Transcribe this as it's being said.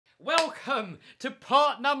Welcome to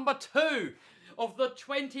part number 2 of the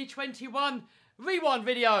 2021 Rewind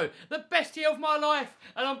video, the best year of my life,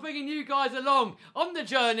 and I'm bringing you guys along on the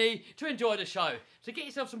journey to enjoy the show. So get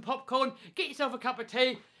yourself some popcorn, get yourself a cup of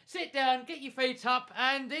tea, sit down, get your feet up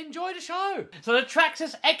and enjoy the show. So the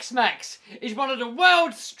Traxxas X-Max is one of the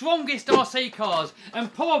world's strongest RC cars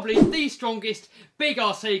and probably the strongest big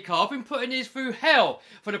RC car. I've been putting these through hell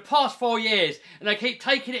for the past 4 years and I keep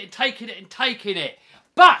taking it and taking it and taking it.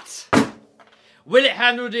 But will it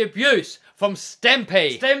handle the abuse from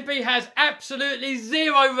Stempy? Stempy has absolutely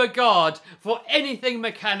zero regard for anything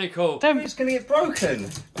mechanical. It's going to get broken.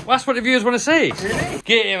 Well, that's what the viewers want to see. Really?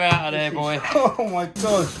 Get him out of there, boy. Oh my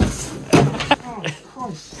god. Oh,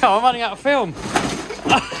 Christ. Oh, I'm running out of film.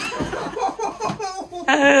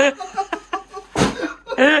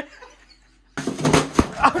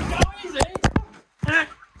 Oh, no, easy.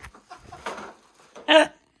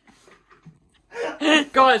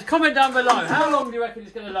 Guys, comment down below. How long do you reckon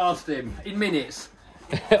it's going to last him? In minutes?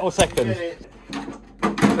 Or seconds?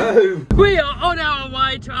 Boom. We are on our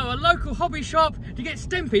way to our local hobby shop to get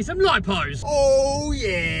Stempy some lipos. Oh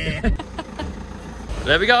yeah.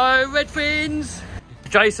 There we go, red fins.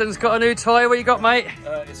 Jason's got a new tyre. What you got, mate?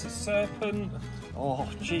 It's a Serpent. Oh,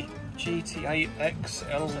 GT8X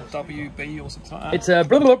LWB or something like that. It's a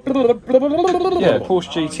Yeah,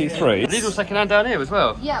 Porsche GT3. These all second hand down here as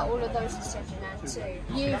well. Yeah, all of those are second hand too.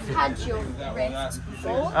 You've had your Rift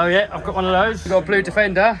before. Oh yeah, I've got one of those. We've got a blue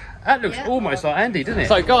Defender. That looks almost like Andy, doesn't it?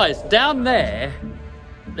 So guys, down there,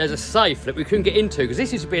 there's a safe that we couldn't get into because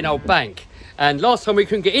this used to be an old bank. And last time we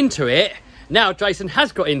couldn't get into it, now Jason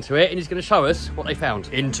has got into it and he's going to show us what they found.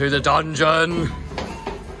 Into the dungeon.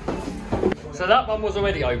 So that one was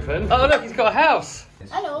already open. Oh look, he's got a house.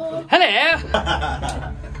 Hello.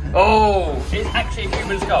 Hello. Oh, it's actually a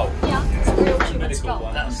human skull. Yeah, it's a real human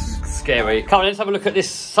skull. That's scary. Come on, let's have a look at this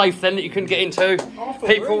safe then that you couldn't get into.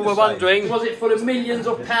 People were wondering, was it full of millions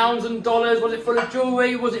of pounds and dollars? Was it full of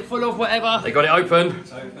jewellery? Was it full of whatever? They got it open.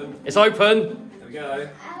 It's open. It's open. There we go.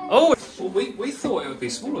 Oh. Well, we thought it would be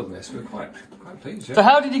smaller than this. We were quite pleased. Yeah? So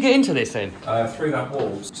how did you get into this then? Through that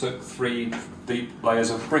wall, took 3 deep layers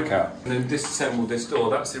of brick out, and then disassembled this door.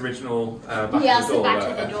 That's the original back Yeah, of it's the the door. back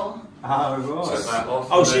of the door. Oh right. Took that off.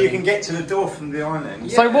 Oh, so you can get to the door from behind then?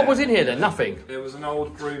 So what was in here then? Nothing? There was an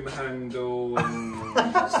old broom handle and...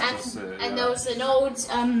 And there was an old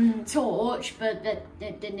torch, but that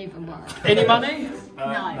didn't even work. Any money?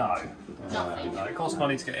 No. Nothing. No, it costs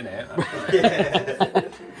money to get in it.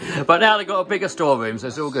 But now they've got a bigger storeroom, so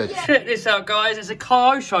it's all good. Yeah. Check this out, guys. It's a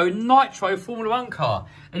Car Show Nitro Formula 1 car.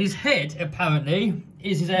 And his head, apparently,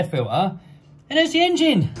 is his air filter. And there's the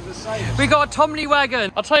engine. We got a Tomley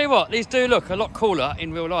wagon. I'll tell you what, these do look a lot cooler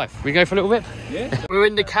in real life. We go for a little bit? Yeah. We're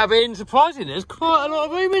in the cabin. Surprisingly, there's quite a lot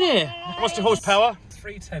of room in here. What's the horsepower?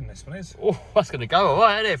 310 this one is. Oh, that's going to go all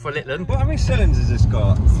right, isn't it, for a little one? How many cylinders has this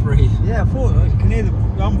got? 3. Yeah, I thought you can hear the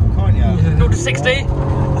rumble, can't you? Go to 60.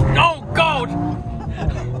 Oh, God!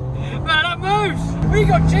 Man, that moves! We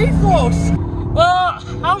got G-force! Oh,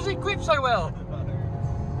 how's it grip so well?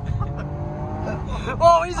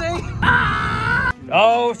 Oh, is he? Ah!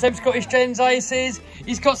 Oh, Seb's got his Gens Aces.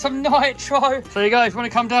 He's got some Nitro. So you guys want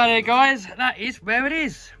to come down here, guys? That is where it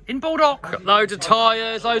is, in Baldock. Got loads of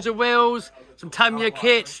tyres, loads of wheels, some Tamiya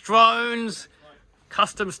kits, drones,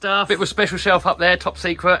 custom stuff. Bit of a special shelf up there, top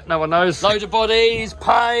secret, no one knows. Loads of bodies,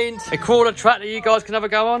 paint, a crawler track that you guys can have a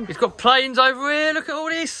go on. It's got planes over here, look at all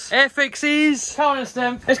this. Air fixes. Come on,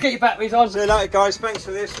 Stemp. Let's get your batteries on. See you later, guys. Thanks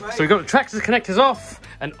for this, mate. So we've got the Traxxas connectors off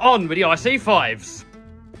and on with the IC5s.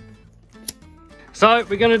 So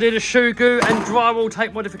we're going to do the shoe goo and drywall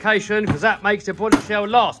tape modification because that makes the body shell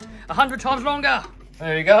last 100 times longer.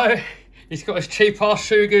 There we go. He's got his cheap ass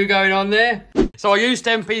shoe goo going on there. So I used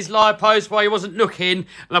Stempy's lipos while he wasn't looking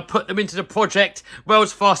and I put them into the project.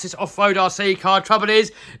 World's fastest off-road RC car. Trouble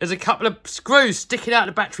is, there's a couple of screws sticking out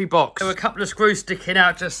of the battery box. There were a couple of screws sticking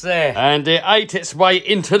out just there. And it ate its way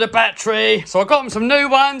into the battery. So I got him some new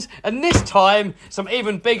ones and this time some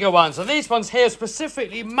even bigger ones. So these ones here are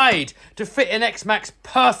specifically made to fit an X-Max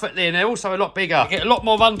perfectly and they're also a lot bigger. You get a lot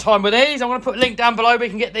more run time with these. I'm going to put a link down below where you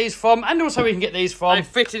can get these from and also we can get these from. They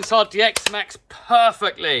fit inside the X-Max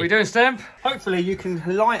perfectly. What are you doing, Stemp? Hopefully you can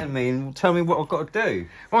enlighten me and tell me what I've got to do.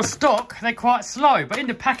 Well, stock, they're quite slow, but in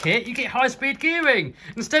the packet, you get high-speed gearing.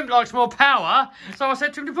 And Stemp likes more power, so I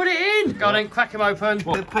said to him to put it in. Go on then, crack him open.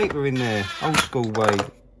 What? The paper in there, old school way.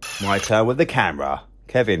 My turn with the camera.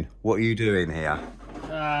 Kevin, what are you doing here?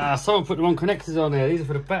 Someone put the wrong connectors on there. These are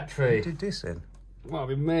for the battery. Who did this then? Might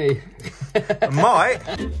be me. Might?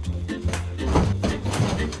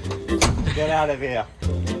 Get out of here.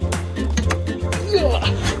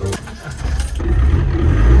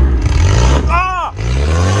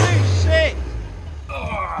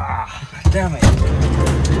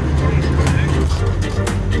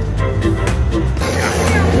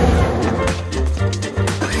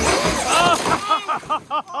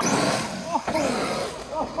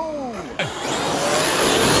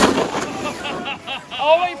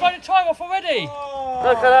 Oh, you broke the tyre off already? Oh.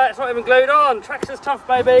 Look at that, it's not even glued on. Tractor's tough,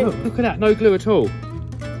 baby. Look at that, no glue at all.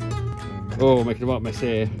 Oh, making a right mess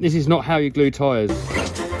here. This is not how you glue tyres.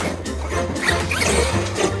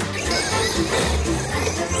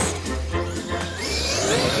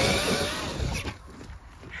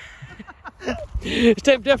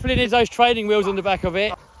 Step definitely needs those training wheels on the back of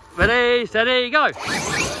it. Ready, steady, go.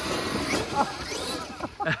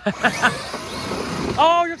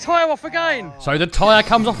 Oh, your tyre off again. So the tyre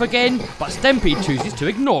comes off again, but Stempy chooses to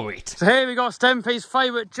ignore it. So here we got Stempy's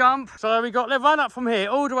favourite jump. So we got the run up from here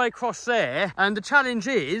all the way across there. And the challenge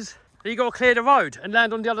is that you got to clear the road and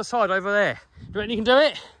land on the other side over there. Do you reckon you can do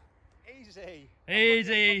it? Easy.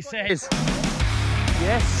 Easy, he says.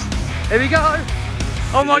 Yes. Here we go.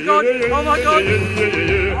 Oh my God, oh my God.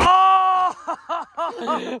 Oh!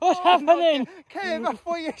 What's happening? Kev, I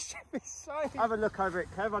thought you should be safe. Have a look over it,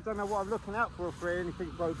 Kev. I don't know what I'm looking out for anything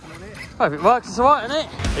broken on it. Oh, if it works, it's all right, isn't it?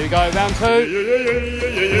 Here we go, round two.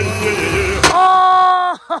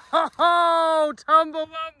 Oh! Tumble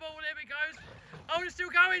wumble, there it goes. Oh, it's still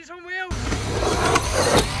going, it's on wheels.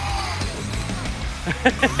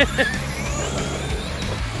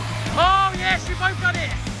 Oh, yes, we both got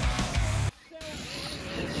it.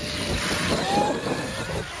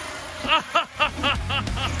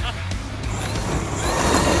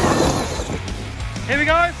 Here we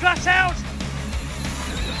go, flat out.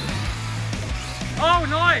 Oh,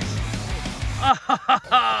 nice.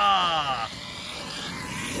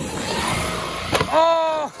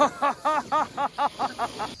 Oh.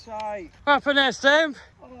 Safe. What happened there, Stem?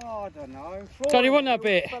 Oh, I don't know. Don't you want that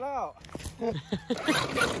bit? Fell out.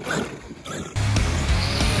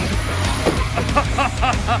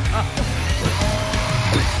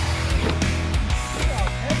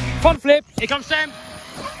 Front flip, here comes Sam.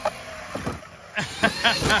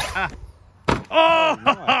 Oh,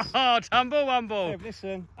 nice. Tumble wumble. Yeah,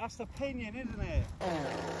 listen, that's the pinion, isn't it?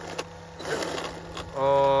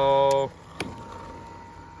 Oh.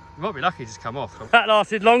 You might be lucky just come off. That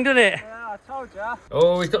lasted long, didn't it? Yeah, I told ya.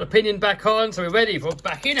 Oh, we've got the pinion back on, so we're ready for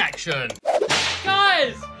back in action.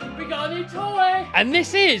 Guys, we got a new toy. And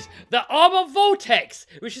this is the Armour Vortex,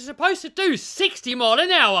 which is supposed to do 60 miles an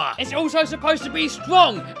hour. It's also supposed to be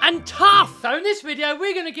strong and tough. So in this video,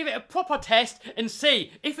 we're going to give it a proper test and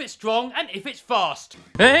see if it's strong and if it's fast.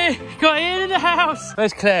 Hey, got Ian in the house.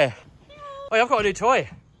 Where's Claire? Oh, I've got a new toy.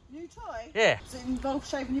 New toy? Yeah. Does it involve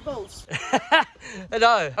shaving your balls?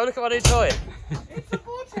 No, have a look at my new toy. It's a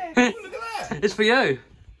vortex. Oh, look at that. It's for you.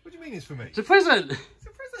 What do you mean it's for me? It's a present.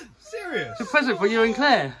 Serious? It's a present for you and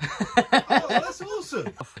Claire. Oh, that's awesome.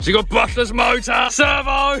 So you got brushless motor,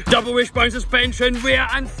 servo, double wishbone suspension, rear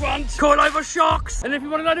and front, coilover shocks. And if you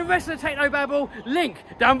want to know the rest of the technobabble, link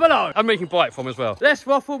down below. I'm making bite from as well. Less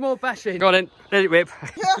waffle, more bashing. Go on then, let it rip.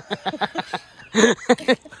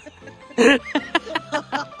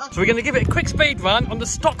 So we're going to give it a quick speed run on the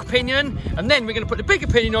stock pinion, and then we're going to put the bigger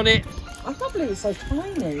pinion on it. I can't believe it's so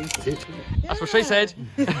tiny. That's what she said.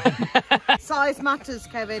 Size matters,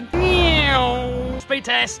 Kevin. Speed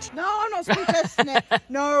test. No, I'm not speed testing it.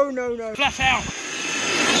 No, no, no. Flat out.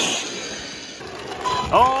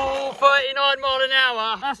 Oh, 39 miles an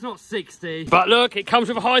hour. That's not 60. But look, it comes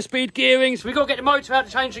with a high-speed gearing, so we've got to get the motor out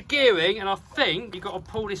to change the gearing, and I think you've got to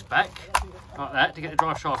pull this back like that to get the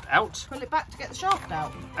drive shaft out. Pull it back to get the shaft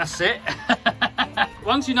out. That's it.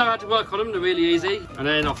 Once you know how to work on them, they're really easy. And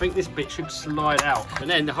then I think this bit should slide out. And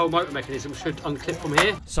then the whole motor mechanism should unclip from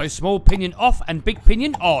here. So small pinion off and big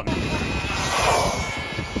pinion on.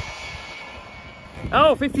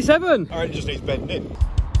 Oh, 57. All right, it just needs bending in.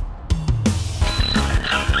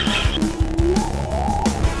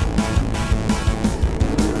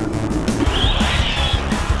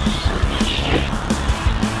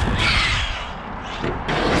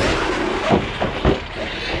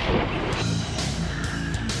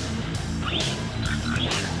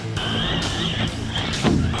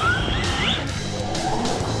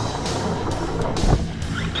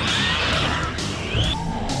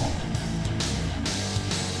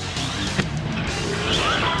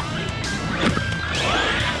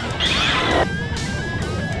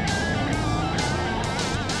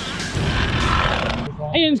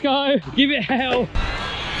 Ian's go, give it hell.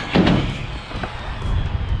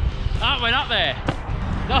 That went up there.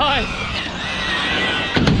 Nice.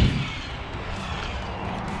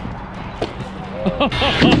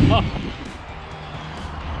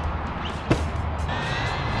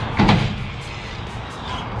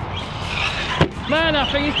 Man,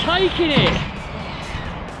 I think he's taking it.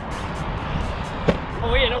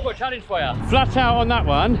 Oh Ian, I've got a challenge for you. Flat out on that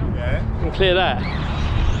one. Yeah. And clear that.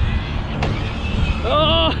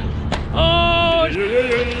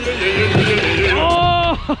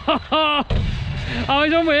 Oh,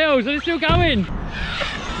 he's on wheels and it's still going.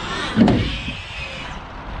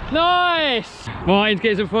 Nice! Martin's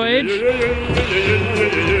getting some footage.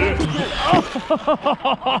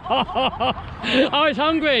 Oh, it's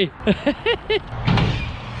hungry.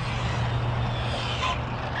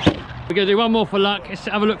 We're going to do one more for luck. Let's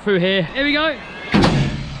have a look through here. Here we go.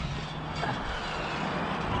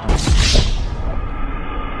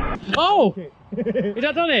 Oh! Has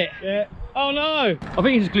that done it? Yeah. Oh no! I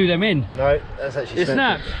think you just glue them in. No, that's actually It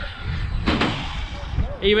snapped.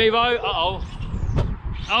 Evo, uh-oh.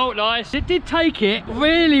 Oh, nice. It did take it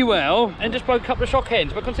really well and just broke a couple of shock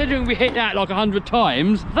ends. But considering we hit that like 100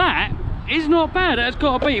 times, that is not bad. That's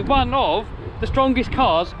got to be one of the strongest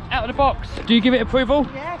cars out of the box. Do you give it approval?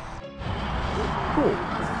 Yes.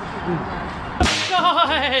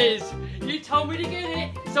 Guys, you told me to get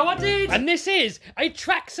it, so I did. And this is a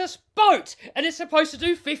Traxxas boat, and it's supposed to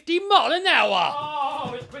do 50 miles an hour.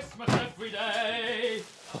 Oh, it's Christmas every day.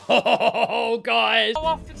 Oh, guys. I'm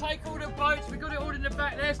off to take all the boats. We got it all in the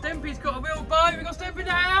back there. Stempy's got a real boat. We got Stempy in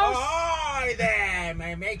the house. Hi there,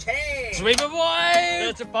 my matey. Swim away.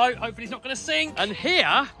 There's a boat. Hopefully it's not going to sink. And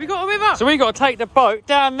here we got a river. So we got to take the boat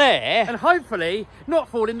down there and hopefully not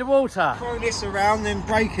fall in the water. Throw this around, then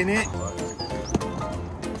breaking it.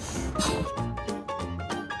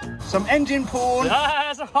 Some engine porn.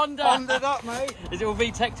 That's a Honda. Hondaed up, mate. Is it all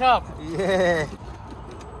VTEC'd up? Yeah.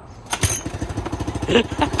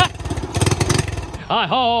 Hi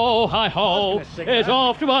ho, hi ho, it's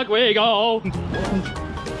off to work we go.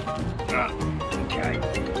 Okay.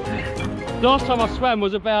 Last time I swam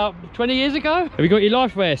was about 20 years ago. Have you got your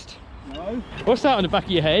life vest? No. What's that on the back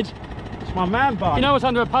of your head? It's my man bun. You know what's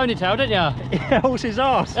under a ponytail, don't you? Yeah, horse's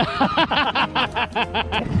arse.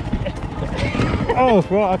 Oh,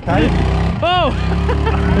 right, okay. Oh!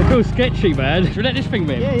 It feels sketchy, man. Should we let this thing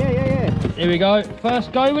rip? Yeah. Here we go.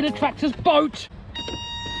 First go with the Traxxas boat.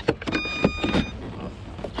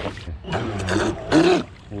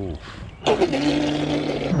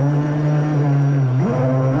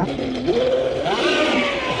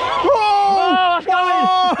 Oh, that's going!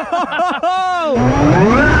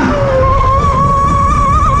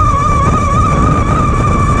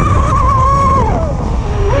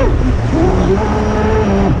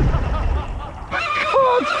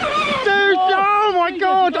 Dude, oh my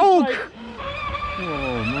God! Oh,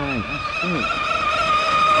 man, that's sick.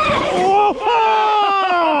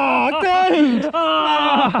 Dude!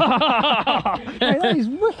 Hey, that is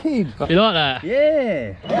wicked. You like that?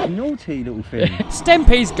 Yeah, that naughty little thing.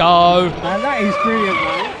 Stempy's go. Man, that is brilliant,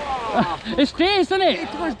 mate. It steers, doesn't it?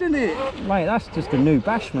 It does, doesn't it? Mate, that's just a new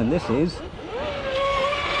Bashman, this is.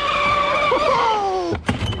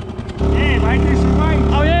 Yeah, mate, do some weight.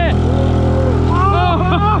 Oh, yeah.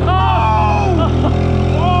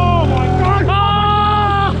 Oh my God!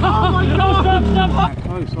 Oh my God! Stop! That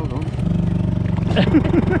close, hold on.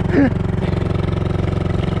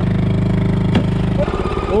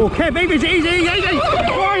 Oh, Kev, easy!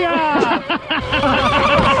 Fire!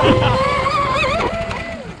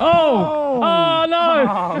 Oh no!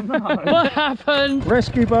 Oh, no. What happened?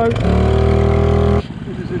 Rescue boat.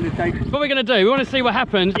 What we're going to do, we want to see what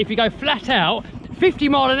happens if you go flat out 50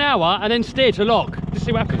 miles an hour and then steer to lock. Just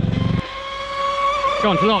see what happens.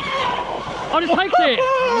 Go on to lock. Oh, it just takes it.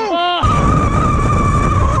 Oh.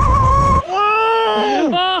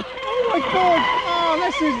 Oh Oh. my God! Oh,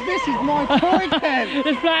 this is my toy, Kev.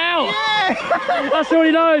 It's flat out. Yeah. That's all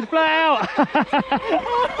he knows, flat out.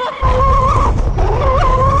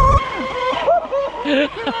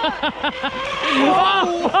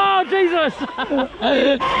 Oh, Jesus!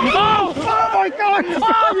 Oh my God!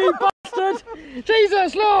 Oh, you bastard!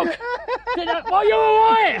 Jesus, look! Oh, you're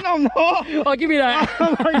alright! I'm not! Oh, give me that!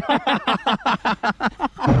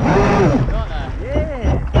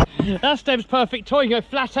 Yeah! That's Deb's perfect toy, you go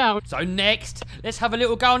flat out. So next, let's have a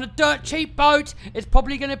little go on a dirt cheap boat. It's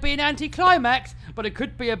probably going to be an anti-climax, but it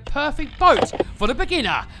could be a perfect boat for the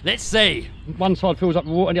beginner. Let's see. One side fills up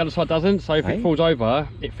with water and the other side doesn't, so if it falls over,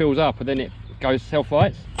 it fills up and then it goes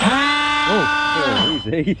self-rights. Oh,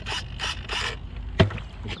 easy.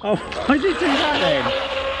 Oh, why did it do that then?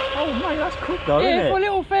 Oh, mate, that's quick though, Yeah, isn't for a it?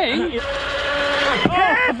 little thing.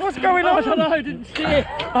 Kev, what's going on? I don't know, I didn't steer.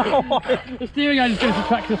 The steering angel's going to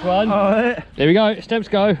subtract this one. Alright. There we go, steps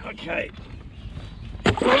go. Okay.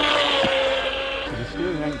 The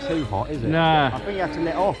steering ain't too hot, is it? Nah. I think you have to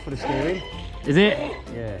let off for the steering. Is it?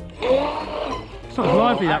 Yeah. It's not as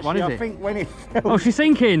lively, that one, is I it? think when it fell... Oh, she's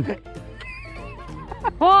sinking.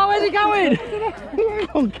 Oh, where's it going? Hang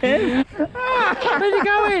on, Kev. Where's it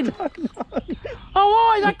going? Oh,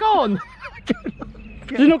 why is that gone?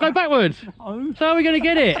 Does it not go backwards? No. So how are we going to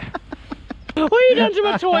get it? What are you doing to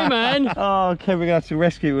my toy, man? Oh, okay, we're going to have to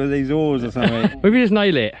rescue it with these oars or something. Maybe we just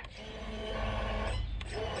nail it.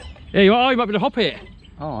 Yeah, you are. You might be able to hop it.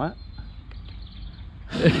 All right.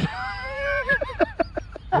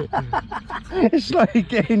 It's like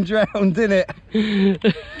getting drowned, isn't it?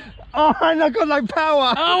 Oh, and I've got no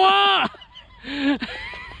power. Oh, what?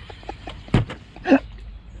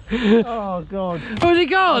 Oh, God. Where's he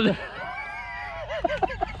gone?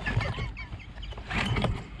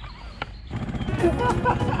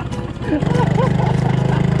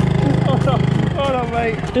 Hold on,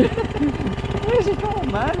 mate. Where's it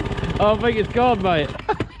gone, man? Oh, I think it's gone, mate.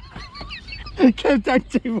 Kev, don't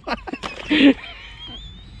do that.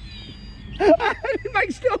 It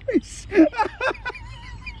makes noise.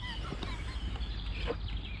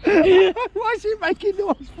 Why is it making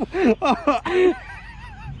noise?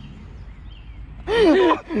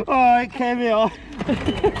 Alright, Kev, here.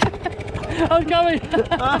 I'm coming.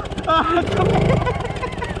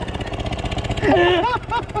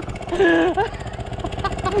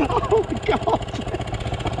 Oh my God.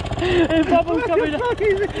 There's bubbles coming.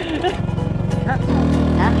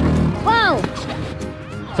 Wow!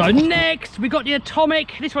 So next we got the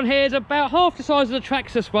Atomic. This one here is about half the size of the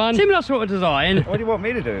Traxxas one. Similar sort of design. What do you want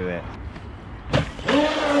me to do with it?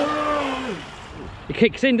 It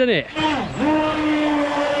kicks in, doesn't it?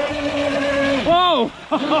 Whoa!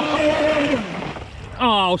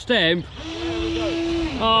 Oh, stamp.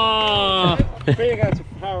 Oh. We're going to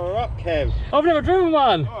power her up, Kev. I've never driven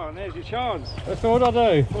one. Oh, and there's your chance. That's what I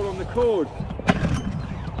do. Pull on the cord.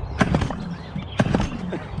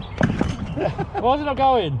 Why is it not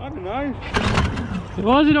going? I don't know.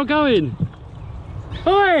 Why is it not going?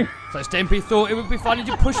 Oi! So Stempy thought it would be funny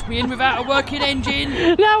to push me in without a working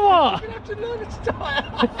engine. Now what? You have to learn to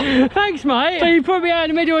start. Thanks, mate. So you put me out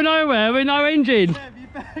in the middle of nowhere with no engine. Kev, you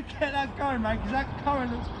better get that going, mate, because that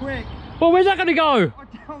current looks quick. Well, where's that going to go? Oh,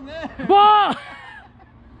 down there. What?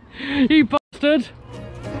 You bastard.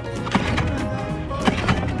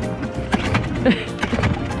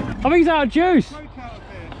 I think he's out of juice. Smoke out of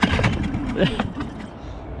it.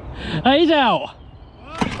 Hey, he's out.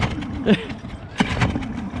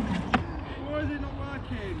 Why is it not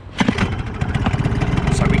working?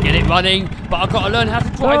 So we get it running, but I've got to learn how to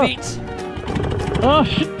drive it. Oh,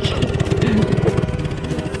 shit.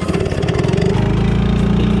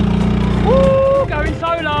 Woo, going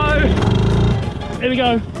solo. Here we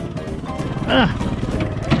go.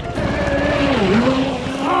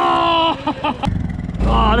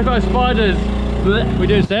 Oh, look at those spiders. We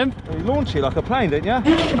doing, Stem? Well, you launch it like a plane, don't you?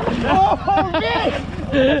 Oh, yes!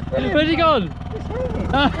 Where's he gone?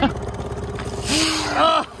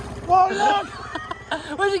 Oh, look!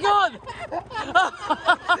 Where's he gone?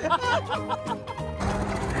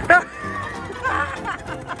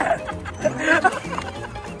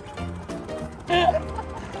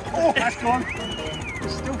 Oh, that's gone.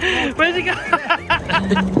 Where's he gone?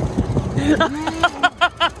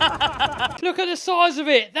 Look at the size of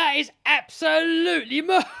it. That is absolutely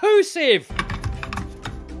massive.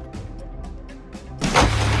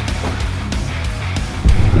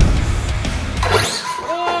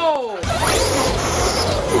 Oh!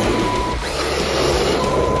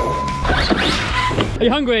 Are you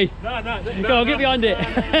hungry? No. Go on, get behind it.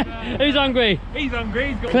 Who's hungry? He's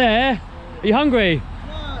hungry. He's got... Claire, are you hungry?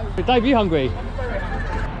 No. Dave, are you hungry?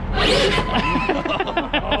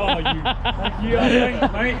 Oh, you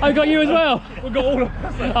thanks, mate. I got you as well. We've got all of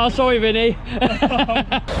us. Oh, sorry, Vinny.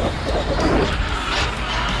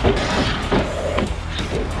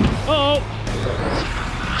 Uh-oh.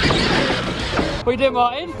 What are you doing,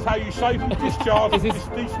 Martin? That's how you safely discharge Is this this-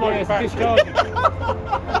 de-smoke battery. discharge.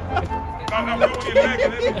 Don't have it on your leg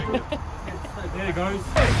and everything. There it goes.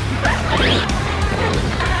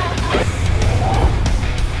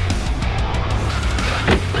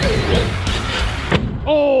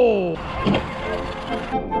 Oh!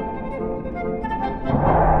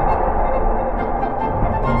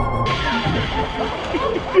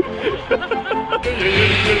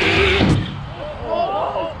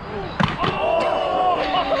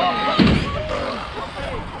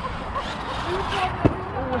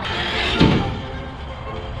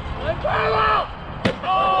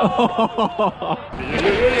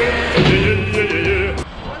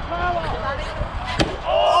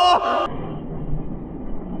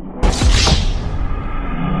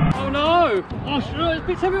 Oh no! Oh, there's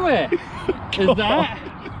bits everywhere. There's that.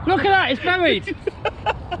 Look at that, it's buried.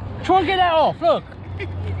 Try and get that off, look.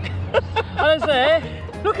 Oh, it's there.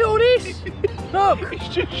 Look at all this. Look. It's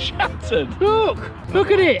just shattered. Look.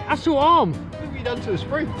 Look at it. That's your arm. What have you done to the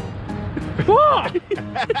spring? What?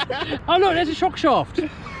 Oh look, there's a shock shaft.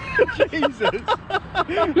 Jesus.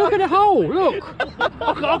 Look at the hole, look.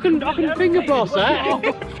 I can finger blast that.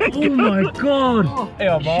 Oh my god!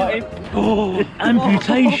 Here, Martin. Oh,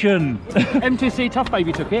 amputation! MTC Tough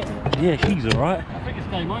Baby took it. Yeah, she's alright. I think it's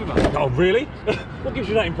game over. Oh, really? What gives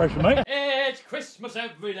you that impression, mate? It's Christmas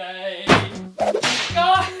every day.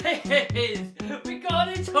 Guys, we got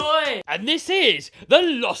a toy. And this is the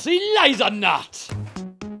Lossy Laser Nut.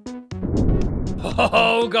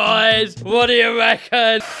 Oh, guys, what do you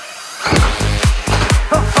reckon?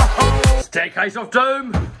 Staircase of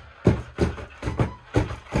Doom.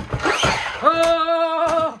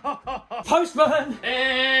 Oh, postman!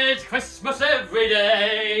 It's Christmas every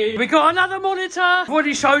day. We got another monitor. I've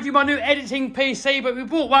already showed you my new editing PC, but we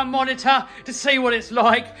bought one monitor to see what it's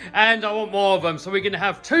like, and I want more of them. So we're going to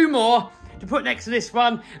have 2 more to put next to this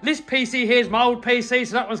one. This PC here is my old PC,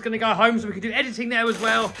 so that one's going to go home, so we can do editing there as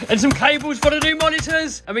well. And some cables for the new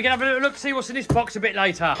monitors. And we're going to have a little look, see what's in this box a bit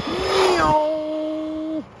later.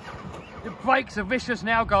 The brakes are vicious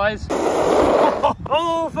now, guys.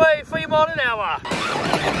 Oh, 33 miles an hour.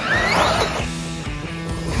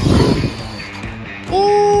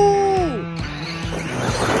 Ooh!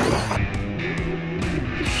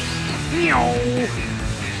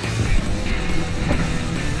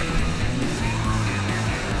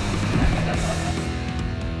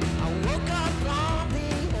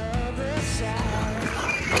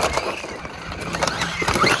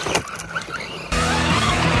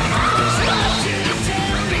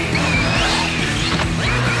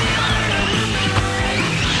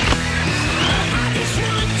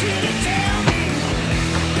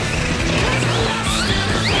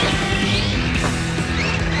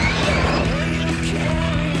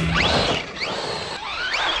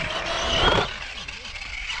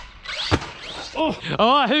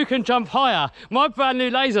 Alright, who can jump higher? My brand new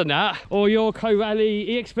laser nut or your Co-Rally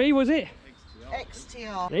EXP, was it?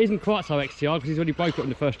 XTR. It isn't quite so XTR because he's already broke it on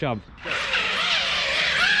the first jump.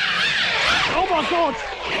 Oh my god!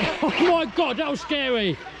 Oh my god, that was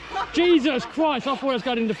scary! Jesus Christ, I thought I was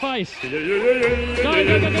going in the face. Go, go,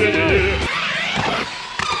 go, go, go, go.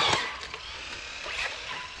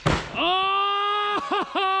 Oh!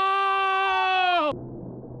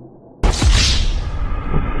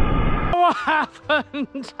 What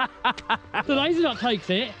happened? The laser nut takes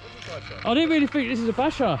it. I didn't really think this is a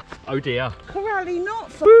basher. Oh dear. Corrally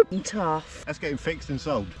not so tough. That's getting fixed and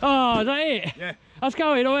sold. Oh, is that it? Yeah. That's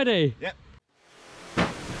going already? Yep.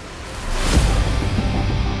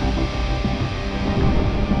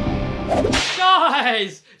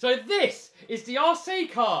 Guys, so this is the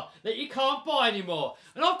RC car that you can't buy anymore.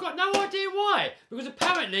 And I've got no idea why, because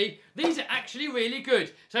apparently these are actually really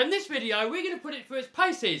good. So in this video, we're going to put it through its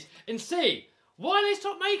paces and see why they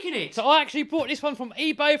stopped making it. So I actually bought this one from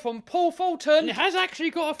eBay from Paul Fulton. It has actually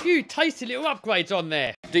got a few tasty little upgrades on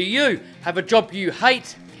there. Do you have a job you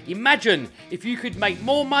hate? Imagine if you could make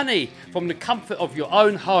more money from the comfort of your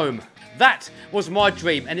own home. That was my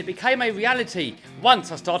dream, and it became a reality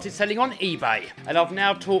once I started selling on eBay. And I've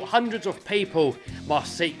now taught hundreds of people my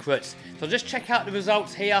secrets. So just check out the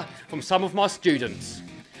results here from some of my students.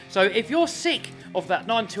 So if you're sick of that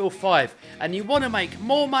 9 till 5 and you want to make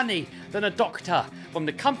more money than a doctor from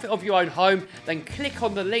the comfort of your own home, then click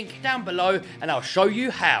on the link down below and I'll show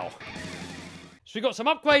you how. So we've got some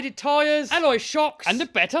upgraded tyres, alloy shocks, and a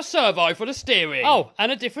better servo for the steering. Oh,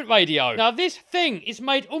 and a different radio. Now this thing is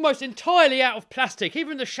made almost entirely out of plastic,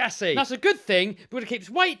 even the chassis. That's a good thing, because it keeps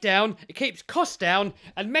weight down, it keeps cost down,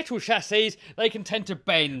 and metal chassis, they can tend to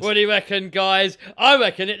bend. What do you reckon, guys? I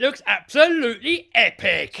reckon it looks absolutely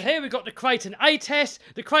epic. So here we've got the Kraton 8S,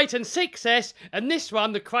 the Kraton 6S, and this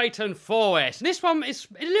one, the Kraton 4S. And this one is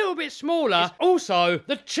a little bit smaller. It's also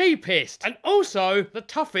the cheapest, and also the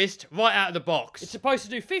toughest right out of the box. It's supposed to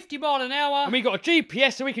do 50 miles an hour, and we got a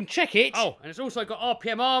GPS so we can check it. Oh, and it's also got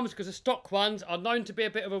RPM arms because the stock ones are known to be a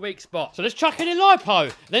bit of a weak spot. So let's chuck it in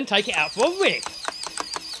LiPo, then take it out for a rip.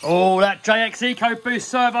 Oh, that JX EcoBoost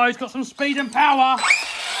servo's got some speed and power.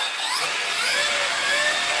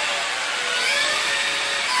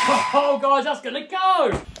 Oh, guys, that's gonna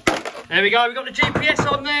go. There we go, we've got the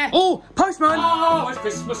GPS on there. Oh, postman. Oh, it's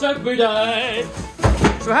Christmas every day.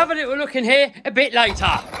 So we'll have a little look in here a bit later.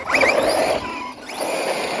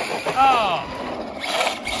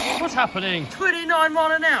 Oh, what's happening? 29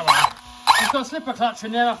 miles an hour. It's got a slipper clutch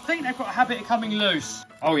in there. I think they've got a habit of coming loose.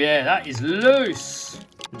 Oh yeah, that is loose.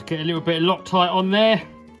 Let's get a little bit of Loctite on there. Here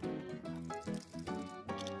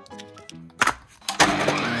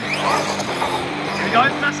we go,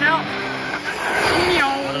 that's out.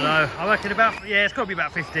 I don't know, I reckon about, yeah, it's got to be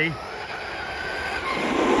about 50.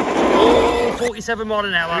 Oh, 47 miles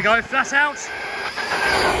an hour. Here we go, flash out.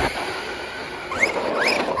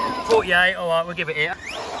 48, all right, we'll give it here.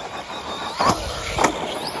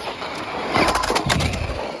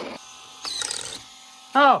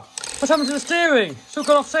 Oh, what's happened to the steering? Still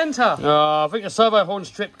gone off centre. Oh, I think the servo horn's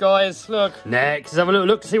stripped, guys. Look. Next, let's have a little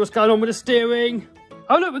look to see what's going on with the steering.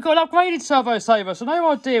 Oh, look, we've got an upgraded servo saver, so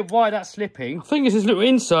no idea why that's slipping. I think it's this little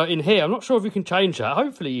insert in here. I'm not sure if you can change that.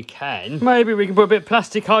 Hopefully you can. Maybe we can put a bit of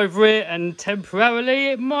plastic over it and temporarily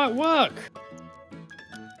it might work.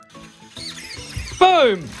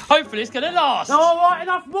 Boom! Hopefully it's going to last. All right,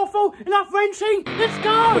 enough waffle, enough wrenching. Let's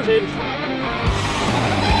go!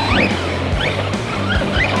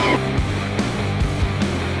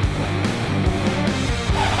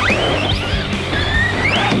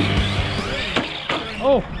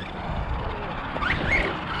 Oh.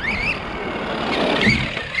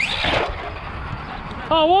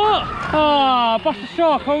 Oh, what? Ah, oh, bust the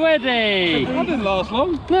shock already. That didn't last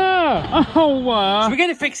long. No. Oh, wow. So we're going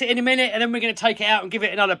to fix it in a minute and then we're going to take it out and give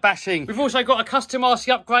it another bashing. We've also got a custom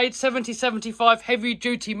RC upgrade, 7075 heavy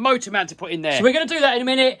duty motor mount to put in there. So we're going to do that in a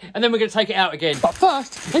minute and then we're going to take it out again. But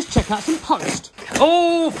first, let's check out some post.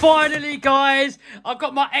 Oh, finally, guys. I've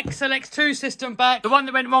got my XLX2 system back. The one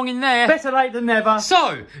that went wrong in there. Better late than never.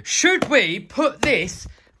 So, should we put this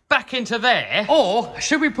back into there, or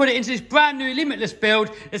should we put it into this brand new limitless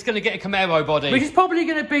build that's going to get a Camaro body, which is probably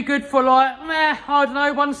going to be good for like, I don't know,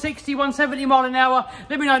 160, 170 mile an hour.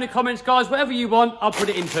 Let me know in the comments, guys. Whatever you want, I'll put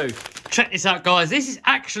it into. Check this out, guys. This is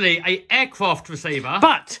actually a aircraft receiver,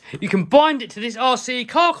 but you can bind it to this RC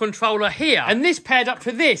car controller here, and this paired up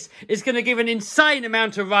to this is going to give an insane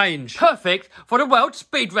amount of range. Perfect for the world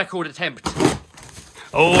speed record attempt.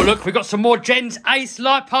 Oh, look, we've got some more Gens Ace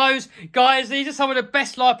lipos. Guys, these are some of the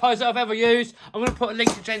best lipos that I've ever used. I'm going to put a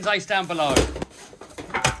link to Gens Ace down below.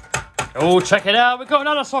 Oh, check it out. We've got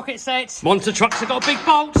another socket set. Monster trucks have got a big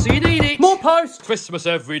bolt, so you need it. More post. Christmas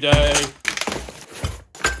every day.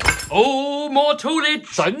 Oh, more toolage.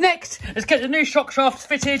 So next, let's get the new shock shafts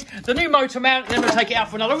fitted, the new motor mount, and then we'll take it out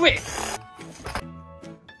for another rip.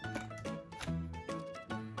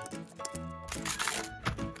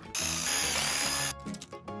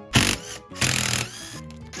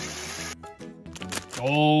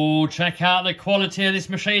 Oh, check out the quality of this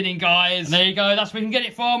machining, guys. And there you go, that's where we can get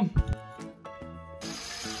it from.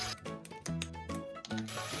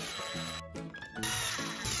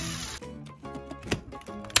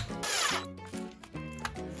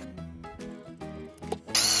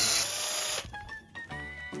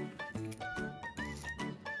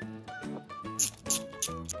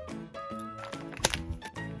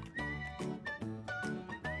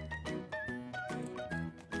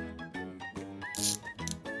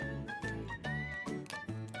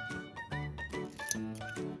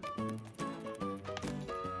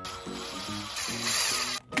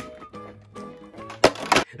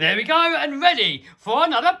 There we go, and ready for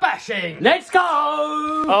another bashing. Let's go!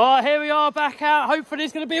 All right, here we are back out. Hopefully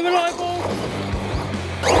it's going to be reliable.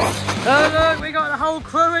 Oh, look, we got the whole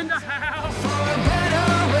crew in the house.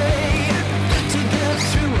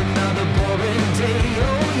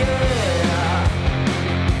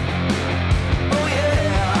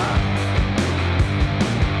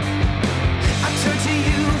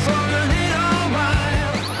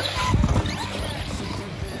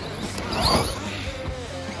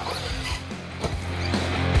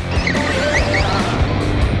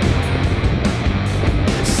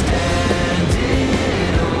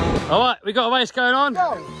 All right, we got a race going on.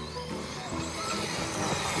 Go.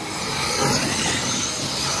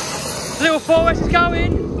 Little 4S is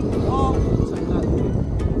going.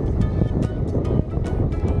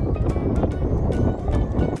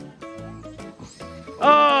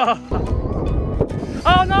 Oh!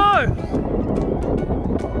 Oh no!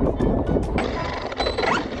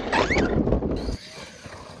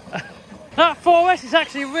 That 4S is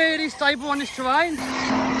actually really stable on this terrain.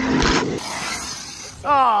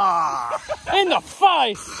 Ah! Oh, in the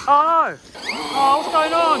face! Oh no! Oh, what's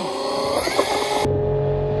going on?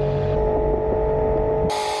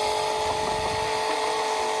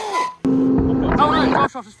 Oh no, the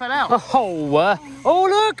drive shaft just fell out. Oh, oh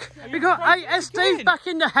look! We got 8SDs back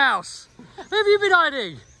in the house. Where have you been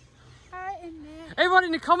hiding? In there. Everyone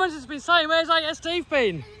in the comments has been saying, where's 8SD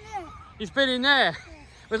been? He's been in there.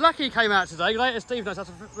 It was lucky he came out today. 8SD knows how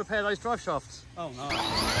to repair those drive shafts. Oh no.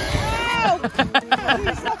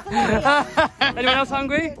 Anyone else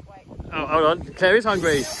hungry? Oh, hold on. Claire is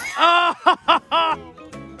hungry.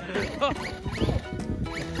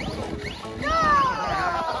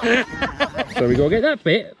 So we got to get that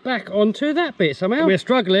bit back onto that bit somehow. We're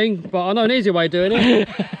struggling, but I know an easier way of doing it.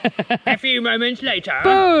 A few moments later.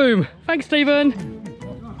 Boom! Thanks, Stephen.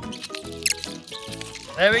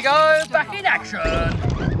 There we go, back in action.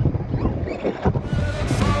 Don't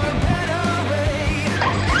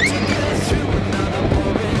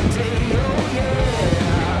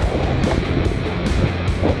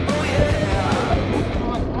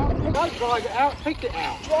drive it out, pick it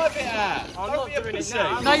out. Drive it out. I'm not doing it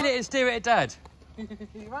now. Nail it and steer it at Dad. You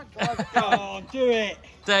won't drive it. Oh, do it.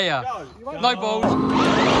 Dare ya? Go. No balls.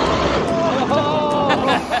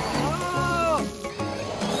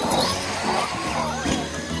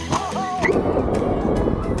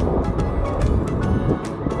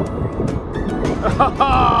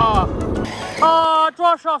 Oh,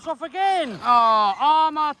 drive shaft's off again. Oh,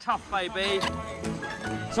 armour tough, baby.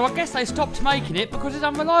 So I guess they stopped making it because it's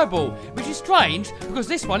unreliable, which is strange because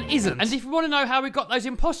this one isn't. And if you want to know how we got those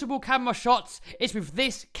impossible camera shots, it's with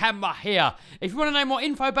this camera here. If you want to know more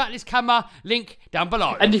info about this camera, link down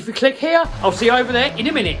below. And if you click here, I'll see you over there in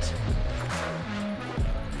a minute.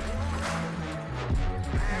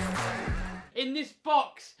 In this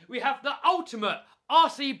box, we have the ultimate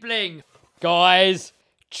RC bling. Guys,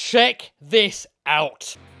 check this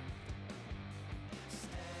out.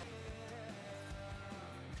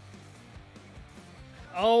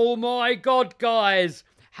 Oh my God, guys.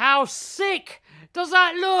 How sick does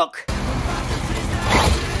that look?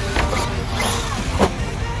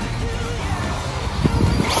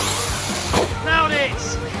 Nailed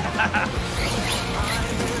it.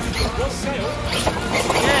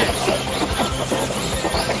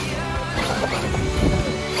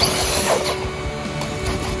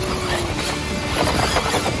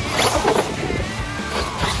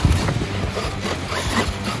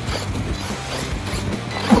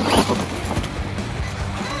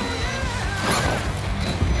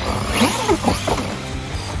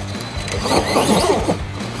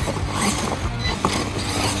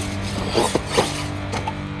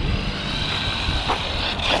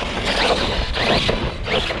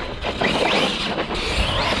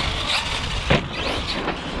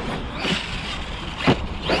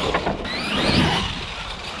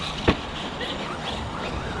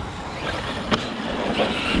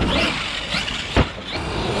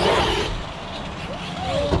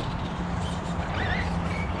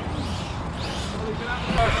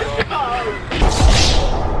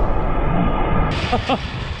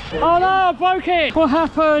 Oh no, I broke it! What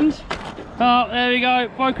happened? Oh, there we go,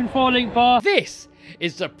 broken 4-link bar. This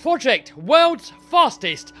is the Project World's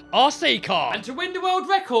Fastest RC Car. And to win the world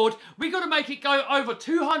record, we got to make it go over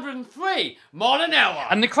 203 miles an hour.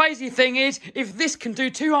 And the crazy thing is, if this can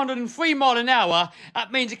do 203 miles an hour,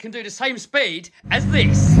 that means it can do the same speed as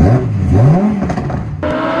this.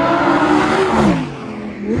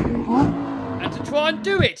 And to try and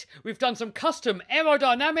do it, we've done some custom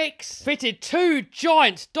aerodynamics, fitted 2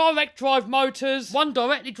 giant direct drive motors, one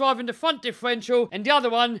directly driving the front differential and the other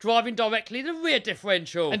one driving directly the rear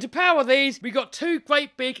differential. And to power these, we got 2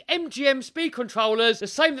 great big MGM speed controllers, the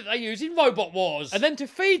same that they use in Robot Wars. And then to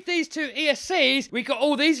feed these 2 ESCs, we got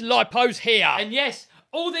all these lipos here. And yes,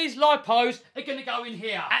 all these lipos are going to go in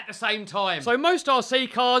here at the same time. So most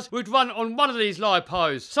RC cars would run on one of these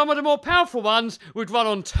lipos. Some of the more powerful ones would run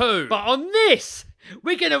on 2. But on this,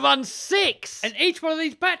 we're going to run 6. And each one of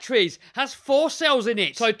these batteries has 4 cells in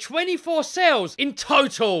it. So 24 cells in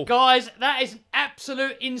total. Guys, that is an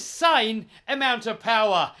absolute insane amount of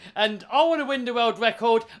power. And I want to win the world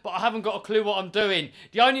record, but I haven't got a clue what I'm doing.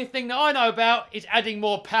 The only thing that I know about is adding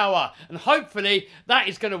more power. And hopefully that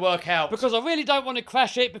is going to work out. Because I really don't want to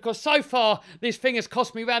crash it, because so far this thing has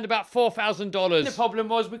cost me around about $4,000. The problem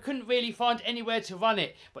was we couldn't really find anywhere to run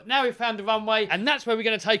it. But now we've found the runway, and that's where we're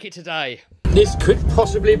going to take it today. This could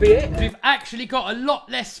possibly be it. We've actually got a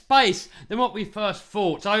lot less space than what we first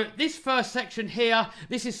thought. So this first section here,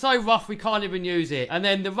 this is so rough we can't even use it. And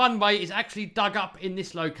then the runway is actually dug up in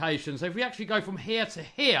this location. So if we actually go from here to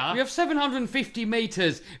here, we have 750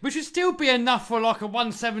 meters, which would still be enough for like a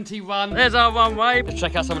 170 run. There's our runway. Let's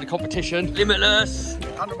check out some of the competition. Limitless.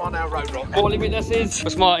 100 mile an hour road rock. What Limitless is?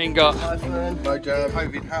 What's Martin got?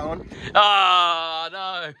 COVID hat on. Ah,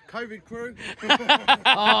 no. COVID crew.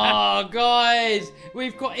 Oh, guys,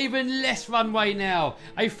 we've got even less runway now.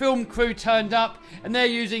 A film crew turned up and they're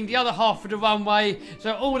using the other half of the runway.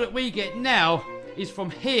 So all that we get now is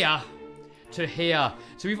from here to here.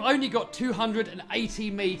 So we've only got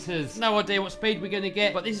 280 meters. No idea what speed we're going to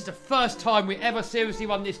get, but this is the first time we ever seriously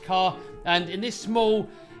run this car. And in this small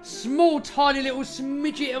tiny little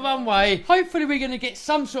smidget of runway, hopefully we're going to get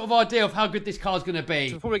some sort of idea of how good this car's going to be.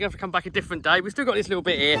 So we're probably going to have to come back a different day. We've still got this little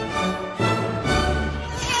bit here.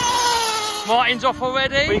 Martin's off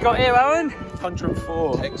already. What you got here, Aaron?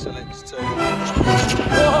 104. Excellence 2.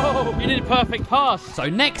 Whoa, you did a perfect pass. So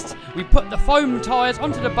next, we put the foam tyres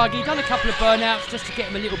onto the buggy, done a couple of burnouts just to get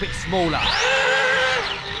them a little bit smaller.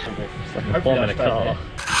 It's like a bomb in a car.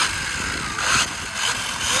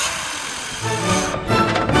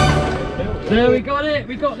 There we got it.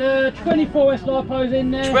 We got the 24S lipos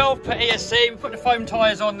in there. 12 per ESC. We put the foam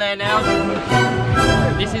tyres on there now.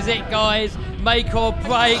 This is it, guys. Make or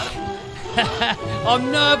break.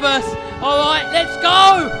 I'm nervous. All right, let's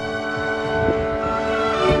go.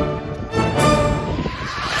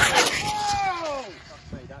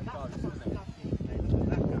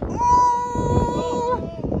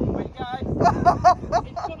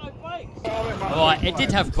 Alright, it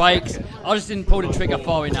did have brakes, I just didn't pull the trigger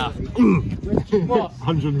far enough. What?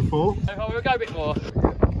 104. Okay, we'll go a bit more.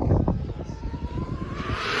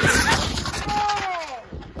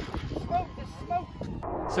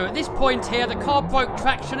 So at this point here, the car broke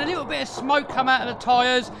traction, a little bit of smoke come out of the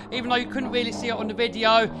tyres, even though you couldn't really see it on the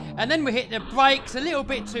video. And then we hit the brakes a little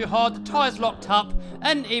bit too hard, the tyres locked up,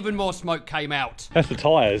 and even more smoke came out. That's the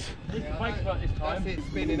tyres. Brakes work this time. That's it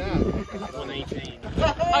spinning out. 118.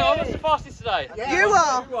 Hang on, what's the fastest today? You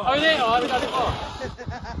are. Oh, is it? Oh, I've done it more.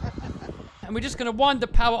 And we're just going to wind the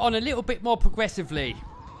power on a little bit more progressively.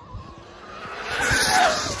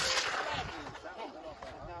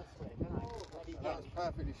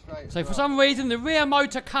 So for some reason the rear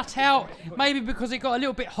motor cut out, maybe because it got a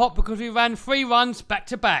little bit hot because we ran 3 runs back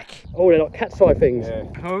to back. Oh, they're like cat's eye things. Yeah.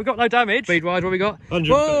 Oh, we've got no damage. Speed wise, what we got?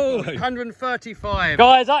 135.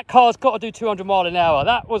 Guys, that car's got to do 200 mile an hour.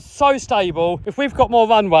 That was so stable. If we've got more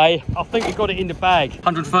runway, I think we've got it in the bag.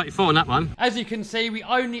 134 on that one. As you can see, we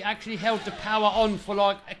only actually held the power on for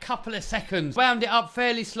like a couple of seconds. Wound it up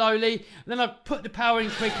fairly slowly, then I put the power in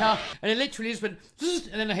quicker, and it literally just went,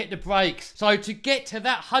 and then I hit the brakes. So to get to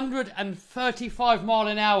that 135 mile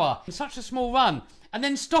an hour in such a small run and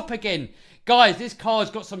then stop again, guys, this car's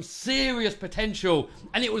got some serious potential,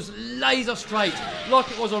 and it was laser straight like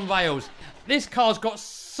it was on rails. This car's got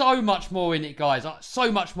so much more in it, guys,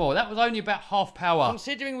 so much more. That was only about half power.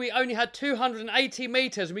 Considering we only had 280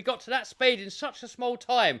 meters and we got to that speed in such a small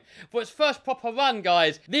time for its first proper run,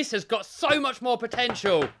 guys, this has got so much more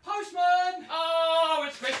potential. Postman! Oh,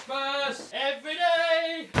 it's Christmas every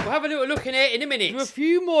day. We'll have a little look in it in a minute. With a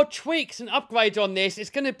few more tweaks and upgrades on this, it's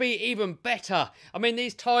going to be even better. I mean,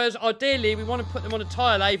 these tyres, ideally, we want to put them on a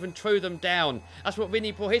tyre lathe and true them down. That's what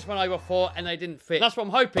Vinny brought his one over for, and they didn't fit. That's what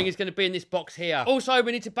I'm hoping is going to be in this box here. Also,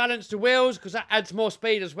 we need to balance the wheels because that adds more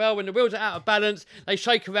speed as well. When the wheels are out of balance, they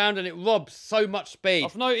shake around and it robs so much speed.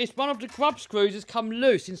 I've noticed one of the grub screws has come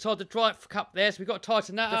loose inside the drive cup there, so we've got to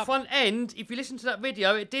tighten that up. The front end, if you listen to that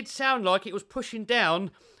video, it did sound like it was pushing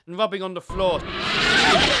down and rubbing on the floor. So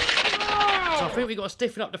I think we've got to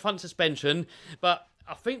stiffen up the front suspension, but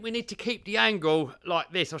I think we need to keep the angle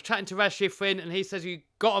like this. I was chatting to Raz Schifrin and he says you've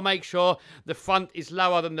got to make sure the front is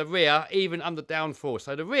lower than the rear, even under downforce.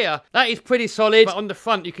 So the rear, that is pretty solid, but on the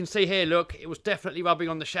front, you can see here, look, it was definitely rubbing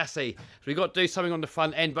on the chassis. So we've got to do something on the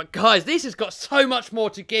front end. But guys, this has got so much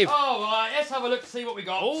more to give. All right, let's have a look to see what we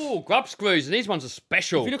got. Oh, grub screws, and these ones are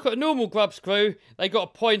special. If you look at a normal grub screw, they got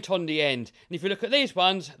a point on the end. And if you look at these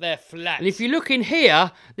ones, they're flat. And if you look in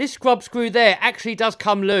here, this grub screw there actually does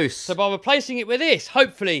come loose. So by replacing it with this,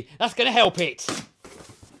 hopefully, that's going to help it.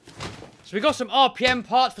 So we've got some RPM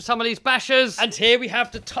parts for some of these bashers. And here we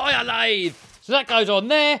have the tyre lathe. So that goes on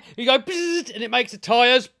there, you go bzzz, and it makes the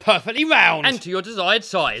tyres perfectly round and to your desired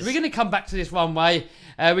size. So we're going to come back to this runway.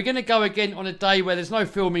 We're going to go again on a day where there's no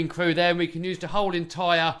filming crew there, and we can use the whole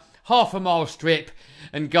entire half a mile strip.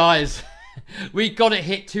 And guys, we got it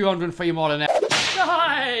hit 203 mile an hour.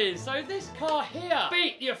 Guys, so this car here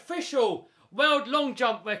beat the official world long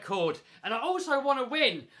jump record. And I also want to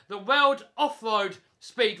win the world off-road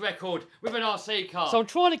speed record with an RC car. So I'm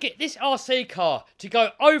trying to get this RC car to go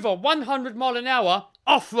over 100 mile an hour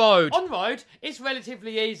off-road. On-road, it's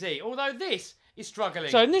relatively easy, although this is struggling.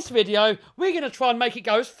 So in this video, we're going to try and make it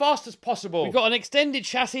go as fast as possible. We've got an extended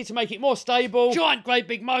chassis to make it more stable, giant great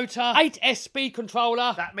big motor, 8S speed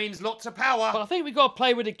controller. That means lots of power. But I think we've got to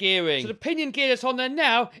play with the gearing. So the pinion gear that's on there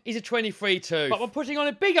now is a 23.2. But we're putting on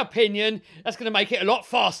a bigger pinion that's going to make it a lot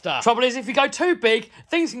faster. Trouble is, if you go too big,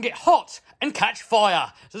 things can get hot and catch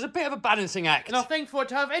fire. So there's a bit of a balancing act. And I think for it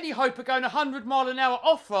to have any hope of going 100 mile an hour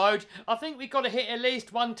off-road, I think we've got to hit at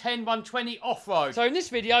least 110, 120 off-road. So in this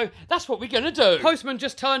video, that's what we're going to do. Postman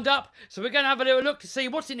just turned up, so we're going to have a little look to see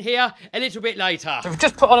what's in here a little bit later. So we've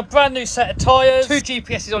just put on a brand new set of tyres, 2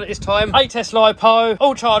 GPSs on it this time, 8S LiPo,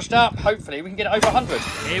 all charged up. Hopefully we can get it over 100.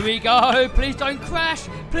 Here we go. Please don't crash.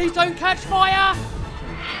 Please don't catch fire.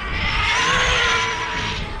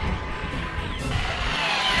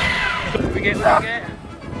 What we get?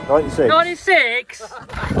 96. 96?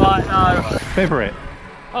 Right, no. Favourite.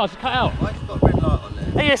 Oh, it's cut out.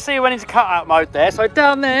 ESC went into cut out mode there. So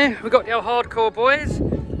down there, we've got the old hardcore boys.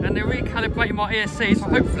 and they're recalibrating my ESC, so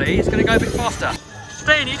hopefully it's going to go a bit faster.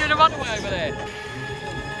 Steen, are you doing a runaway over there?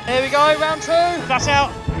 Here we go, round 2. That's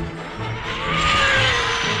out.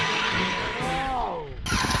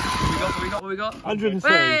 What we got? 102.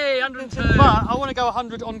 Hey, 102. But I want to go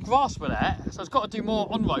 100 on grass with that, so it's got to do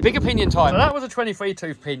more on road. Bigger pinion time. So that was a 23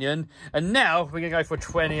 tooth pinion, and now we're going to go for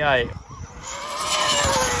 28.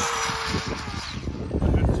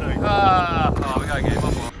 102. Oh, we got to get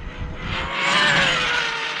one more.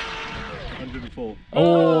 104.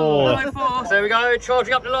 Oh, 104. So there we go,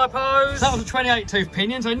 charging up the lipos. So that was a 28 tooth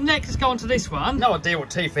pinion. So next, let's go on to this one. No idea what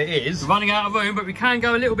teeth it is. We're running out of room, but we can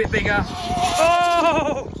go a little bit bigger.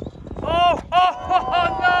 Oh! Oh, oh,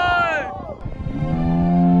 oh, no!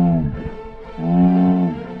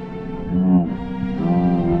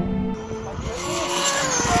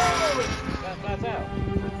 That's out.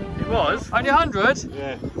 It was? Only 100?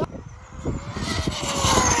 Yeah.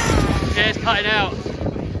 Yeah, it's cutting out.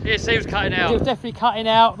 It seems cutting out. It's definitely cutting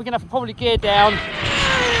out. We're going to have to probably gear down.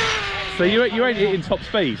 So you ain't hitting top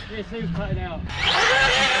speed? It seems cutting out.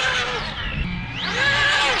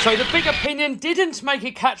 So the bigger pinion didn't make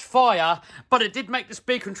it catch fire, but it did make the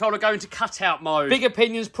speed controller go into cutout mode. Bigger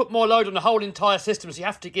pinions put more load on the whole entire system, so you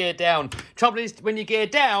have to gear down. Trouble is, when you gear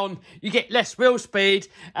down, you get less wheel speed,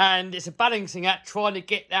 and it's a balancing act trying to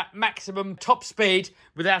get that maximum top speed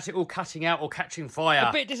without it all cutting out or catching fire.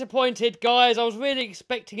 A bit disappointed, guys. I was really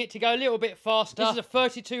expecting it to go a little bit faster. This is a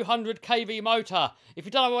 3200 kV motor. If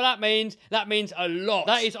you don't know what that means a lot.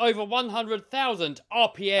 That is over 100,000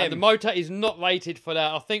 RPM. And the motor is not rated for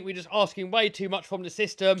that. I think we're just asking way too much from the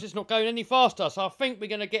system. It's not going any faster. So I think we're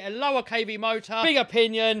going to get a lower kV motor, bigger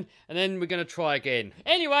pinion, and then we're going to try again.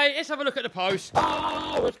 Anyway, let's have a look at the post.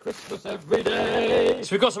 Oh, it's Christmas every day.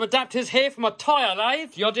 So we've got some adapters here for my tyre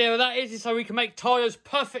lathe. The idea of that is so we can make tyres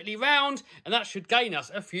perfectly round, and that should gain us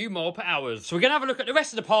a few more per hours. So we're going to have a look at the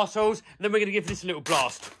rest of the parcels, and then we're going to give this a little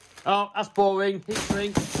blast. Oh, that's boring. Heat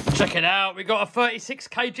shrink. Check it out. We've got a 36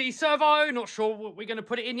 kg servo. Not sure what we're going to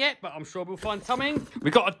put it in yet, but I'm sure we'll find something.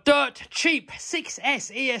 We've got a dirt cheap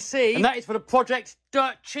 6S ESC, and that is for the project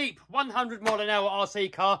Dirt Cheap 100 mile an hour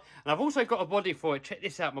RC car. And I've also got a body for it. Check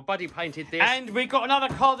this out. My buddy painted this. And we've got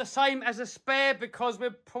another car the same as a spare because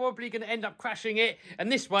we're probably going to end up crashing it.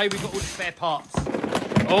 And this way, we've got all the spare parts.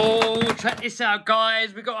 Oh, check this out,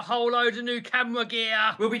 guys. We've got a whole load of new camera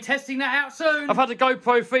gear. We'll be testing that out soon. I've had a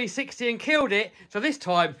GoPro 360 and killed it. So this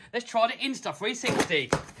time, let's try the Insta 360.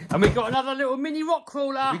 And we've got another little mini rock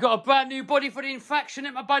crawler. We've got a brand new body for the Infraction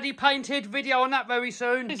that my buddy painted. Video on that very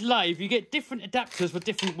soon. This lathe, you get different adapters for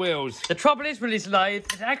different wheels. The trouble is with this lathe,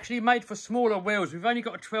 it's actually made for smaller wheels. We've only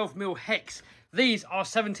got a 12mm hex. These are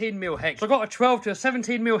 17mm hex. So I've got a 12 to a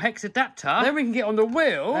 17mm hex adapter. Then we can get on the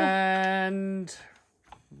wheel and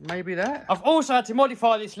maybe that. I've also had to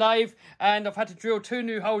modify this lathe, and I've had to drill 2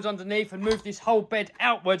 new holes underneath and move this whole bed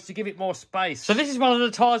outwards to give it more space. So this is one of the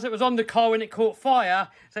tyres that was on the car when it caught fire.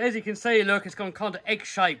 So as you can see, look, it's gone kind of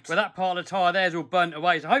egg-shaped, where that part of the tyre there is all burnt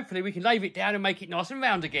away. So hopefully we can lathe it down and make it nice and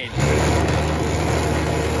round again.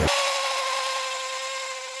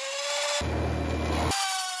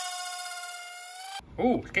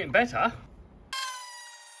 Oh, it's getting better.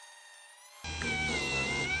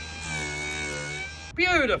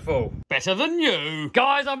 Beautiful. Better than you.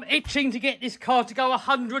 Guys, I'm itching to get this car to go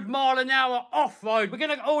 100 mile an hour off-road. We're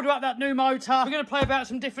going to order up that new motor. We're going to play about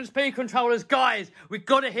some different speed controllers. Guys, we've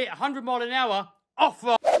got to hit 100 mile an hour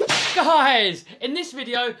off-road. Guys, in this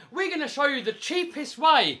video, we're going to show you the cheapest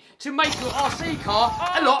way to make your RC car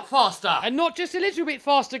a lot faster. And not just a little bit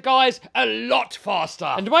faster, guys, a lot faster.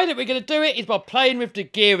 And the way that we're going to do it is by playing with the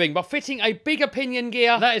gearing, by fitting a bigger pinion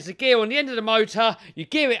gear. That is the gear on the end of the motor. You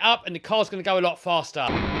gear it up and the car's going to go a lot faster.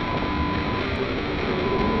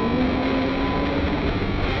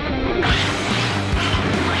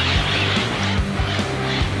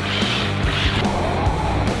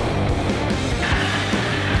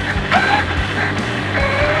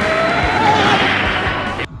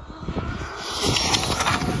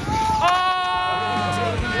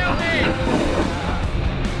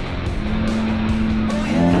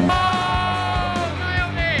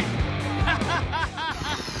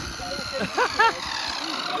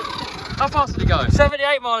 How fast did it go?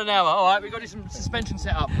 78 mile an hour. All right, we've got some suspension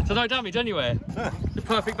set up. So no damage anywhere. The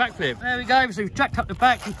perfect backflip. There we go. So we've jacked up the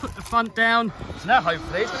back and put the front down. So now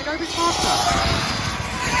hopefully it's going to go a bit faster.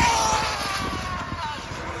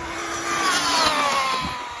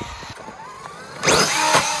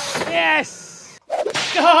 Yes!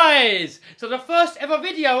 Guys! So the first ever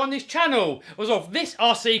video on this channel was of this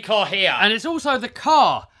RC car here. And it's also the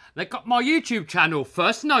car that got my YouTube channel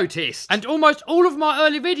first noticed. And almost all of my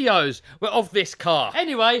early videos were of this car.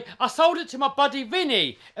 Anyway, I sold it to my buddy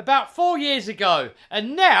Vinny about 4 years ago.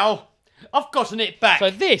 And now, I've gotten it back. So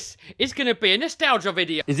this is going to be a nostalgia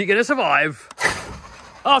video. Is it going to survive?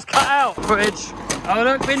 Oh, it's cut out. Footage. Oh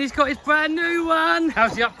look, Vinny's got his brand new one.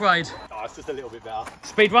 How's the upgrade? Oh, it's just a little bit better.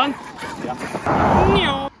 Speed one?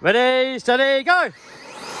 Yeah. Ready, steady, go!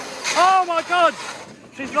 Oh my God!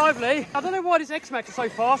 She's lively. I don't know why this X-Max is so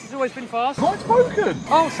fast. It's always been fast. Mine's broken.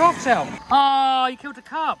 Oh, shaft's out. Oh, you killed a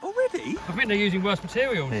cup. Already? I think they're using worse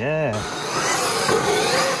materials. Yeah.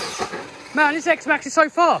 Man, this X-Max is so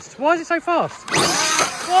fast. Why is it so fast?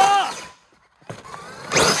 What?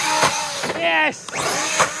 Yes!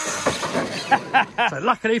 So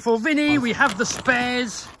luckily for Vinny, we have the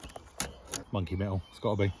spares. Monkey metal. It's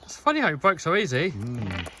got to be. It's funny how it broke so easy.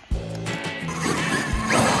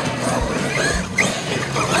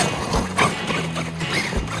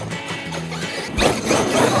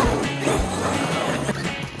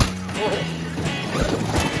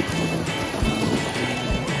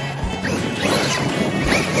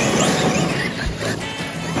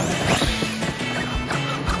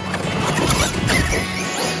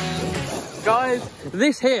 Guys,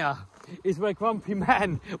 this here is where Grumpy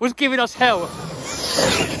Man was giving us hell.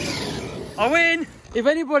 I win! If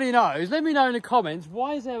anybody knows, let me know in the comments,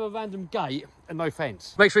 why is there a random gate and no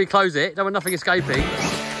fence? Make sure you close it, don't want nothing escaping.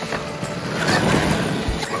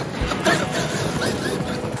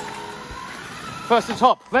 First to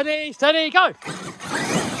top. Ready, steady, go!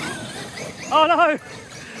 Oh no!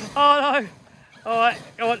 Oh no! Alright,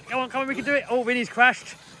 come on, come on, we can do it. Oh, Vinny's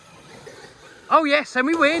crashed. Oh yes, and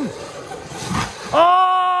we win!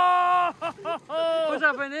 Oh! What's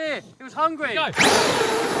happening here? He was hungry. Go.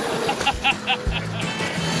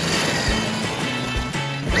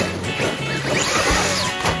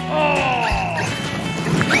 Oh!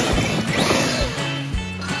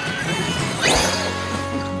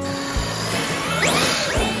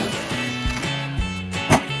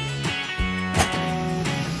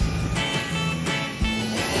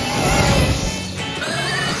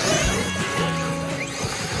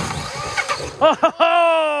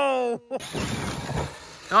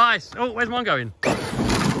 Nice. Oh, where's mine going? I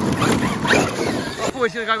thought he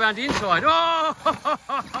was going to go around the inside. Oh!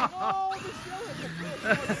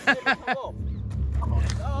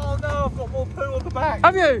 Oh no, I've got more poo on the back.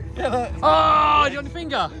 Have you? Yeah. Oh, is it on your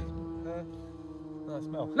finger? No, it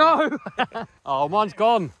smells. No. Oh, mine's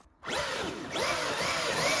gone. Oh,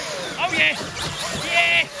 yes.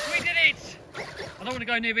 Yes, we did it. I don't want to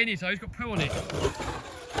go near Vinny, so he's got poo on it.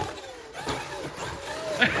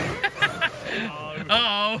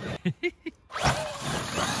 Uh-oh.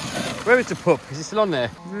 Where is the pup? Is it still on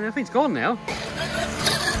there? I think it's gone now.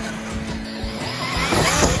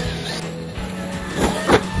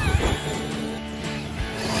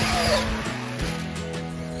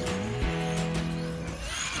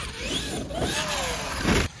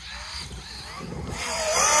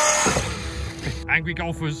 Angry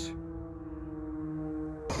golfers.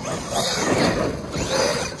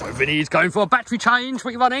 So Vinny's going for a battery change.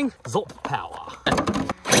 What are you running? Zop power.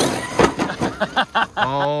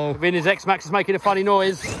 Oh, Vinny's X-Max is making a funny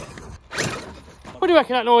noise. What do you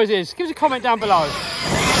reckon that noise is? Give us a comment down below.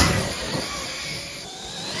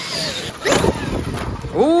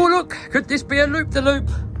 Oh, look. Could this be a loop-the-loop?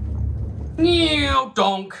 New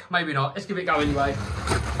donk. Maybe not. Let's give it a go anyway.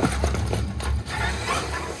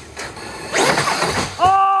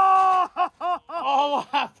 Oh, what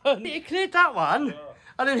happened? It cleared that one. Yeah.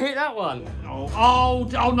 I didn't hit that one. Oh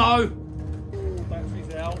no.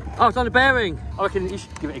 Battery's out. Oh, it's on the bearing. I reckon you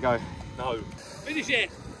should give it a go. No. Finish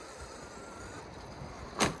it.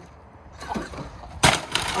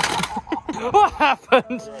 What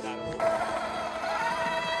happened?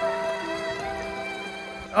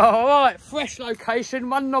 Oh, all right, fresh location.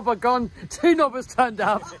 One knobber gone, 2 knobbers turned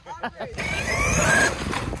up.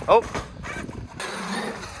 Oh.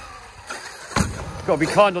 Got to be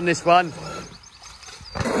kind on this one.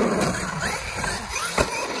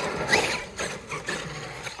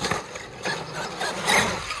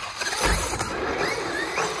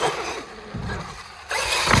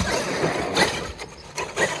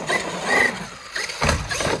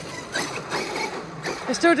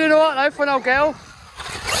 You're still doing all right though for an old girl.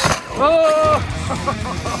 Oh!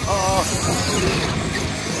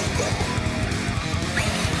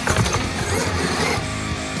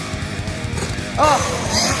 Oh!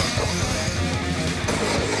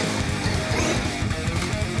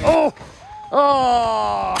 Oh!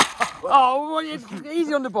 Oh! Oh! Well, it's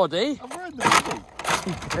easy on the body. I'm wearing the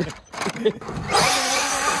body.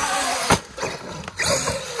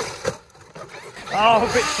 Oh,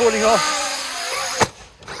 a bit's falling off.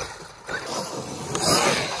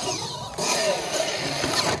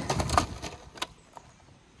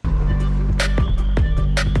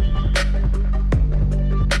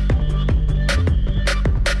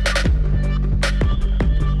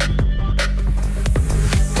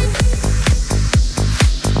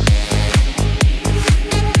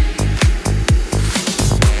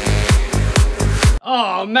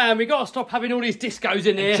 Oh man, we got to stop having all these discos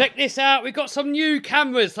in here. Check this out, we've got some new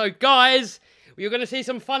cameras. So guys, you're going to see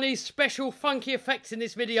some funny, special, funky effects in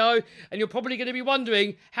this video, and you're probably going to be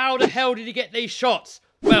wondering, how the hell did he get these shots?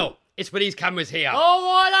 Well, it's with these cameras here. All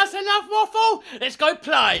right, that's enough waffle. Let's go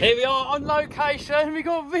play. Here we are on location. We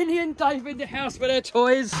got Vinny and Dave in the house with their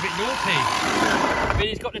toys. A bit naughty.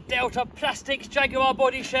 Vinny's got the Delta Plastics Jaguar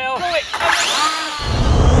body shell. Do it.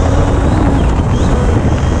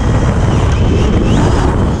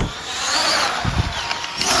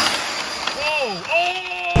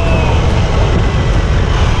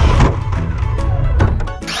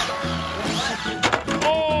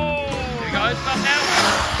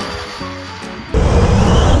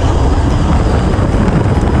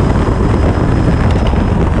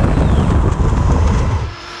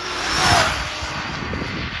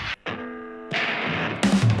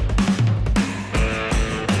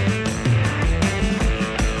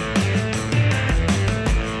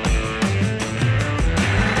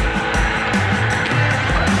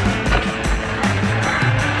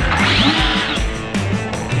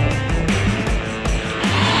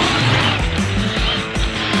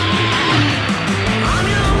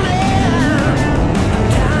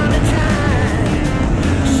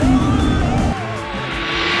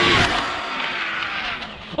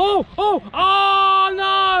 Oh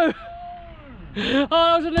no! Oh,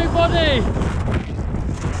 that was a new body!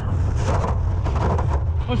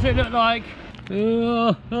 What's it look like?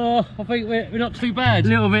 I think we're not too bad. A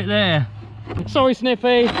little bit there. Sorry,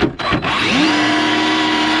 Snippy.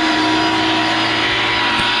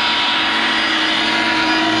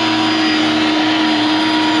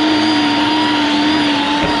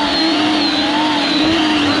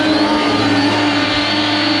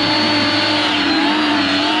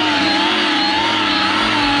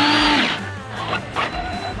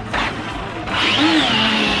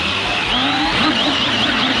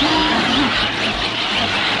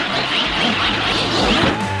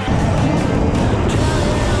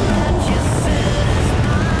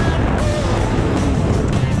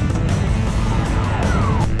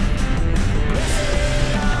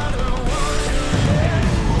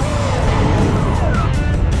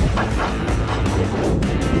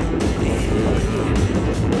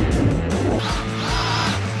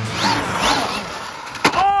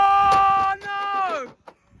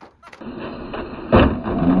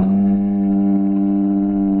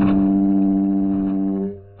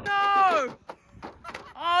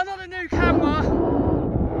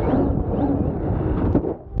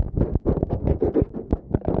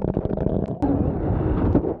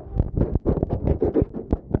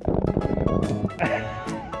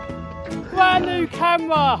 Brand new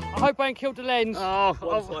camera! I hope I ain't killed the lens. Oh,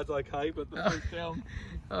 one side's okay, but the face down.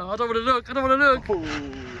 I don't want to look, I don't want to look. Ooh,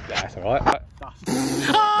 that's alright.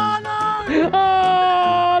 Oh no!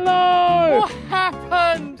 Oh no! What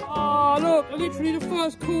happened? Oh look, literally the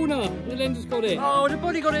first corner. The lens has got it. Oh, the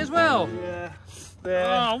body got it as well. Yeah, there.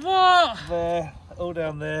 Oh, what? There, all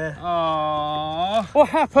down there. Oh, what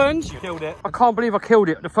happened? You killed it. I can't believe I killed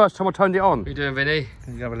it the first time I turned it on. What are you doing, Vinny?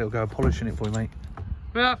 Can you have a little go of polishing it for you, mate?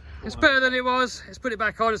 Well, it's better than it was. Let's put it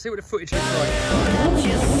back on and see what the footage looks like.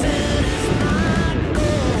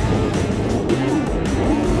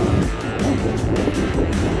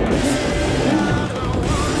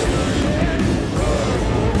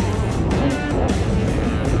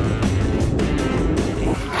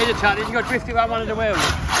 Here's a challenge, you got to drift it around one of the wheels.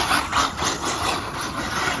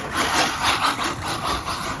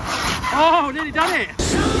 Oh, nearly done it.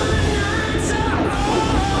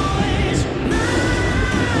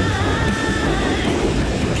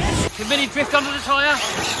 Can Vinny drift under the tyre?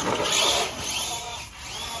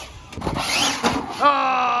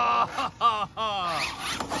 Oh!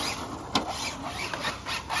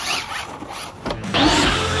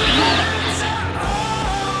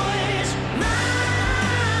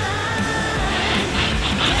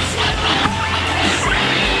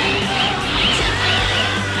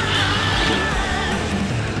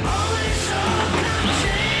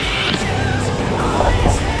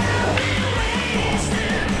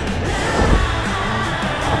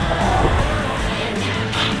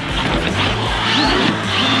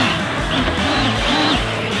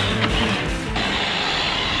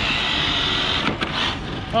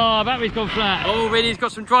 Oh, battery's gone flat. Oh, Vinny's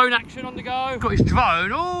got some drone action on the go. Got his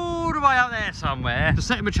drone all the way out there somewhere. To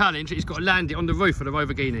set him a challenge, he's got to land it on the roof of the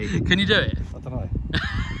Lamborghini. Can you do it? I don't know.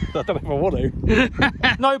 I don't know if I want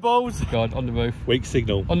to. No balls. Go on the roof. Weak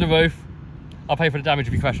signal. On the roof. I'll pay for the damage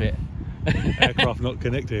if you crash it. Aircraft not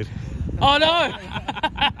connected. Oh no!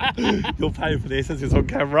 You're paying for this as it's on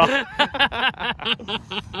camera.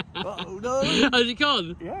 Oh no! Has he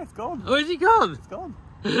gone? Yeah, it's gone. Where's he gone? It's gone.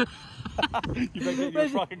 You better get your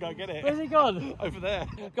truck and go get it. Where's he gone? Over there.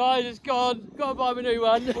 Guys, it's gone. Gotta buy me a new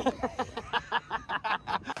one.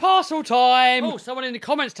 Parcel time! Oh, someone in the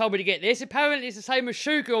comments told me to get this. Apparently it's the same as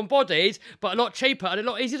Sugar on bodies, but a lot cheaper and a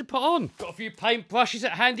lot easier to put on. Got a few paint brushes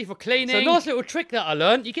that are handy for cleaning. So a nice little trick that I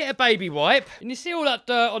learned. You get a baby wipe, and you see all that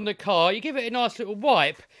dirt on the car, you give it a nice little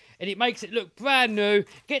wipe, and it makes it look brand new,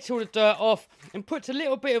 gets all the dirt off, and puts a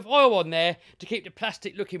little bit of oil on there to keep the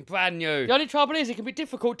plastic looking brand new. The only trouble is it can be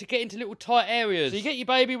difficult to get into little tight areas. So you get your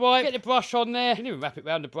baby wipe, get the brush on there, you can even wrap it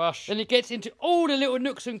around the brush, and it gets into all the little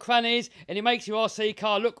nooks and crannies, and it makes your RC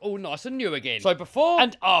car look all nice and new again. So before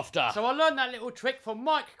and after. So I learned that little trick from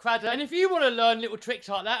Mike Craddock, and if you want to learn little tricks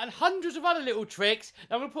like that and hundreds of other little tricks,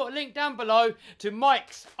 I'm going to put a link down below to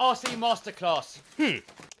Mike's RC Masterclass.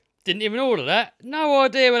 Didn't even order that. No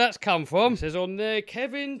idea where that's come from. It says on there,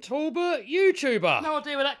 Kevin Talbot, YouTuber. No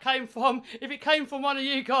idea where that came from. If it came from one of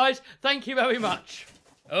you guys, thank you very much.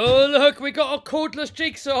 Oh, look, we got a cordless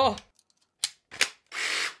jigsaw.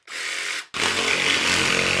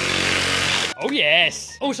 Oh,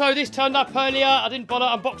 yes. Also, this turned up earlier. I didn't bother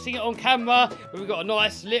unboxing it on camera, but we've got a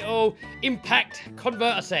nice little impact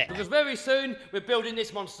converter set. Because very soon, we're building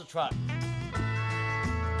this monster truck.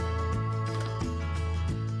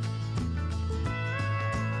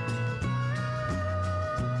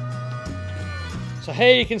 So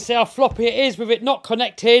here you can see how floppy it is with it not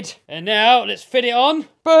connected. And now let's fit it on.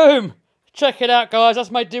 Boom! Check it out, guys.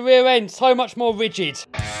 That's made the rear end so much more rigid.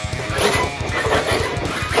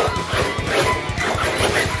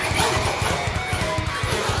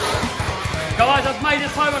 Guys, that's made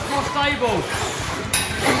it so much more stable.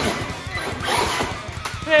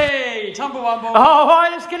 Hey, tumble wumble. All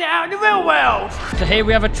right, let's get it out in the real world. So here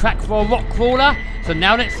we have a track for a rock crawler. So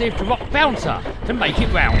now let's see if the rock bouncer can make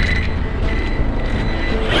it round.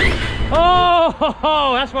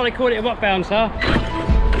 Oh, that's why they call it a rock bouncer.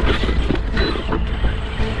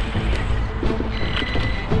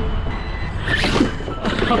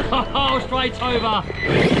 Oh, straight over.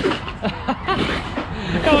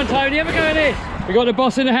 Come on, Tony, have a go at this. We got the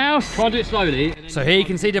boss in the house. Try and do it slowly. So here you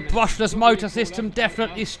can see the brushless motor system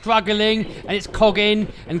definitely struggling, and it's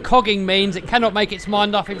cogging. And cogging means it cannot make its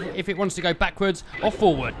mind up if it wants to go backwards or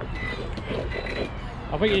forward.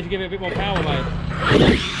 I think you need to give it a bit more power, mate.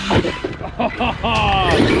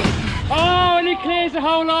 Oh, and it clears the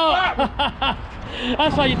whole lot.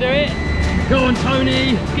 That's how you do it. Go on,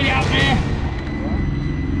 Tony. Let's get it out there.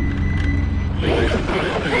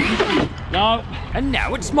 No. And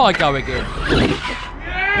now it's my go again.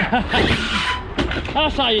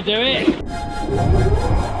 That's how you do it.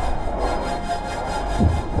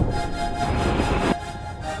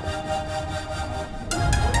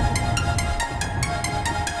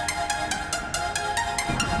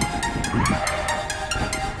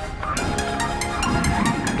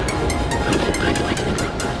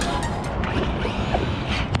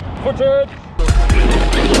 Footed.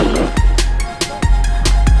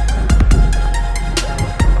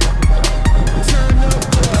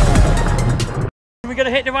 We're going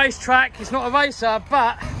to hit the racetrack. It's not a racer,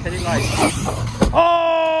 but can it race?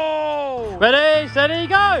 Oh! Ready, steady,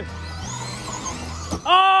 go!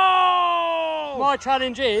 Oh! My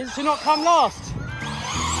challenge is to not come last.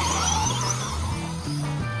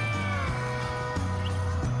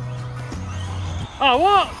 Oh,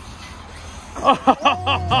 what?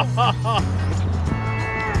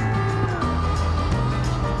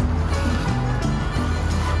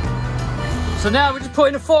 So now we're just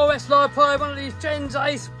putting a 4S LiPo, one of these Gens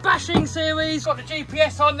Ace bashing series. Got the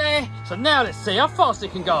GPS on there. So now let's see how fast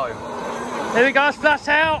it can go. Here we go, flat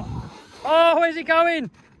out. Oh, where's it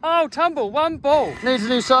going? Oh, tumble, one ball. Needs a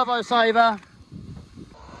new servo saver.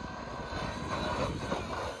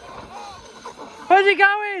 Where's it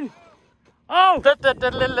going? Oh! Was that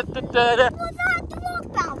the rock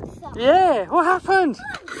bouncer? Yeah, what happened? Come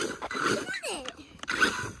on,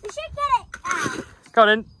 we should get it out. Go on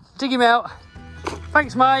then, dig him out.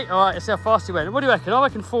 Thanks, mate. All right, let's see how fast he went. What do you reckon? I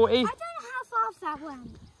reckon 40. I don't know how fast that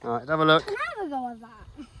went. All right, let's have a look. Can I have a go at that?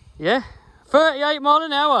 Yeah? 38 mile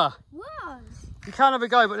an hour. Was? You can't have a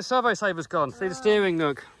go, but the servo saver's gone. See the steering,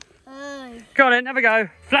 look. Oh. Go on then, have a go.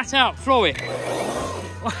 Flat out, floor it.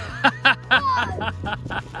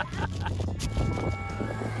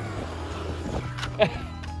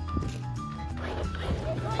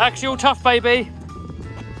 Axial tough, baby.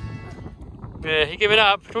 Yeah, you giving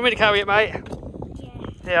up? Do you want me to carry it, mate?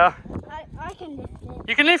 Yeah. Yeah. I can lift it.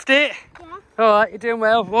 You can lift it? Yeah. Alright, you're doing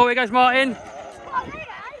well. Well, here goes Martin.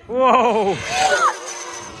 Whoa!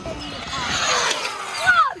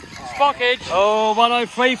 Sparkage. Oh,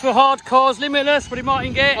 103 for hardcores, limitless. What did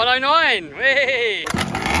Martin get? 109. Whee!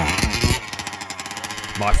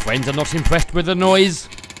 My friends are not impressed with the noise.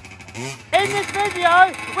 In this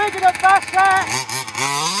video, we're gonna bash that.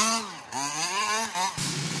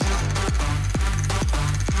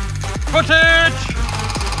 Footage!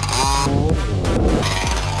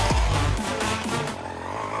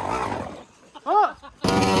 Oh.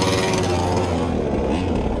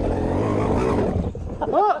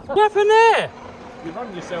 What happened there? You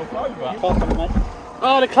run yourself over.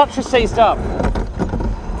 Oh, the clutch has seized up.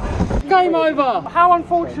 Game over. How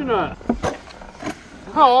unfortunate.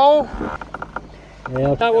 Oh.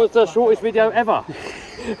 Yeah. That was the shortest video ever.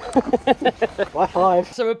 High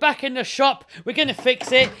five. So we're back in the shop, we're going to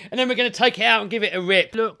fix it, and then we're going to take it out and give it a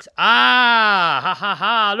rip. Look,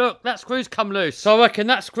 look, that screw's come loose. So I reckon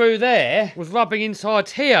that screw there was rubbing inside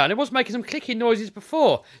here, and it was making some clicking noises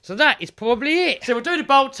before. So that is probably it. So we'll do the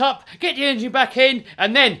bolts up, get the engine back in,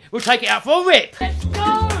 and then we'll take it out for a rip. Let's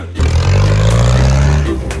go!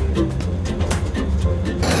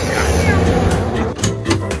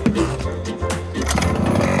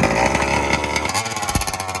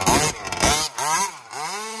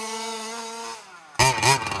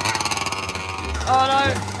 Oh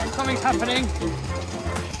no, something's happening.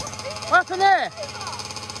 What happened there?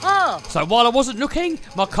 Oh. So while I wasn't looking,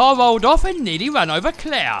 my car rolled off and nearly ran over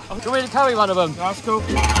Claire. Do you want me to carry one of them? That's cool.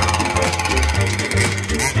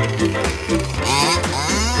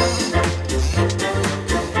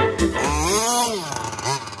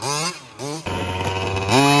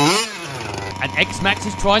 And X-Max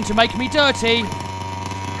is trying to make me dirty.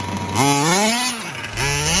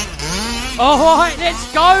 Alright, let's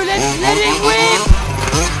go, let's let it whip!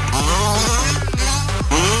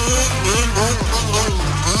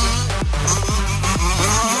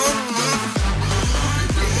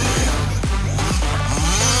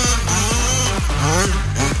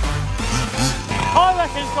 I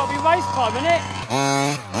reckon it's got to be race time, innit?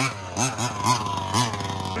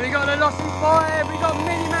 We got the Lossy 5, we got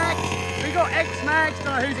Mini-Max, we got X-Max,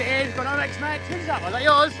 don't know whose it is, got no X-Max. Who's that one? Is that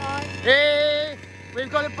yours? Hi. Yeah. We've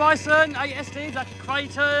got a Bison, 8SD, like a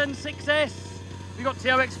Creighton, 6S. We've got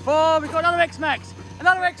TRX4, we've got another X-Max,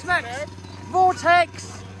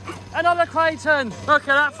 Vortex, another Creighton. Look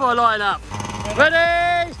at that for a line-up.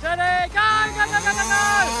 Ready, steady, go, go, go, go, go,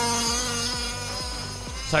 go!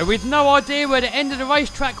 So with no idea where the end of the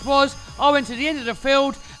racetrack was, I went to the end of the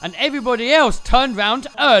field and everybody else turned round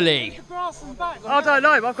early. I don't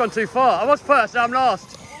know, I've gone too far. I was first, now I'm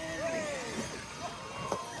last.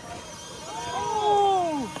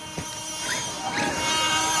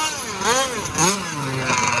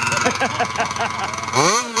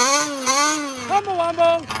 Wumble,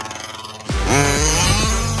 wumble.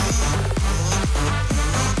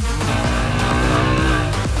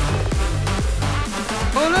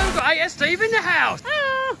 Oh look, we've got 8SD in the house.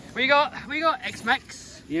 We got X-Max.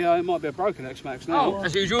 Yeah, it might be a broken X-Max now. Oh,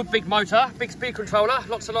 as usual, big motor, big speed controller,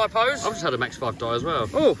 lots of lipos. I've just had a Max 5 die as well.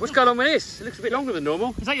 Oh, what's going on with this? It looks a bit longer than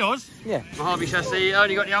normal. Is that yours? Yeah. My Harvey chassis,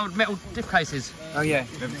 only got the old metal diff cases. Oh yeah,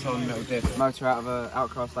 every time metal diff. Motor out of a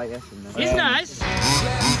Outcast 8S. It's nice.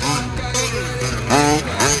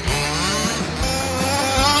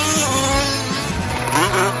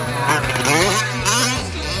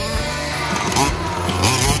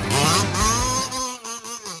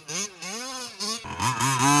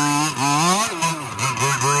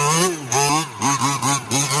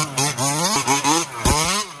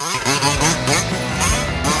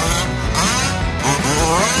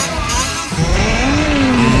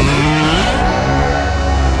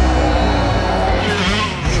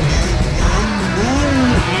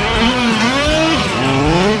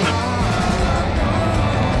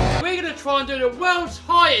 Do the world's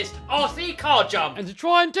highest RC car jump, and to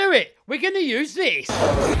try and do it we're going to use this.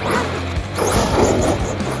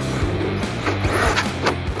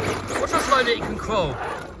 Watch how slowly it can crawl.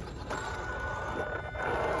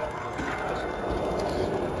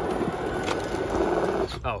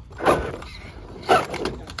 Oh.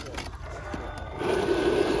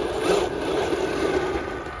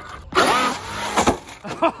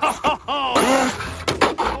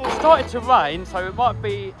 Started to rain, so it might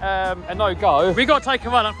be a no-go. We got to take a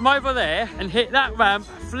run up from over there and hit that ramp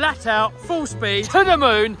flat out, full speed, to the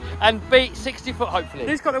moon and beat 60 foot, hopefully.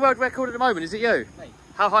 Who's got the world record at the moment? Is it you? Me.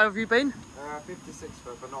 How high have you been? 56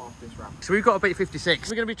 foot, but not off this ramp. So we've got to beat 56.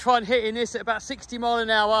 We're going to be trying hitting this at about 60 miles an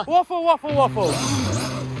hour. Waffle, waffle, waffle.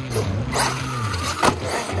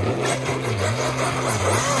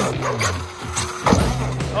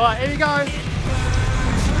 All right, here we go.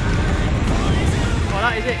 Oh,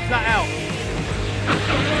 that is it, flat out.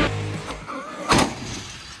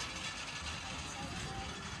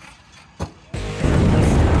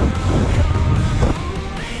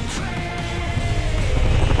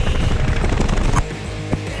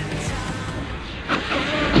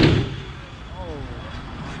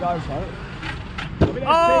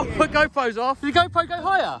 Oh, put GoPros off. Did the GoPro go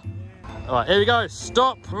higher? All right, here we go.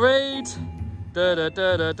 Stop, read. Da, da,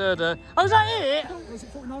 da, da, da, da. Oh, is that it? Was it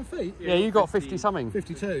 49 feet? Yeah, you got 50 something.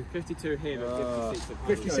 52. 52 here, but 56.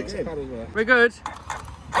 56 at Paddlesworth. We're good.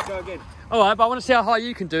 Go again. All right, but I want to see how high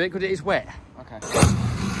you can do it because it is wet. Okay.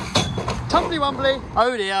 Tumbly wumbly.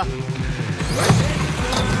 Oh dear.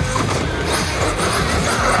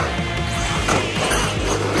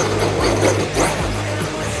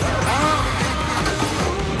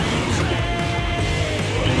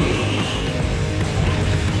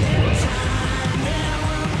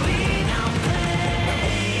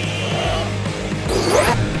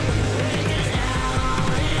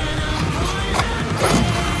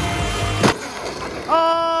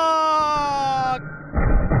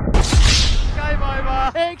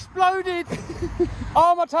 Exploded!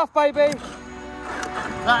 Oh, my tough baby!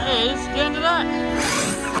 That is the end of that.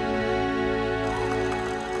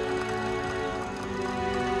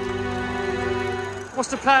 What's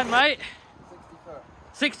the plan, mate?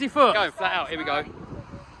 60 foot. Go, flat out, here we go.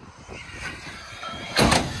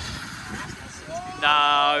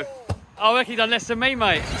 No. I reckon he done less than me,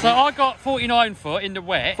 mate. So I got 49 foot in the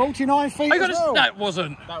wet. 49 feet as well. That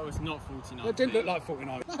wasn't. That was not 49. It didn't look like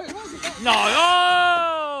 49. No.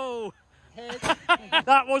 Oh!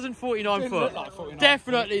 That wasn't 49 Didn't foot. look like 49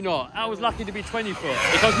 Definitely not. I was lucky to be 20 foot.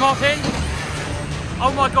 It goes Martin.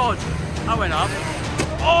 Oh my God. I went up.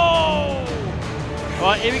 Oh!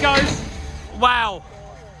 Right, here he goes. Wow.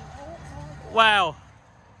 Wow.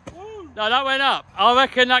 No, that went up. I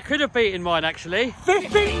reckon that could have beaten mine, actually.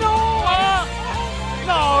 59!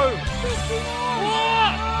 No!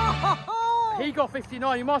 59! What? He got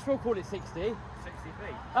 59. You might as well call it 60. 60 feet.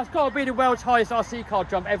 That's got to be the world's highest RC car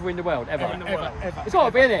jump ever in the world, ever. Ever. It's got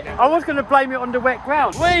to be, innit? I was going to blame it on the wet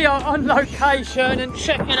ground. We are on location, and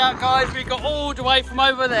check it out, guys. We got all the way from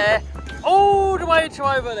over there, all the way to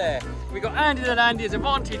over there. We got Andy and Andy's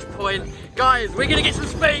vantage point. Guys, we're gonna get some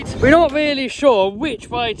speed. We're not really sure which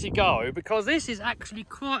way to go because this is actually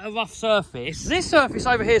quite a rough surface. This surface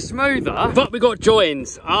over here is smoother, but we got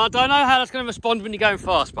joins. I don't know how that's gonna respond when you're going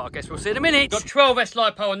fast, but I guess we'll see in a minute. Got 12S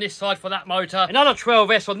LiPo on this side for that motor, another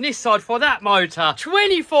 12S on this side for that motor.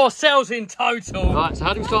 24 cells in total. Right, so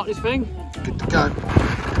how do we start this thing? Good to go.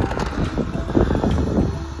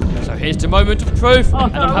 So here's the moment of truth,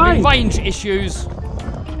 and I'm having range issues.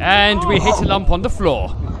 And we hit a lump on the floor.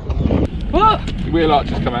 What? The wheel arch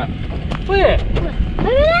has come out. Where? No,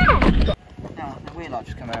 the wheel arch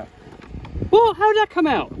just come out. What? How did that come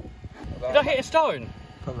out? Did I hit a stone?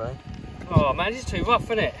 Probably. Oh man, this is too rough,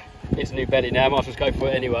 isn't it? It's a new belly now, might as well go for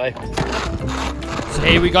it anyway. So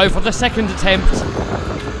here we go for the second attempt.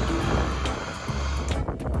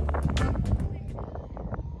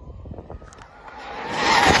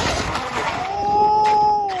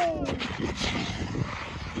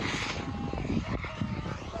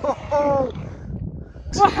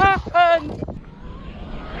 What happened?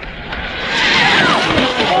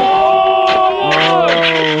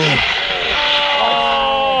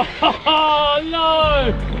 Oh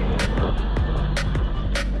no!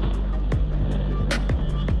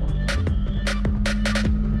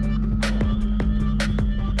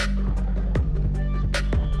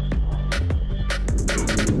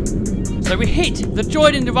 So we hit the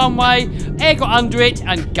joint in the runway, air got under it,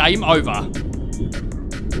 and game over.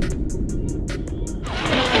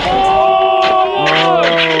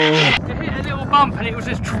 You hit a little bump and it was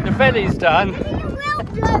just the belly's done. The wheel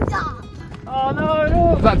blows up. Oh no,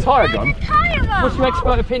 no. Is that a tyre gun? What's your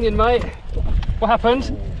expert opinion, mate? What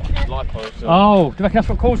happened? LiPo. Oh, do you reckon that's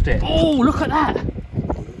what caused it? Oh, look at that.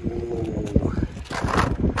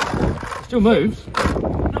 It still moves.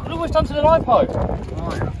 Look what it's done to the LiPo.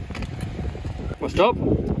 Oh, yeah. Well, stop.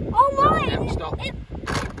 Oh my! Yeah, stop. It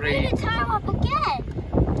made the tire up again.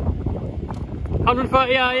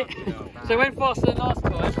 138. So it went faster than last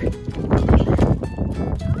time.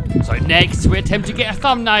 So next we attempt to get a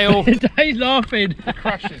thumbnail. Dave's laughing.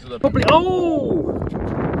 Crashes the Probably. Oh!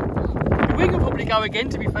 We can probably go again,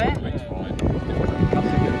 to be fair.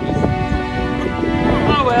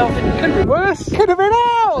 Oh well. Could have been worse. Could have been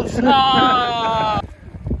out. No!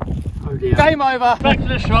 game over. Back to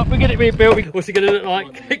the shop, we get it rebuilt. What's it going to look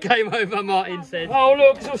like? Game over, Martin said. Oh,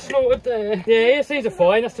 look, it's all slaughtered there. Yeah, these are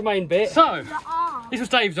fine. That's the main bit. So, this was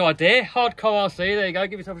Dave's idea. Hardcore RC. There you go.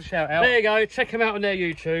 Give yourself a shout out. There you go. Check them out on their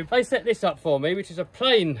YouTube. They set this up for me, which is a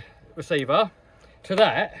plain receiver to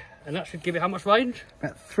that. And that should give it how much range?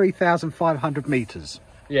 About 3,500 metres.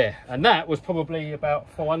 Yeah, and that was probably about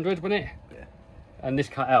 400, wasn't it? Yeah. And this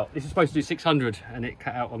cut out. This is supposed to do 600, and it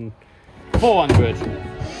cut out on 400.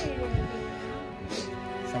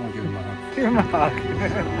 Someone give him a hug. Give him a hug.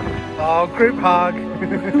 Oh, group hug.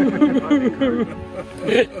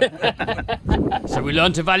 So we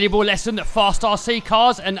learned a valuable lesson that fast RC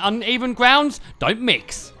cars and uneven grounds don't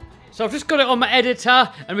mix. So I've just got it on my editor,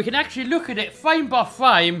 and we can actually look at it frame by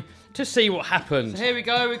frame to see what happens. So here we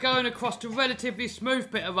go, we're going across a relatively smooth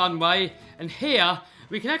bit of runway, and here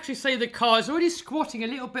we can actually see the car is already squatting a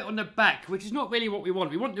little bit on the back, which is not really what we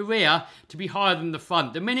want. We want the rear to be higher than the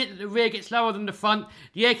front. The minute that the rear gets lower than the front,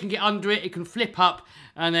 the air can get under it, it can flip up,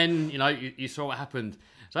 and then, you know, you saw what happened.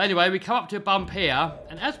 So anyway, we come up to a bump here,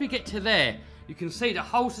 and as we get to there, you can see the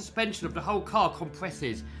whole suspension of the whole car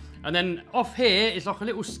compresses. And then off here is like a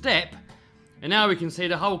little step, and now we can see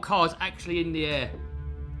the whole car is actually in the air.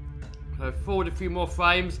 So forward a few more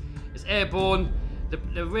frames, it's airborne,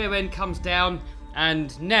 the rear end comes down,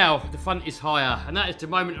 and now the front is higher, and that is the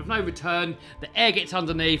moment of no return. The air gets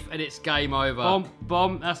underneath and it's game over. Bomb,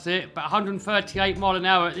 bomb, that's it. About 138 mile an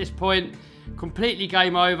hour at this point, completely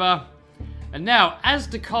game over. And now, as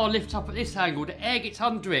the car lifts up at this angle, the air gets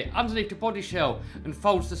under it, underneath the body shell, and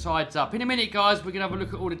folds the sides up. In a minute, guys, we're going to have a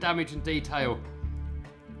look at all the damage and detail.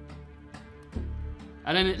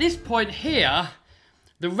 And then at this point here,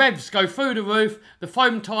 the revs go through the roof, the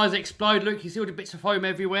foam tyres explode. Look, you see all the bits of foam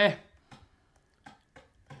everywhere.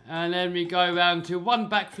 And then we go around to one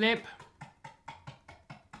backflip,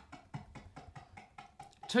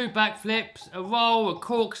 two backflips, a roll, a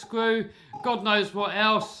corkscrew, God knows what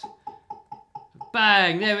else.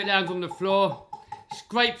 Bang, there it lands on the floor,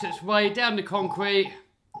 scrapes its way down the concrete,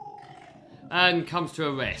 and comes to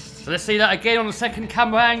a rest. So let's see that again on the second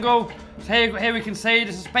camera angle. So here we can see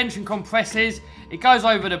the suspension compresses, it goes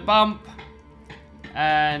over the bump,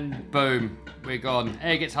 and boom, we're gone.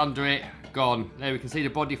 Air gets under it, gone. There we can see the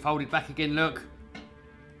body folded back again, look.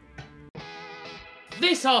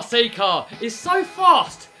 This RC car is so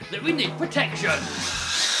fast that we need protection.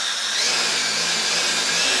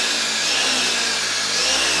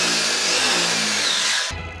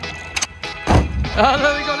 Oh,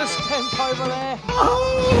 look, we got a stamp over there.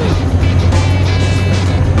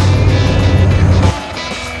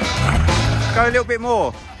 Go a little bit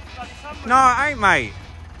more. No, it ain't, mate.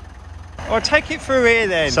 I'll take it through here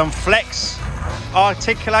then. Some flex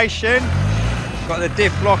articulation. Got the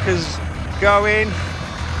diff lockers going.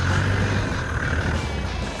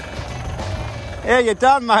 Yeah, you're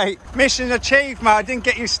done, mate. Mission achieved, mate. I didn't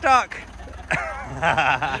get you stuck.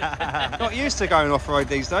 Not used to going off-road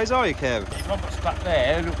these days, are you, Kev? If I got stuck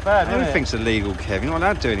there, it looked bad, Everything's illegal, Kev. You're not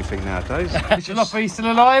allowed to do anything nowadays. Is Jalopy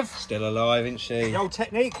still alive? Still alive, isn't she? The old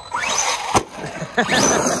technique.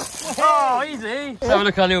 Oh, easy. Let's have a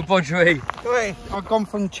look at our little bodgery. I've gone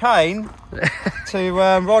from chain to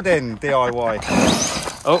rod end DIY.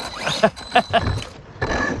 Oh.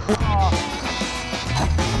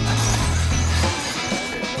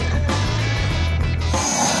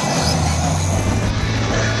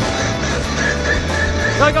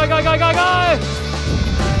 Go, go, go, go, go, go!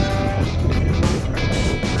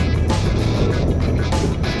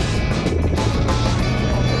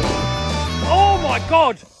 Oh my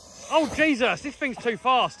God! Oh Jesus, this thing's too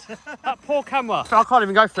fast. That poor camera. I can't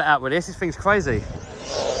even go flat out with this thing's crazy.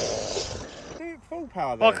 Do full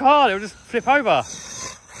power there. I can't, it'll just flip over.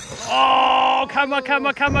 Oh, camera,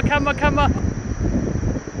 camera, camera, camera, camera.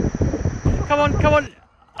 Come on, come on.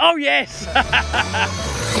 Oh yes!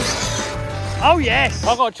 Oh yes!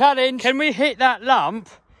 I've got a challenge. Can we hit that lump,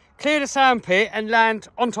 clear the sandpit and land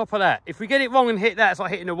on top of that? If we get it wrong and hit that, it's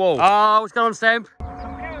like hitting a wall. Oh, what's going on, Stemp?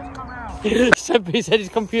 Computer's come out. Stemp said his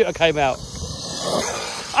computer came out.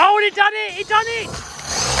 Oh, and it done it! It done it!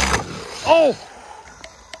 Oh!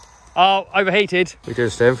 Oh, overheated. We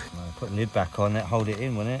do, Stemp. Put the lid back on, that hold it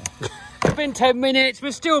in, won't it? It's been 10 minutes,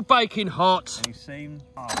 we're still baking hot. You seem...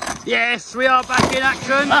 Oh. Yes, we are back in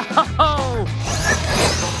action. Oh!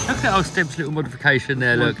 Look at old Stemp's little modification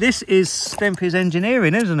there, look. This is Stempy's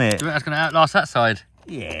engineering, isn't it? Do you think that's going to outlast that side?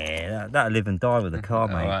 Yeah, that'll live and die with the car,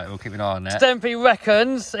 mate. All right, we'll keep an eye on that. Stempy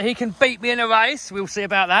reckons he can beat me in a race. We'll see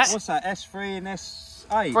about that. What's that, S3 and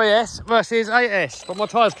S8? 3S versus 8S. But my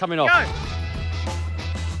tyre's coming off. Go!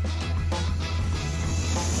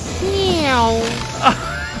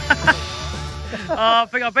 I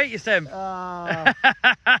think I beat you, Stem. All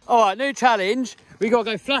right, new challenge. We got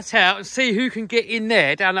to go flat out and see who can get in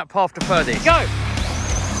there down that path the furthest. Go!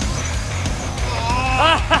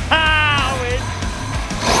 I win.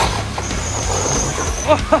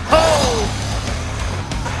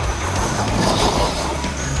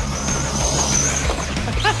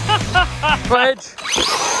 Bridge.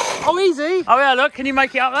 Oh, easy. Oh, yeah, look. Can you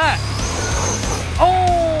make it up that? Oh!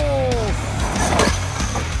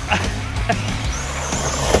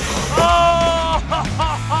 Oh,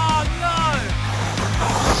 no!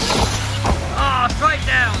 Ah, straight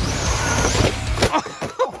down.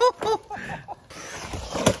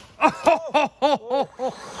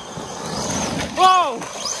 Whoa!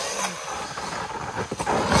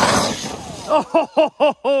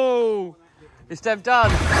 Oh, it's them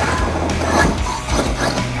done.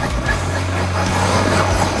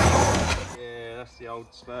 Yeah, that's the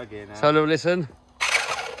old spur gear now. So a little listen.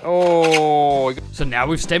 Oh. So now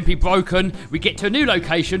with Stempy broken, we get to a new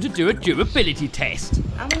location to do a durability test.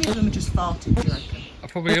 How many of them are just farted, do you reckon?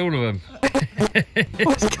 Probably all of them.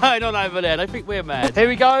 What's going on over there? They think we're mad. Here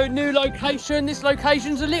we go, new location. This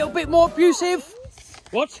location's a little bit more abusive.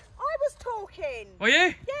 What? I was talking. Were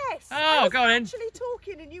you? Yes. Oh, I was go on then. actually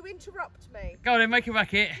talking and you interrupt me. Go on then, make a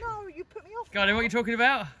racket. No, you put me off. Go on then, what are you talking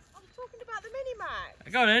about? I'm talking about the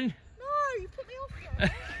Minimax. Go on then. No, you put me off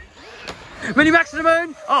there. Minimax to the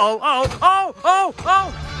moon. Oh.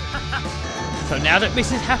 So now that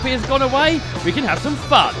Mrs. Happy has gone away, we can have some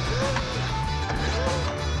fun.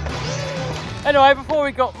 Anyway, before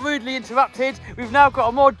we got rudely interrupted, we've now got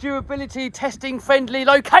a more durability testing friendly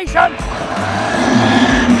location.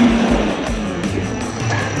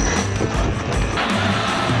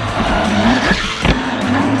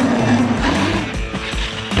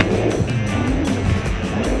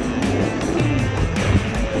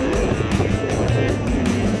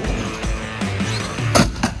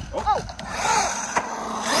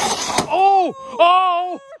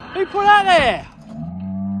 Oh! Who put that there?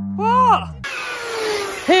 What?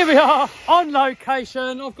 Here we are on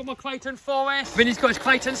location. I've got my Clayton 4S. Vinny's got his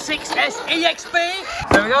Clayton 6S EXB.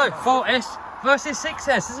 There we go, 4S versus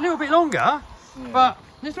 6S. It's a little bit longer, but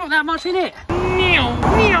there's not that much in it.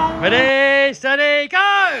 Ready, steady,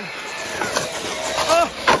 go!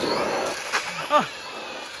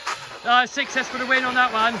 No, 6S for the win on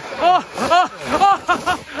that one.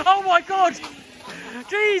 Oh my God!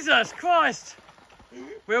 Jesus Christ!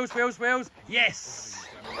 Wheels. Yes!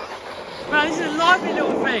 Man, this is a lively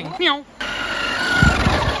little thing.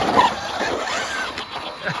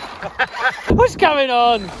 What's going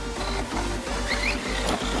on?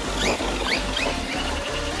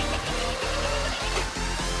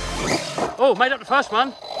 Oh, made up the first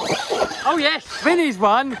one. Oh yes, Vinny's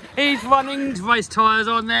won. He's running race tyres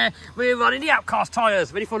on there. We're running the Outcast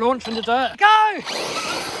tyres. Ready for launch in the dirt? Go!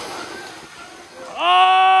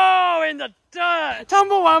 Oh, in the dirt.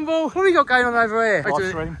 Tumble wumble. What have we got going on over here?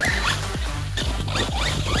 Ice cream.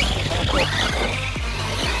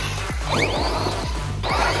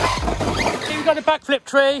 We've got a backflip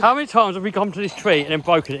tree. How many times have we come to this tree and then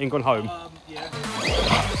broken it and gone home? Yeah.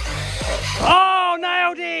 Oh,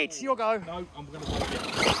 nailed it. Your go. No, I'm going to break it.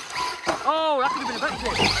 Oh, that could have been a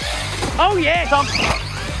backflip. Oh, yes.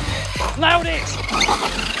 Nailed it.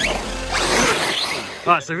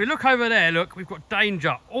 Right, so if we look over there, look, we've got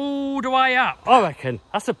danger all the way up. I reckon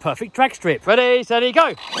that's a perfect drag strip. Ready, steady,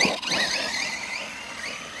 go.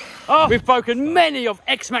 Oh, we've broken many of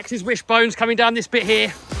X-Max's wishbones coming down this bit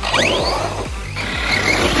here.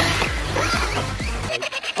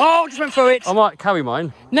 Oh, just went through it. I might carry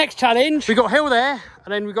mine. Next challenge, we've got a hill there,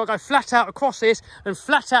 and then we've got to go flat out across this and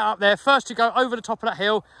flat out up there. First to go over the top of that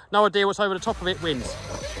hill. No idea what's over the top of it wins.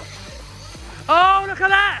 Oh, look at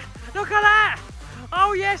that. Look at that.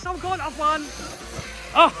 Oh, yes, I've won.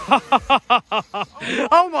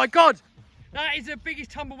 Oh, my God. That is the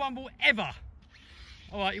biggest tumble wumble ever.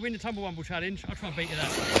 All right, you win the tumble wumble challenge. I'll try and beat you that.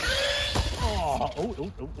 Oh.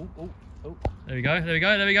 There we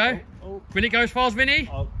go. Will it go as far as Vinny?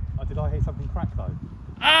 Did I hear something crack though?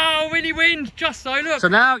 Oh, Vinny wins, just so, look. So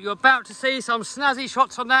now you're about to see some snazzy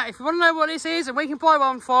shots on that. If you want to know what this is and where you can buy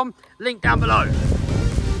one from, link down below.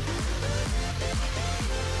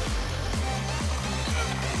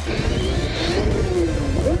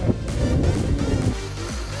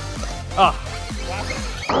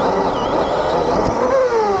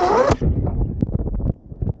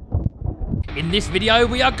 In this video,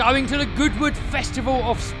 we are going to the Goodwood Festival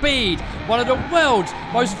of Speed, one of the world's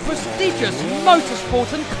most prestigious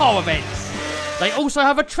motorsport and car events. They also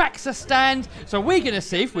have a Traxxas stand, so we're going to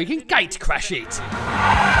see if we can gate crash it.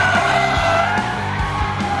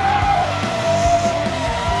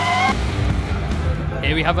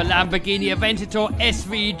 we have a Lamborghini Aventador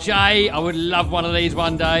SVJ. I would love one of these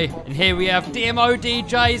one day. And here we have DMO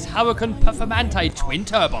DJ's Huracan Performante Twin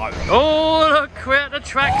Turbo. Oh, look, we're at the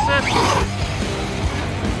Traxxas.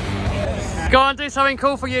 Go on, do something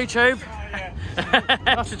cool for YouTube.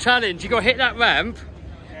 That's the challenge. You got to hit that ramp,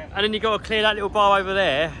 and then you got to clear that little bar over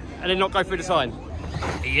there, and then not go through the sign.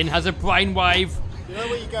 Ian has a brainwave. You know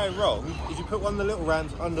where you're going wrong? Is you put one of the little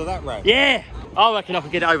ramps under that ramp. Yeah, I reckon I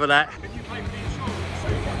can get it over that.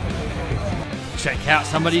 Check out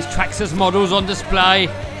some of these Traxxas models on display.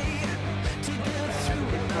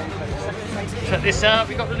 Check this out,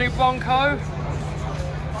 we got the new Bronco.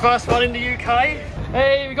 First one in the UK.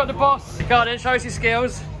 Hey, we got the boss. Go on then, show us your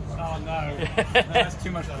skills. Oh no, that's too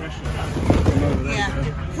much pressure. Yeah.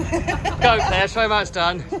 Go Claire, show him how it's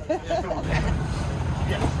done.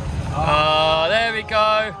 Oh, there we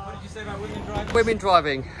go. What did you say about women driving? Women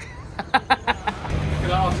driving.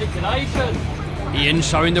 Good articulation. Ian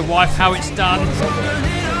showing the wife how it's done.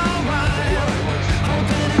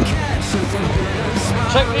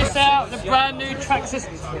 Check this out, the brand new Traxxas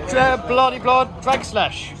Bloody Blood Drag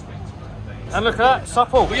Slash. And look at that,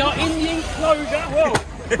 supple. We are in the enclosure. Whoa.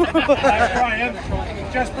 Brian,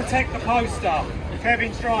 just protect the poster.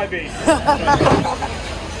 Kevin's driving.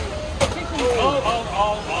 Oh.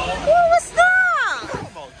 What was that?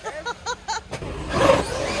 More.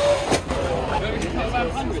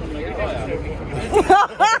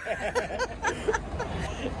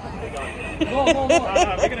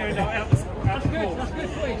 We're going to end up out the pool. That's good.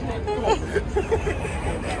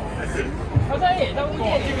 Was that it? That was it?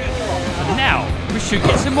 Now, we should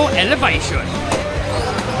get some more elevation.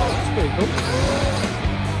 That's pretty cool.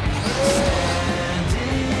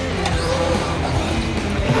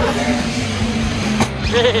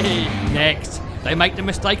 Next, they make the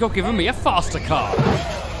mistake of giving me a faster car.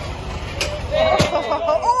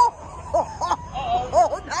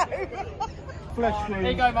 Oh no! Flesh Here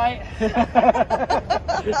you go, mate.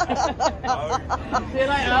 See you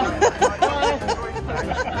later.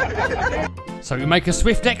 So we make a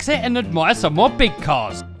swift exit and admire some more big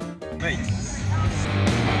cars.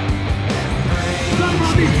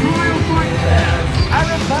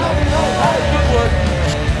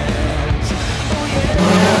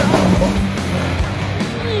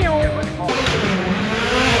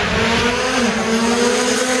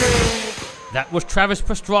 That was Travis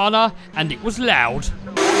Pastrana, and it was loud.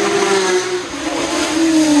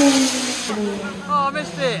 Oh, I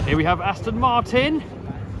missed it. Here we have Aston Martin.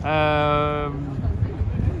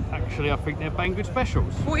 Actually, I think they're Banggood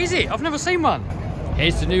Specials. What is it? I've never seen one.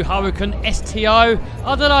 Here's the new Huracan STO.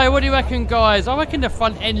 I don't know, what do you reckon, guys? I reckon the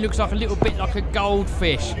front end looks like a little bit like a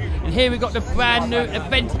goldfish. And here we got the brand new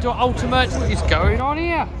Aventador Ultimate. What is going on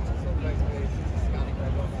here?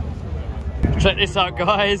 Check this out,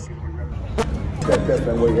 guys.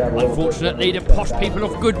 Unfortunately, the posh people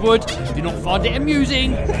of Goodwood do not find it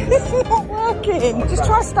amusing. It's not working. Just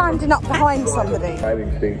try standing up behind somebody.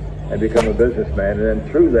 Driving seat and become a businessman, and then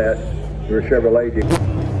through that, you're a Chevrolet.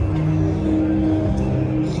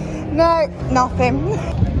 No, nothing.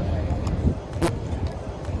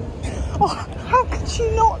 Oh, how could you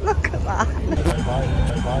not look at that?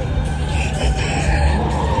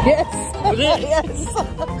 Yes. Was it?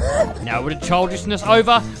 Yes. Now with the childishness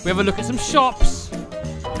over, we have a look at some shops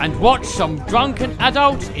and watch some drunken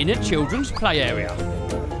adults in a children's play area.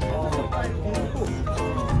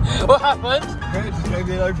 What happened? Just gave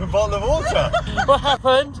me an open bottle of water. What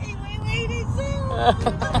happened?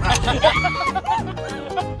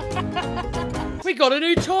 We got a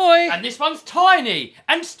new toy, and this one's tiny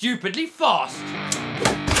and stupidly fast.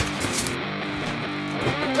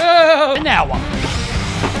 Oh, and now one.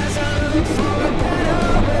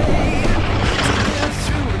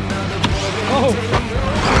 Oh.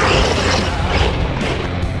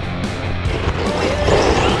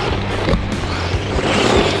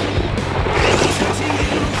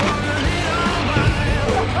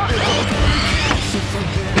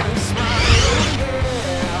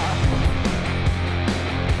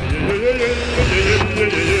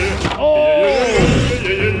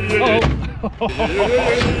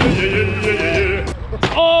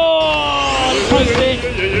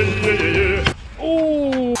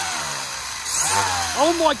 Oh,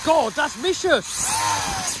 oh my God, that's vicious.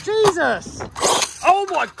 Jesus. Oh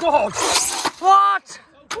my God. What?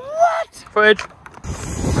 What? Fred.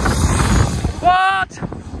 What?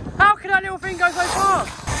 How can that little thing go so fast?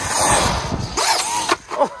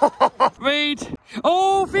 Read.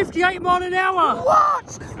 Oh, 58 miles an hour.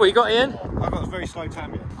 What? What you got, Ian? I've got a very slow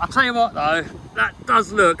Tamiya. I'll tell you what though, that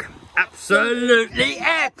does look absolutely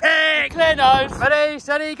epic. Clear nose. Ready,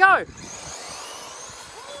 steady, go.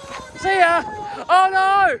 See ya! Oh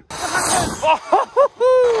no!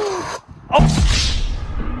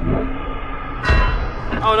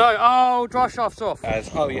 Oh no, oh, drive shaft's off.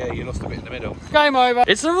 Oh yeah, you lost a bit in the middle. Game over.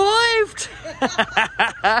 It's arrived! Look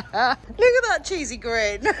at that cheesy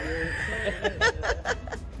grin.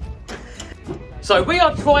 So we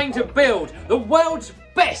are trying to build the world's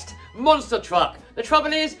best monster truck. The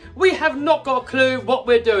trouble is, we have not got a clue what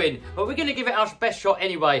we're doing, but we're going to give it our best shot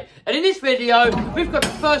anyway. And in this video, we've got the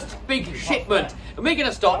first big shipment, and we're going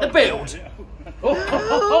to start the build.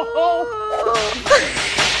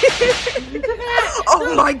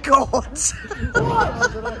 Oh my god!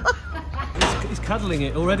 He's cuddling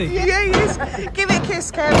it already. Yeah, he is. Give it a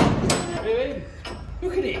kiss, Kev.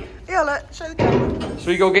 Look at it. Yeah, look, show the camera. So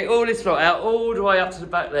we got to get all this lot out, all the way up to the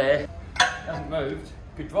back there. Hasn't moved.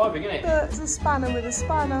 Good driving, isn't it? It's a spanner with a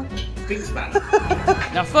spanner. Big spanner.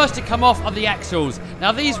 Now first to come off are the axles.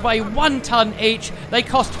 Now these weigh 1 tonne each. They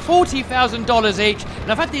cost $40,000 each.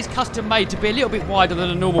 And I've had these custom made to be a little bit wider than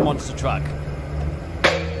a normal monster truck.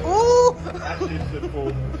 Ooh!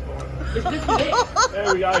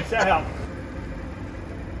 There we go, it's out.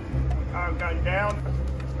 I'm going down.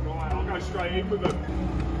 Right, I'll go straight in with them.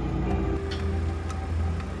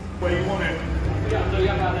 Where you want it? Yeah, so you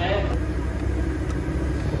about there.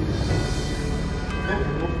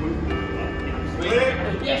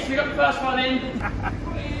 Yes, we got the first one in.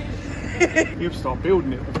 You'll start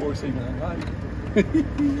building it before it's even that late.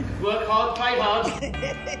 Work hard, play hard.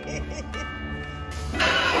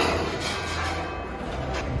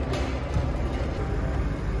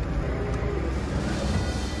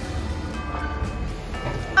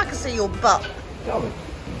 I can see your butt.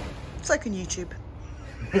 So can YouTube.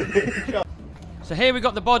 So here we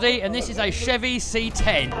got the body, and this is a Chevy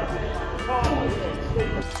C10.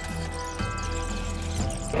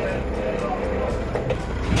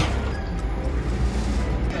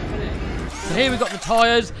 So here we've got the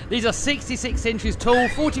tyres. These are 66 inches tall,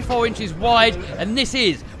 44 inches wide, and this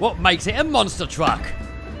is what makes it a monster truck.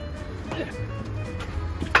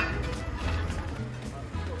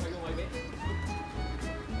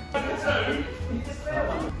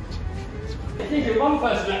 One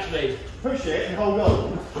person actually. Push it and hold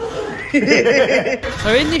on.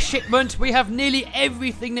 So in this shipment, we have nearly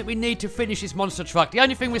everything that we need to finish this monster truck. The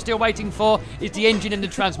only thing we're still waiting for is the engine and the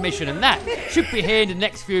transmission, and that should be here in the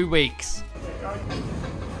next few weeks.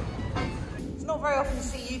 It's not very often to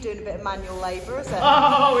see you doing a bit of manual labour, is it?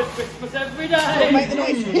 Oh, it's Christmas every day! Make the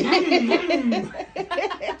noise.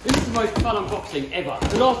 This is the most fun unboxing ever.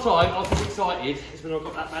 The last time I was excited is when I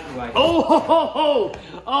got that bad away.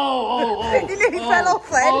 You nearly fell off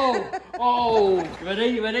then. Ready?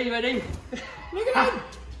 Look at that!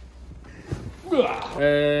 I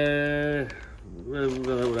don't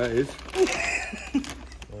know what that is.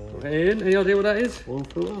 Ian, any idea what that is?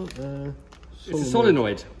 It's a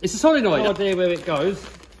solenoid. It's a solenoid. No idea where it goes.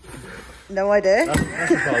 No idea.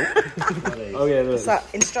 That's a bolt. Oh yeah, look. It's that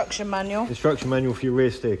instruction manual. Instruction manual for your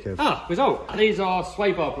rear steer, Kev. Ah, result. These are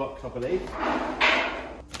sway bar blocks, I believe.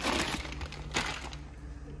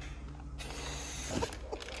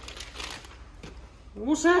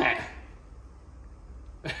 What's that?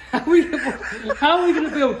 How are we going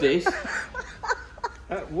to build this?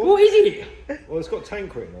 What is it? Well, it's got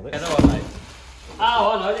tank written on it. I know, mate.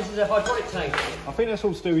 Oh, I know. This is a hydraulic tank. I think that's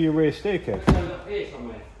all to do with your rear steer, Kev. It's up here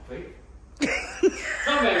somewhere, I think.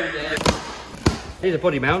 Somewhere in there. Here's a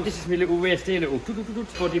body mount. This is my little rear steer, little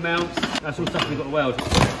body mount. That's all stuff we've got to weld.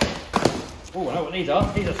 Oh, I know what these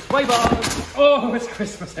are. These are sway bars. Oh, it's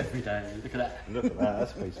Christmas every day. Look at that. Look at that.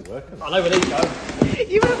 That's a piece of work. I know where these go.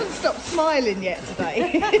 You haven't stopped smiling yet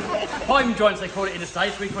today. Pine joints, they call it in the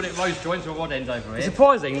States. We call it rose joints or rod ends over here. It's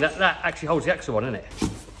surprising that actually holds the axle on, isn't it?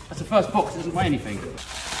 That's the first box. It doesn't weigh anything.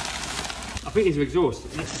 I think these are exhaust.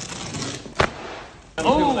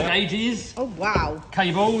 Oh, gauges. Oh, wow.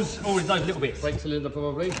 Cables. All of those little bits. Brake cylinder,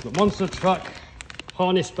 probably. Got monster truck.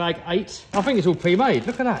 Harness bag 8. I think it's all pre-made.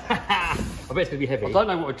 Look at that. I bet it's going to be heavy. I don't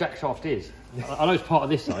know what a jack shaft is. I know it's part of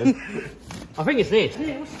this though. I think it's this.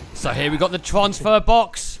 So here we got the transfer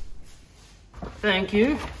box. Thank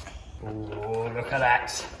you. Oh, look at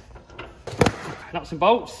that. Nuts and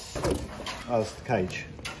bolts. Oh, that's the cage.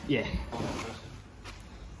 Yeah.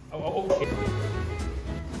 Oh. What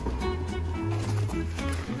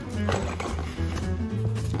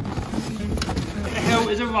the hell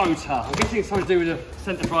is a rotor? I'm guessing it's something to do with the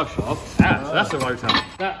centre drive shaft. So that's a rotor.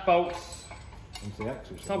 That bolts into the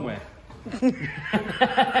axle somewhere.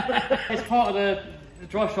 It's part of the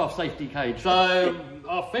drive shaft safety cage. So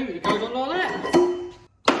I think it goes on like that.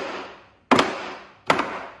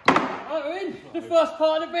 Right, we're in. The first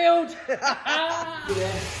part of the build.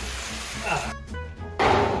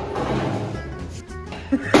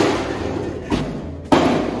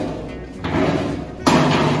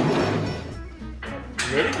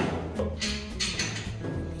 Ready?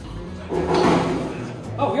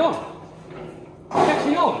 Oh, we're on. It's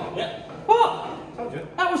actually on. Yeah. What? Told you.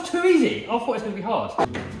 That was too easy. I thought it was going to be hard.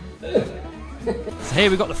 So here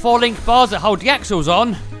we've got the 4-link bars that hold the axles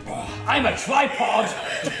on. I'm a tripod.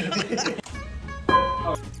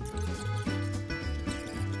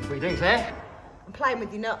 What are you doing, Claire? I'm playing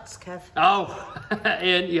with your nuts, Kev. Oh,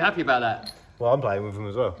 Ian, you happy about that? Well, I'm playing with them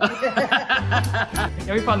as well.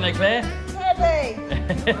 Have fun there, Claire. Heavy.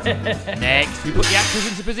 Next, we put the axles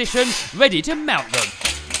into position, ready to mount them.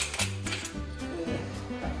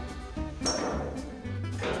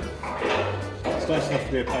 It's nice enough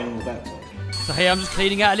to be a pain in the backside. So here I'm just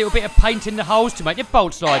cleaning out a little bit of paint in the holes to make the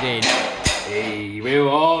bolt slide in. Hey, we're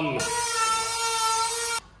on.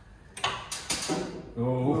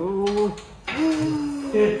 Oh.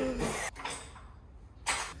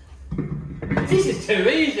 This is too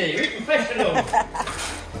easy. We're professional.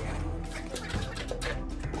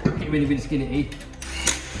 Get really, really skinny.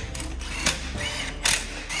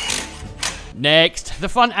 Next, the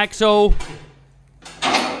front axle.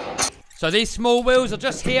 So these small wheels are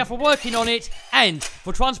just here for working on it and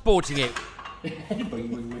for transporting it.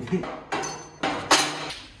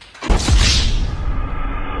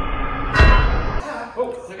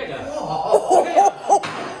 Oh, look at that.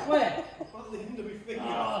 Where?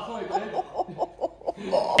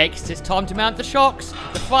 Next, it's time to mount the shocks.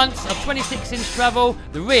 The fronts are 26-inch travel,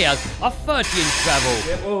 the rears are 30-inch travel.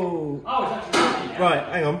 Yeah, whoa. Oh, it's actually heavy. Right,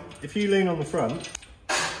 hang on. If you lean on the front.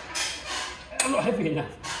 I'm not heavy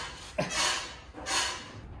enough.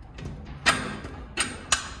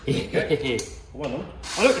 One on.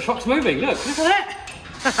 Oh look, the shock's moving, look at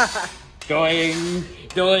that! Going,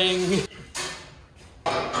 going.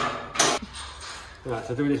 Right,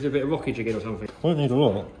 so doing this in a bit of rockage again or something. I don't need a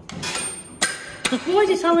lot. Why is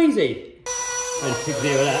it so easy? And keep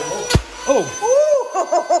clear of that. Oh!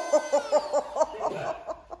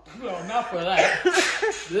 Well, enough of that.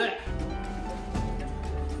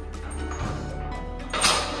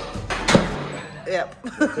 Yep.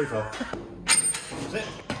 Too far. That's it.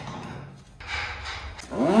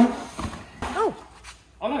 Oh.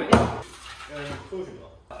 Oh no, it is.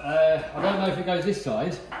 I don't know if it goes this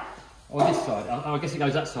side or this side. I guess it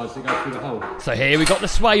goes that side, so it goes through the hole. So here we got the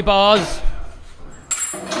sway bars.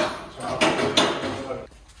 Oh,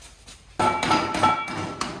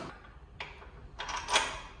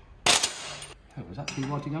 was that too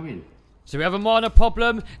wide to go in? So we have a minor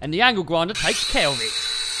problem, and the angle grinder takes care of it.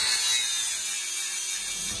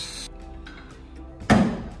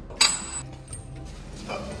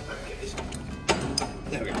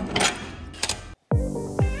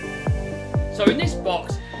 So in this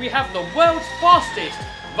box, we have the world's fastest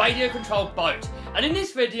radio-controlled boat. And in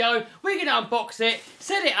this video, we're going to unbox it,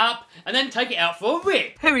 set it up, and then take it out for a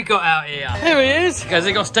rip. Who we got out here? Here he is. Has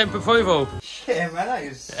he got stamp approval? Yeah, man, that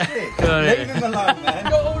is sick. Leave him alone,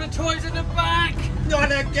 man. Got all the toys in the back.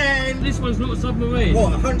 Not again. This one's not a submarine.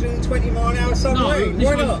 What, 120 mile an hour submarine? No,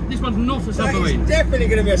 Why not? This one's not a submarine. That is definitely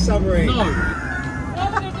going to be a submarine. No. Why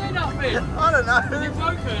would it do nothing? I don't know. Is it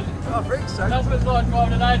broken? I think so. That's what it's like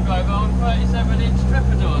driving a Land Rover on 37-inch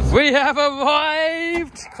trapdoors. We have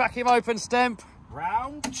arrived. Crack him open, Stemp.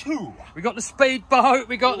 Round 2. We got the speedboat.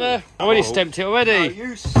 We got the. I already stamped it already.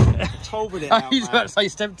 You Talbot it out, He's about to say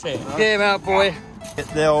stamped it. Get him out, boy. Get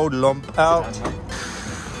the old lump out.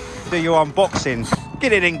 Do your unboxing.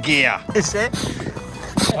 Get it in gear. Is it?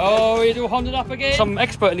 Oh, he's all Honda'd up again. Some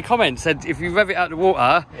expert in the comments said if you rev it out of the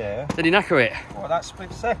water, then you knacker it. Well, that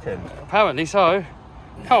split second. Apparently so.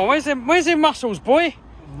 Come on, where's them muscles, boy?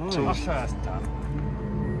 I'll show us done.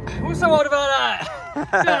 What's so odd about that?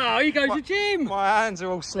 Oh, he goes to gym. My hands are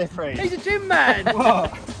all slippery. He's a gym man.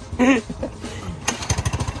 What?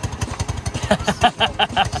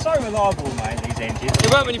 So reliable, mate, these engines. It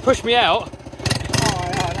weren't when you pushed me out. Oh, I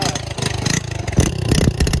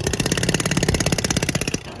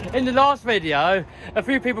know. In the last video, a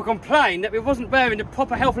few people complained that we wasn't wearing the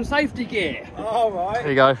proper health and safety gear. All right. There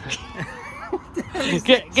you go.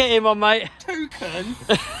 Get him on, mate. Toucan.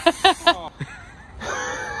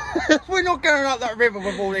 We're not going up that river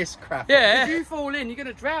with all this crap. Yeah. If you fall in, you're going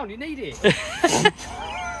to drown. You need it.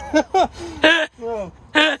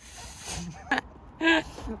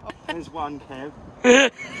 There's one, Kev.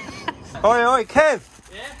 Oi, Kev.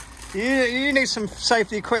 Yeah? You need some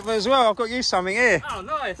safety equipment as well. I've got you something here. Oh,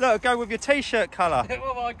 nice. Look, go with your t-shirt colour. What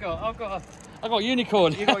have I got? I've got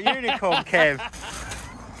unicorn. You got unicorn, Kev.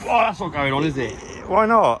 Oh, that's not going on, is it? Why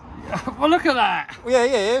not? Well, look at that.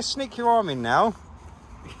 Yeah. Sneak your arm in now.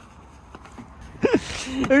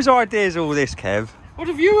 Whose idea is all this, Kev? What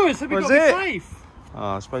the viewers? Have we got to be safe?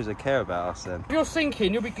 Oh, I suppose they care about us then. If you're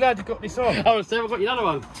sinking, you'll be glad you got this on. Oh, Steph, I've got you another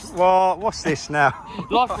one. Well, what's this now?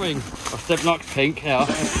 Life ring. Oh, Steph likes pink. Yeah,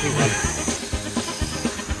 that's the pink one.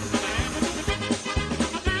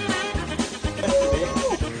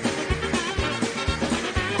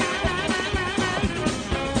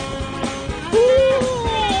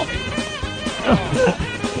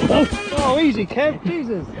 Oh, easy, Kev.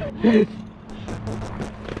 Jesus.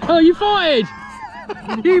 Oh, you fired!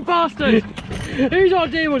 You bastard! Whose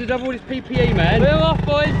idea was it to have all this PPE, man? We're off,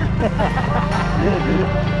 boys!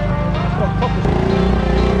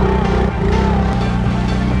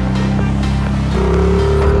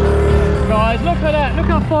 Guys, look at that! Look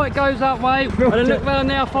how far it goes that way, and then look round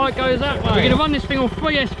there how far it goes that way. We're going to run this thing on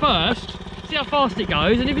 3S first, see how fast it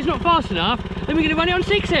goes, and if it's not fast enough, then we're going to run it on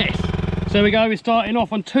 6S. So there we go, we're starting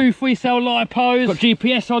off on 2 3-cell lipos. Got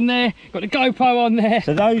GPS on there, got the GoPro on there.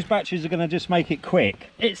 So those batteries are going to just make it quick?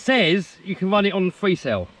 It says you can run it on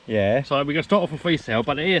 3-cell. Yeah. So we're going to start off on 3-cell,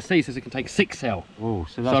 but the ESC says it can take 6-cell. Oh,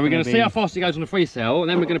 so we're going to see how fast it goes on the 3-cell, and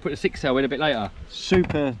then we're going to put the 6-cell in a bit later.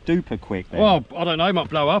 Super duper quick then. Well, I don't know, it might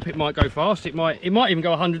blow up, it might go fast, it might even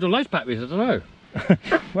go 100 on those batteries, I don't know.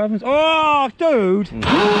 What happens? Oh, dude!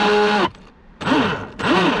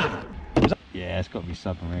 Yeah, it's got to be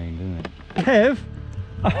submarine, doesn't it? Kev,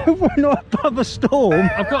 we're not above a storm.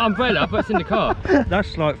 I've got an umbrella, but it's in the car.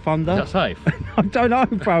 That's like thunder. Is that safe? I don't know,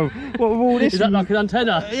 bro. What with all this? Is that like an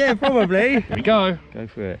antenna? Yeah, probably. Here we go. Go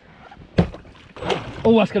for it.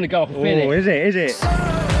 Oh, that's going to go off, I feel it. Oh, is it? Is it?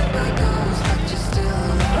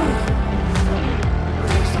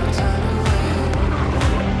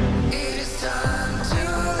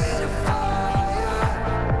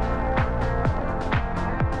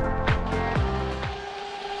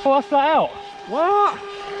 Oh, that's flat out. What?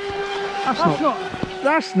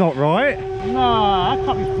 That's not right. Nah, that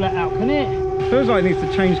can't be flat out, can it? Feels like it needs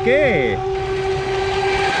to change gear.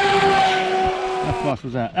 How fast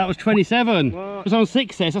was that? That was 27. What? It was on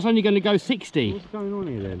 6S, that's only going to go 60. What's going on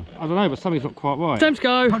here then? I don't know, but something's not quite right. Temps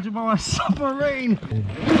go. 100 mile submarine.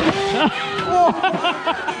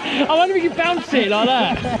 I wonder if you can bounce it like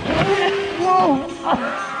that. Whoa!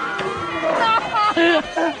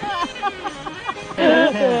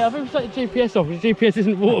 Yeah, I think we take the GPS off, because the GPS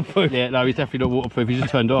isn't waterproof. Yeah, no, he's definitely not waterproof, he's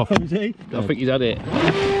just turned off. Is he? I think he's had it.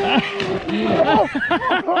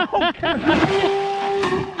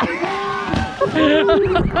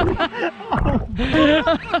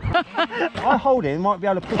 I hold it, might be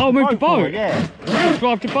able to push move the boat. Forward, yeah.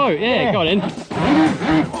 Drive the boat, yeah, go on in.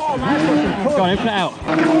 Oh man, Go on in, put it out.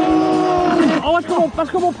 Oh,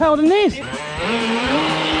 that's got more power than this.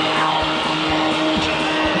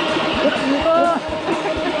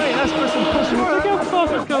 That's got some push. Look how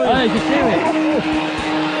fast it's going. Oh, you can hear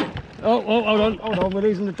it. Oh, hold on. Hold on, we're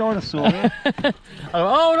losing the dinosaur here.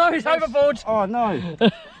 Oh no, he's overboard. Oh no.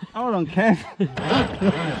 Hold on, Kev.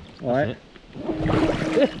 Right.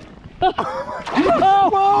 Oh,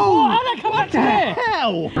 whoa! How'd that come back to there?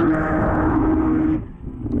 Hell!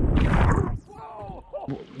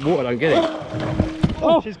 Water don't get it.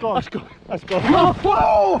 Oh, she's gone. That's gone. That's gone. Oh,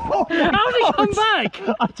 whoa! How's it come back?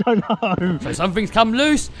 I don't know. So something's come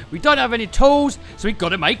loose, we don't have any tools, so we've got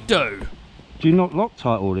to make do. Do you not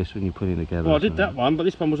Loctite all this when you put it together? Well, I did that one, but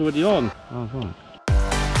this one was already on. Oh, right.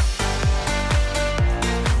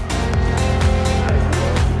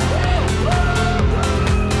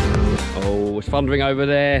 Oh, it's thundering over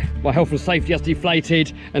there. My health and safety has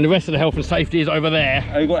deflated, and the rest of the health and safety is over there.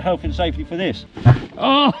 Oh, you got health and safety for this?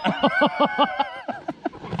 Oh!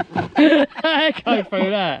 Go through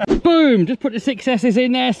that. Boom! Just put the 6S's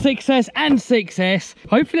in there, 6S and 6S.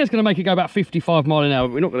 Hopefully that's going to make it go about 55 miles an hour,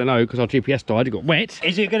 but we're not going to know because our GPS died, it got wet.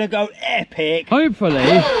 Is it going to go epic?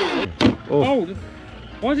 Hopefully. Oh,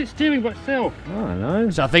 why is it steering by itself? I don't know.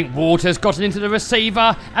 So I think water's gotten into the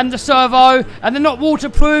receiver and the servo, and they're not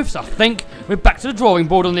waterproof, so I think we're back to the drawing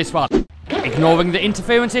board on this one. Ignoring the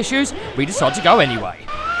interference issues, we decide to go anyway.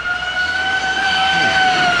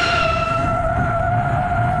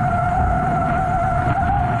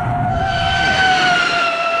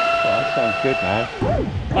 Good, man.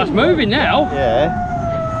 Well, it's moving now. Yeah.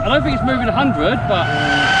 I don't think it's moving 100, but...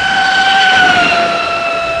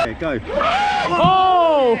 Okay, go.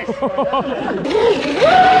 Oh!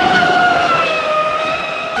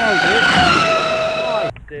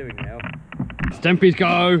 Steering now. Stempies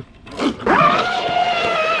go.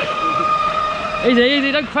 Easy,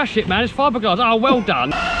 easy, don't crash it, man. It's fiberglass. Oh, well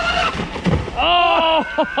done. Oh!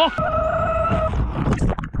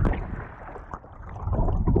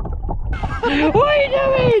 What are you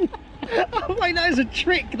doing? Oh, wait, that is a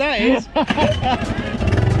trick, that is.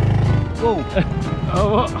 Whoa. Oh,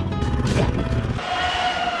 what?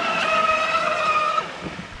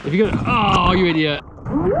 If you're gonna, oh, you idiot.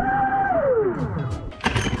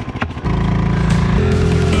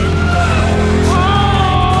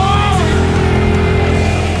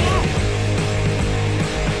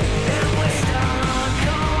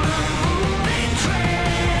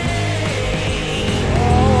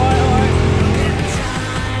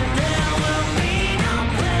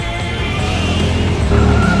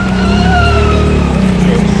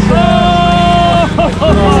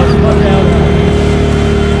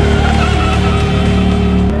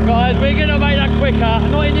 Guys, we're going to make that quicker.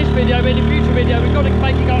 Not in this video, but in the future video, we've got to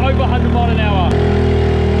make it go over 100 miles an hour.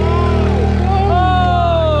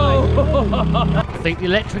 Oh! I think the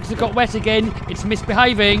electrics have got wet again. It's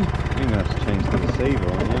misbehaving. I think that's changed the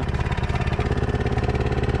receiver, aren't you?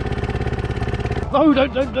 Oh,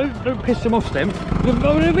 don't piss them off, Stem.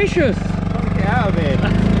 They're vicious. Get out of here.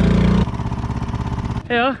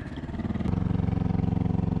 Here.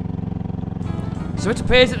 So it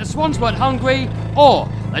appears that the swans weren't hungry, or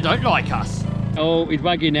they don't like us. Oh, he's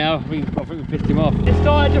wagging now. I think we pissed him off. It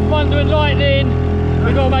started to thunder and lightning.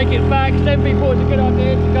 We've got to make it back. Stempy thought it's a good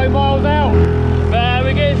idea to go miles out.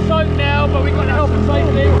 We're getting soaked now, but we've got the health and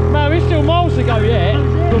safety. Man, we're still miles to go yet.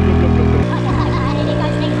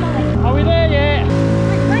 Are we there yet?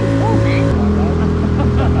 Oh,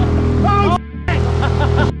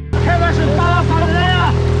 Give us a bath over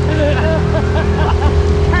there!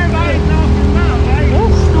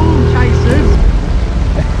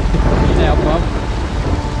 Now, Bob.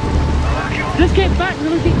 Just get back,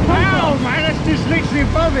 we're getting closer. Wow, man, that's just literally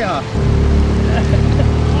above you. Alright,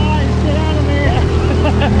 get out of here.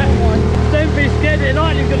 Don't be scared that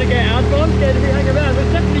lightning's going to get out, but I'm scared if we hang around,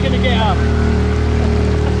 it's definitely going to get out.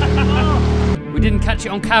 We didn't catch it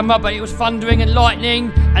on camera, but it was thundering and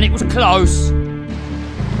lightning, and it was close.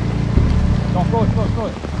 Go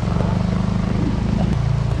forward.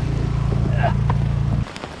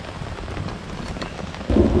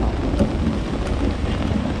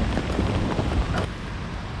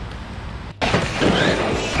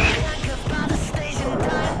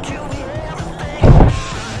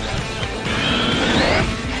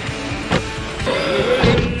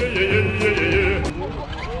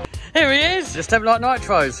 Here he is, just have like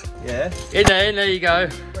nitros. Yeah. In there you go.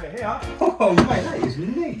 Right here. Oh, mate, that is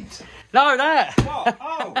neat. No, that. What?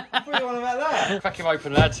 Oh, I thought you were on about that. Crack him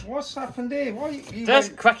open, lad. What's happened here? Why you Just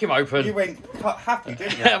went, crack him open. you went happy,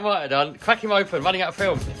 didn't you? I might have done. Crack him open, running out of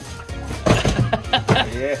film.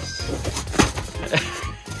 Yes.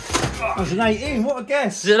 That's an 18, what a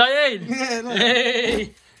guess. Is it 18? Yeah, look.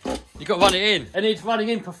 Hey. You got to run it in. It needs running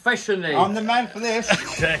in professionally. I'm the man for this.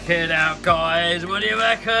 Check it out, guys. What do you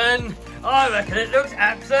reckon? I reckon it looks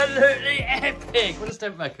absolutely epic. What does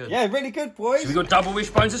Stem reckon? Yeah, really good, boys. So we've got double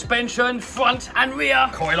wishbone suspension, front and rear,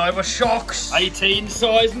 coilover shocks, 18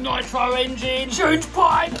 size nitro engine, huge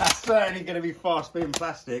pipe. That's certainly going to be fast being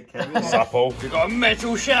plastic, Kevin. Supple. We've got a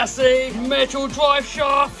metal chassis, metal drive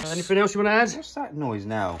shaft. Anything else you want to add? What's that noise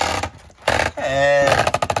now?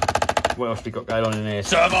 What else we got going on in here?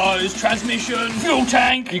 Servos, transmission, fuel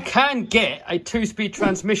tank. You can get a 2-speed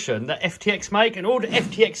transmission that FTX make, and all the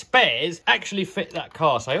FTX spares actually fit that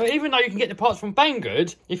car. So even though you can get the parts from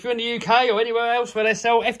Banggood, if you're in the UK or anywhere else where they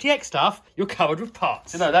sell FTX stuff, you're covered with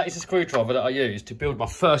parts. You know, that is a screwdriver that I used to build my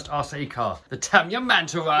first RC car, the Tamiya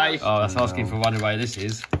Manta Ray. Oh, that's asking for one away. This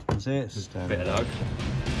is. That's it. It's a bit of luck.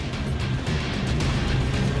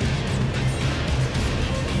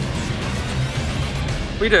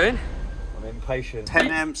 What are you doing? Impatient. 10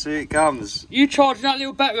 amps, here it comes. You charging that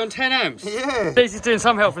little battery on 10 amps? Yeah. This is doing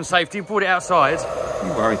some health and safety. You brought it outside.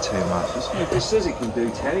 You worry too much. It says it can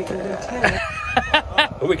do 10, it can do 10.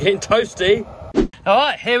 We're getting toasty. All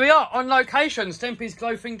right, here we are on location. Stempy's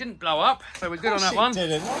glow thing didn't blow up, so we're good on that one.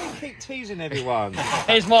 Didn't. Why do you keep teasing everyone?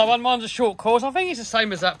 Here's my one. Mine's a short course. I think it's the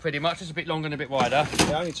same as that pretty much. It's a bit longer and a bit wider.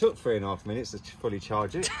 It only took 3.5 minutes to fully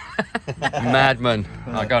charge it. Madman.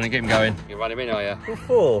 All right, go on and get him going. You run him in, are you? What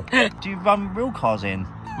for? Do you run real cars in?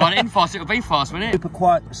 Run it in fast, it'll be fast, won't it? Super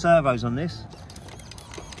quiet servos on this.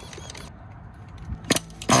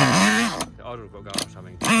 I'd have got to go up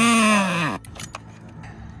something.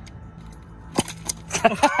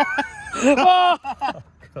 Oh!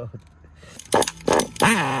 God.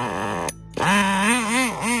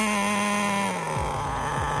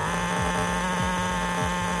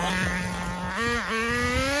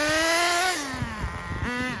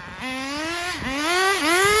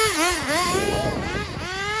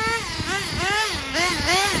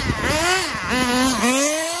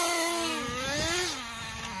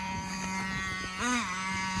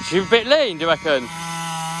 She's a bit lean, do you reckon?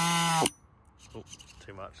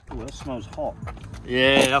 Too much. Oh, that smells hot.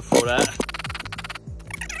 Yeah, I thought that.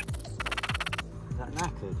 That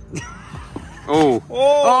that knackered. Oh.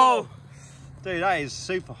 Oh. Dude, that is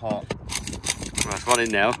super hot. That's one in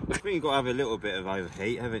now. I think you've got to have a little bit of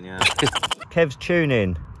overheat, haven't you? Kev's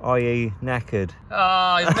tuning, i.e. knackered.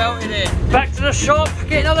 Ah, he's melted it. Back to the shop,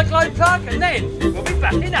 get another glow plug, and then we'll be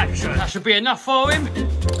back in action. That should be enough for him.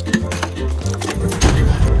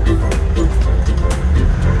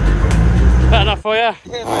 That enough for you?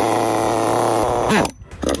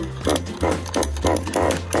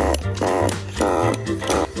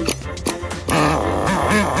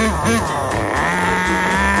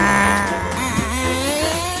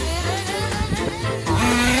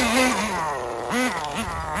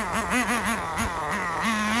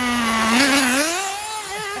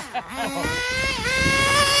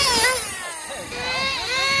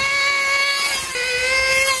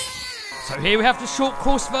 So here we have the short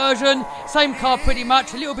course version, same car pretty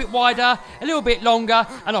much, a little bit wider, a little bit longer,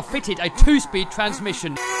 and I've fitted a 2-speed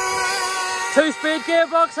transmission. 2-speed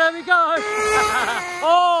gearbox, there we go!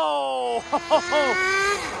 Oh!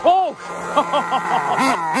 Oh!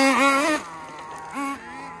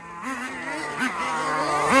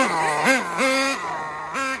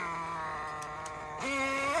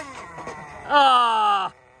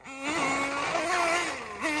 Ah!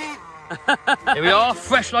 Here we are,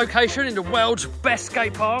 fresh location in the world's best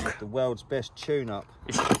skate park. The world's best tune-up.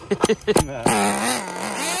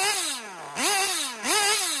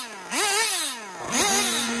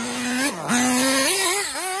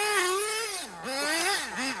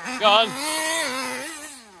 Go on.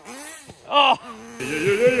 Oh!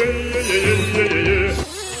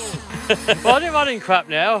 Well, I'm running crap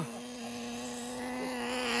now.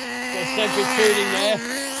 Get a central tuning there.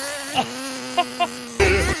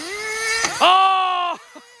 Oh!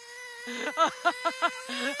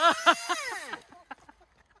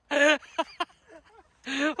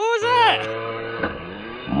 What was that?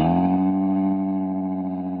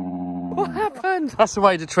 What happened? That's the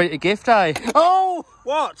way to treat a gift, eh? Oh!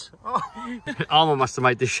 What? Oh. Armour must have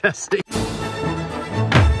made this chassis.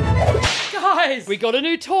 Guys, we got a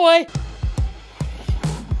new toy.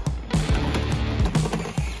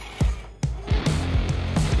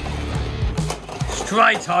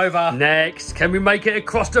 Straight over. Next, can we make it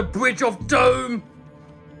across the Bridge of Doom?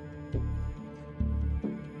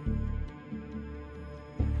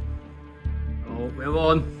 Oh, we're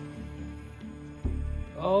on.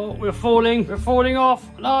 Oh, we're falling off.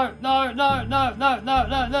 No.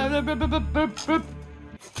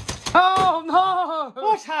 Oh no!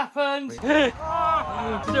 What happened?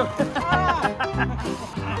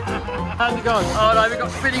 How's it going? Oh no, we've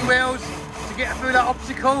got spinning wheels to get through that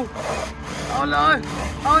obstacle. Oh no!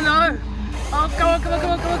 Oh no! Oh, come on!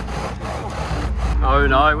 Oh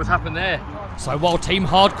no, what's happened there? So while Team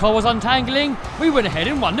Hardcore was untangling, we went ahead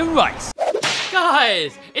and won the race.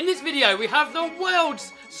 Guys, in this video we have the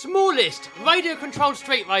world's smallest radio-controlled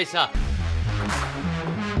street racer.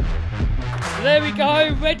 There we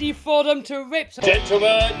go, ready for them to rip.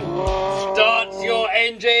 Gentlemen, start your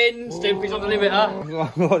engine. Stimpy's on the limiter.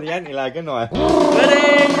 I've got the anti-lag, haven't I?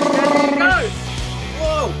 Ready, steady, go!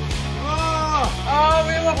 Whoa! Oh,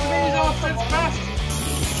 we're off these arseholes fast.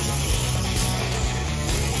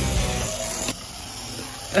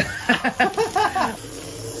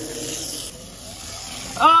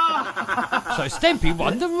 So Stempy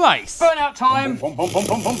won the race. Burnout time.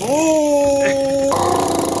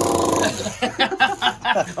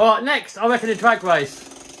 Alright, next, I reckon a drag race.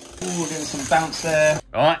 Ooh, getting some bounce there.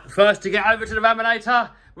 Alright, first to get over to the Raminator.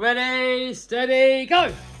 Ready, steady,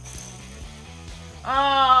 go!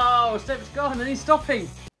 Oh, Step's gone and he's stopping.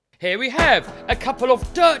 Here we have a couple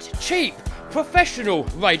of dirt cheap, professional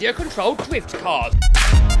radio-controlled drift cars.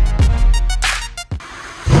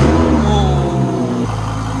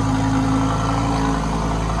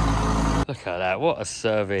 Look at that, what a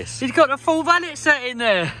service. He's got the full valet set in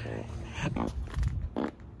there.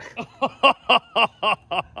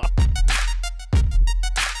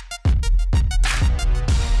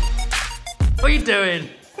 What are you doing?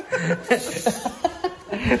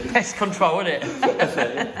 Pest control, isn't it?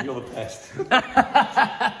 You're the pest.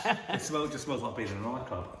 It just smells like being in a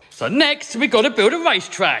nightclub. So next, we've got to build a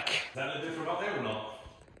racetrack. Is that look different up there or not?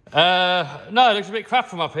 No, it looks a bit crap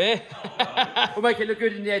from up here. We'll make it look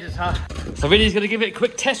good in the editor. So Vinny's going to give it a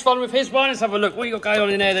quick test run with his one. Let's have a look. What you got going on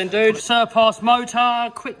in there then, dude? Surpass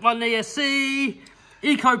motor, quick run ESC,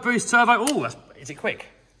 Eco Boost turbo. Oh, is it quick?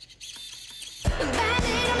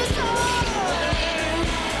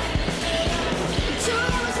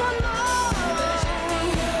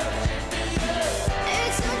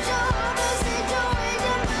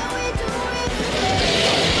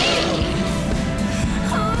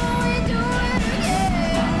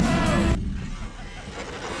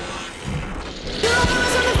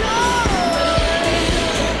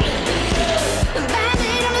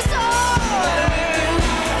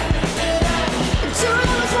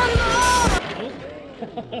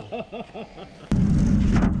 Oh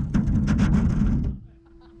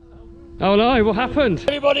no, what happened?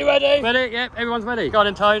 Everybody ready? Ready? Yep, everyone's ready. Go on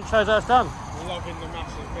then, Tone, shows how it's done. Loving the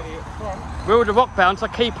massive mini at the front. Will the rock bouncer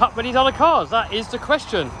keep up with these other cars? That is the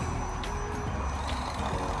question.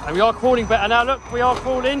 And we are crawling better now, look, we are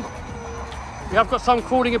crawling. We have got some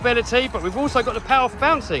crawling ability, but we've also got the power for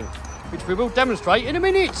bouncing, which we will demonstrate in a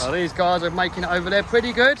minute. So these guys are making it over there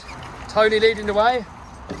pretty good. Tony leading the way.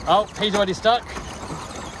 Oh, he's already stuck.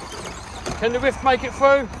 Can the Rift make it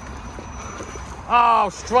through? Oh,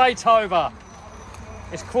 straight over.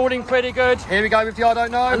 It's crawling pretty good. Here we go with the I don't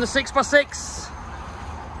know. And the 6x6.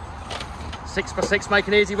 6x6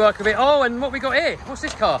 making easy work of it. Oh, and what we got here? What's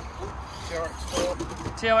this car? TRX4.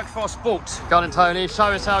 TRX4 Sport. Go on and Tony, show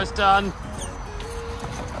us how it's done.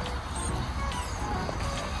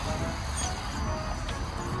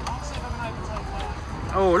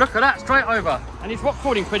 Oh, look at that, straight over. And he's rock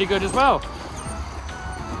crawling pretty good as well.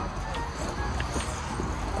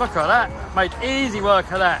 Look at that, made easy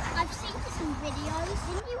work of that. I've seen some videos,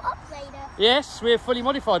 didn't you upgrade it? Yes, we're fully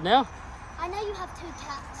modified now. I know you have 2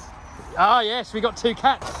 cats. Ah, yes, we got 2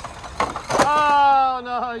 cats. Oh,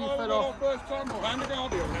 no, you fell off. First time, and the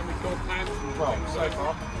Guardian, and we've got pants as well, so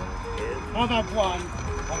far. I've had one.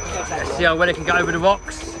 Let's see how well it can go over the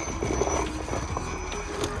rocks.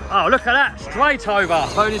 Oh, look at that, straight over.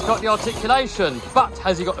 Tony's got the articulation, but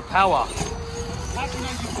has he got the power?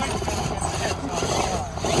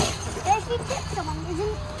 There's the tip one, isn't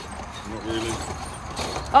it? Not really.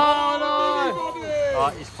 Oh, no.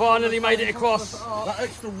 Right, he's finally made it across. That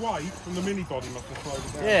extra weight from the mini body must have slowed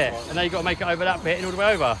it down. Yeah, and now you've got to make it over that bit and all the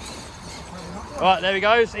way over. Right, there he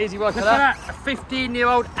goes, easy work of that. A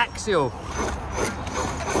 15-year-old Axial.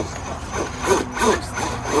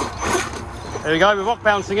 There we go, we're rock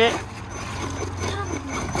bouncing it.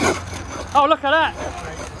 Oh, look at that.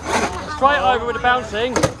 Straight over with the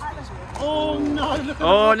bouncing. Oh no, look at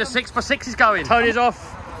Oh, and the 6x6 is going. Tony's off.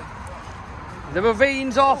 The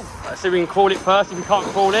ravine's off. Let's see if we can crawl it first. If we can't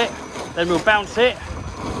crawl it, then we'll bounce it.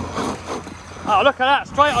 Oh, look at that,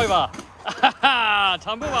 straight over.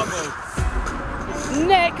 Tumble wumble.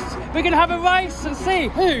 Next, we're going to have a race and see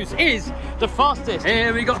whose is the fastest.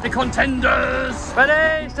 Here we got the contenders.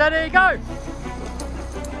 Ready, steady, go.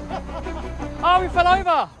 Oh, we fell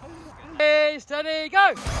over. Ready, steady,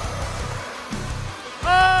 go.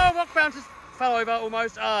 Oh, rock bouncers fell over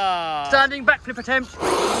almost. Ah. Standing backflip attempt.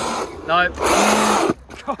 No.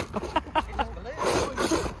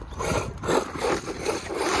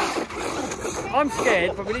 I'm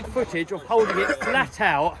scared, but we need footage of holding it flat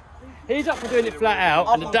out. He's up for doing it flat out,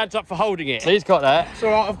 and the dad's up for holding it. So he's got that. It's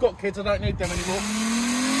alright, I've got kids, I don't need them anymore.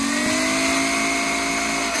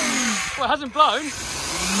 Well, it hasn't blown.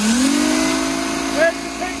 Where's the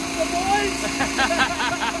pizza, boys?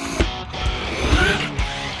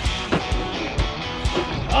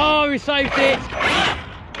 Oh, we saved it.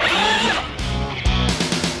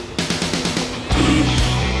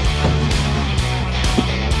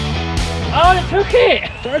 Oh, it took it.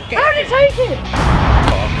 How did it take it?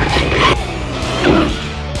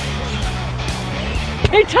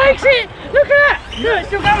 It takes it. Look at that. Look, it's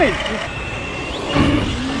still going.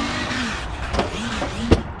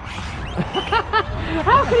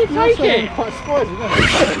 How can it take it? Quite spicy,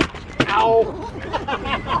 isn't it? Ow.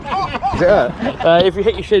 Does it hurt? If you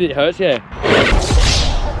hit your shin, it hurts, yeah.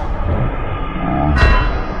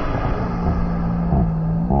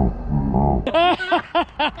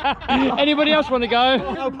 Anybody else want to go?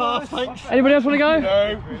 No pass, thanks. Anybody else want to go?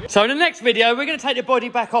 No. So in the next video, we're going to take the body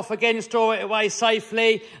back off again, store it away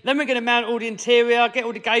safely. Then we're going to mount all the interior, get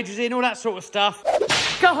all the gauges in, all that sort of stuff.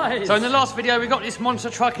 Guys! So in the last video, we got this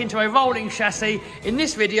monster truck into a rolling chassis. In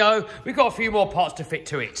this video, we've got a few more parts to fit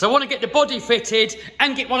to it. So I want to get the body fitted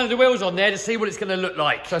and get one of the wheels on there to see what it's going to look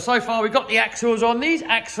like. So far, we've got the axles on. These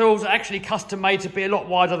axles are actually custom made to be a lot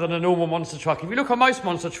wider than a normal monster truck. If you look on most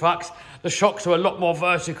monster trucks, the shocks are a lot more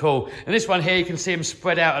vertical. And this one here, you can see them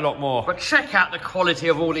spread out a lot more. But check out the quality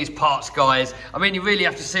of all these parts, guys. I mean, you really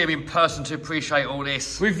have to see them in person to appreciate all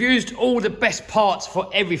this. We've used all the best parts for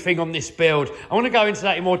everything on this build. I want to go into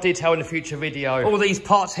that in more detail in a future video. All these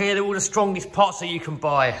parts here, they're all the strongest parts that you can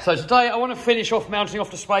buy. So today, I want to finish off mounting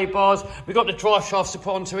off the sway bars. We've got the drive shafts to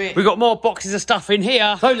put onto it. We've got more boxes of stuff in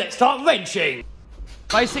here. So let's start wrenching.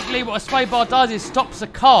 Basically, what a sway bar does is stops a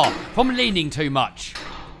car from leaning too much.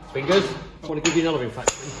 Fingers. I want to give you another in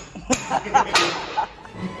fact.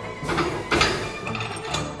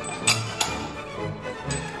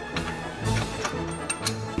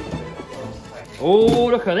 Oh,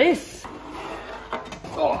 look at this.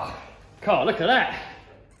 Oh, car, look at that.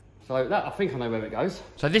 So that, I think I know where it goes.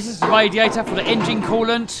 So this is the radiator for the engine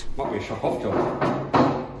coolant. Might be a shock off job.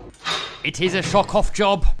 It is a shock-off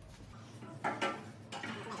job.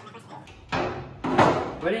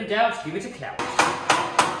 When in doubt, give it a clout.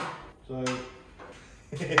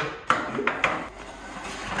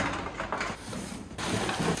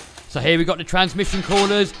 So here we got the transmission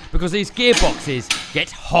coolers because these gearboxes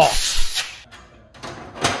get hot.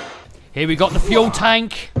 Here we got the fuel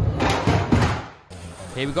tank.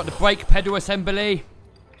 Here we got the brake pedal assembly.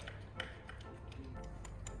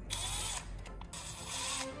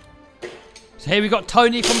 So here we got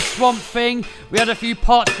Tony from Swamp Thing. We had a few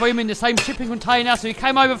parts for him in the same shipping container, so he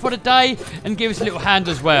came over for the day and gave us a little hand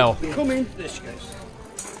as well. Come in. There she goes.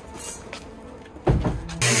 Now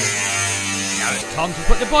it's time to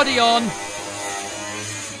put the body on.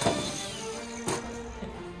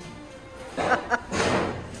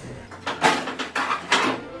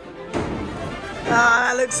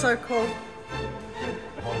 Ah, that looks so cool.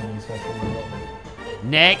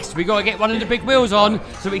 Next, we got to get one of the big wheels on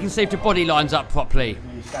so we can see if the body lines up properly.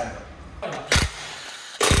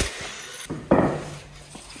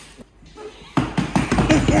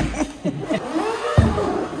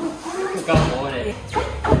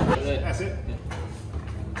 That's it.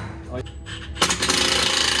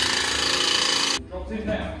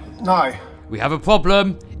 No. We have a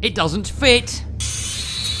problem. It doesn't fit.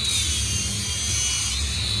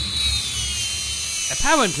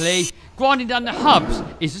 Apparently, grinding down the hubs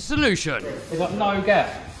is the solution. There's like no gap.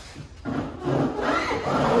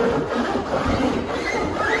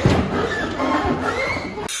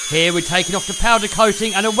 Here we're taking off the powder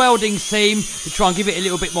coating and a welding seam to try and give it a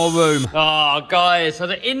little bit more room. Oh, guys, so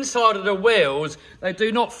the inside of the wheels, they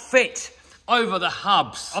do not fit over the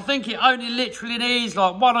hubs. I think it only literally needs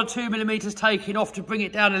like 1 or 2 millimeters taking off to bring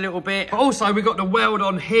it down a little bit. But also we've got the weld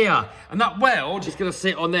on here, and that weld is going to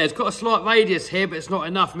sit on there. It's got a slight radius here, but it's not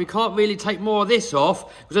enough, and we can't really take more of this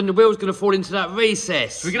off because then the wheel's going to fall into that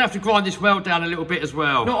recess. So we're going to have to grind this weld down a little bit as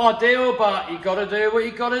well. Not ideal, but you got to do what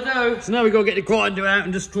you got to do. So now we've got to get the grinder out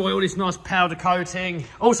and destroy all this nice powder coating.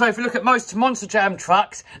 Also, if you look at most Monster Jam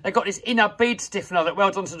trucks, they've got this inner bead stiffener that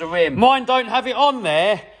welds onto the rim. Mine don't have it on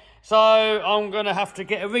there. So I'm going to have to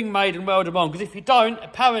get a ring made and weld them on, because if you don't,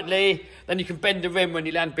 apparently, then you can bend the rim when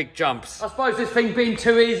you land big jumps. I suppose this thing being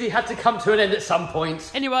too easy had to come to an end at some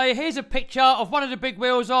point. Anyway, here's a picture of one of the big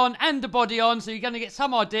wheels on and the body on, so you're going to get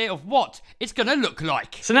some idea of what it's going to look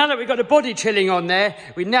like. So now that we've got the body chilling on there,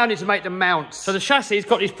 we now need to make the mounts. So the chassis's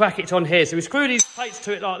got these brackets on here, so we screw these plates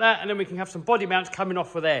to it like that, and then we can have some body mounts coming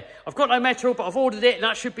off of there. I've got no metal, but I've ordered it, and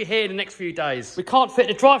that should be here in the next few days. We can't fit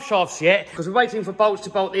the drive shafts yet, because we're waiting for bolts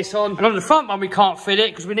to bolt this on. And on the front one, we can't fit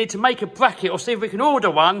it, because we need to make a bracket, or see if we can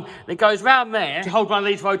order one that goes round there to hold one of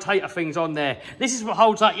these rotator things on there. This is what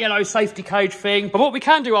holds that yellow safety cage thing. But what we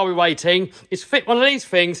can do while we're waiting is fit one of these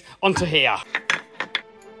things onto here.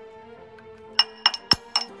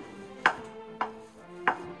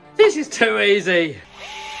 This is too easy.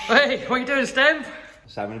 Hey, what are you doing, Stem?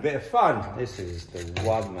 Just having a bit of fun. This is the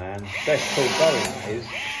one, man. Best tool going, that is.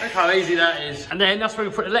 Look how easy that is. And then that's where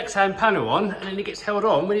we put the Lexan panel on, and then it gets held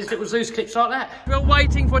on with these little Zeus clips like that. We're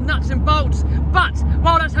waiting for nuts and bolts, but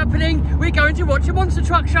while that's happening, we're going to watch a monster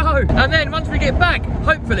truck show. And then once we get back,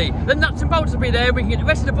 hopefully, the nuts and bolts will be there. We can get the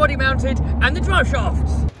rest of the body mounted and the drive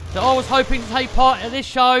shafts. So I was hoping to take part in this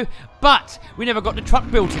show, but we never got the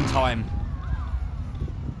truck built in time.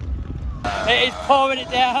 It is pouring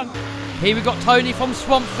it down. Here we got Tony from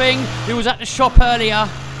Swamp Thing, who was at the shop earlier.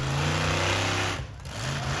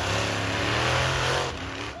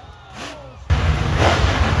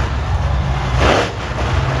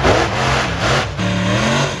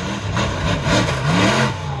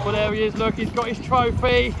 Well, there he is, look, he's got his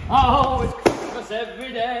trophy. Oh, it's Christmas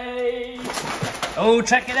every day. Oh,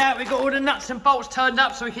 check it out, we've got all the nuts and bolts turned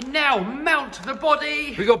up so we can now mount the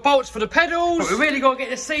body. We've got bolts for the pedals, but we really got to get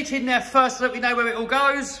the seat in there first so that we know where it all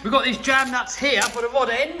goes. We've got these jam nuts here for the rod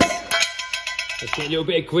ends. Let's get a little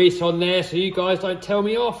bit of grease on there so you guys don't tell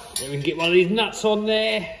me off. Then we can get one of these nuts on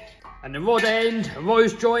there. And the rod end, a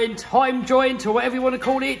rose joint, heim joint, or whatever you want to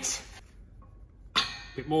call it.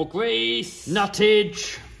 Bit more grease,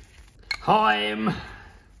 nuttage, heim.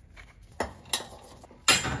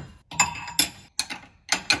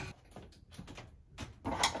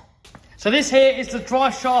 So this here is the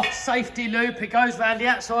dry shaft safety loop. It goes around the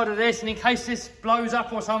outside of this, and in case this blows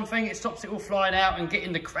up or something, it stops it all flying out and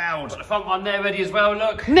getting the crowd. Got the front one there ready as well,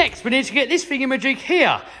 look. Next, we need to get this thingamajig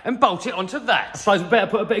here and bolt it onto that. I suppose we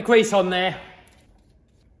better put a bit of grease on there.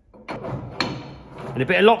 And a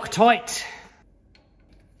bit of Loctite.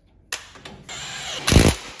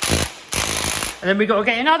 And then we've got to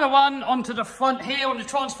get another one onto the front here on the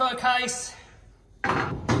transfer case.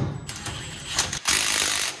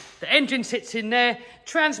 The engine sits in there,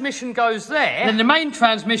 transmission goes there, and then the main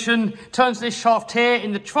transmission turns this shaft here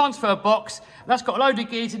in the transfer box, and that's got a load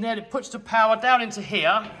of gears in there that puts the power down into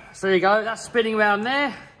here. So there you go, that's spinning around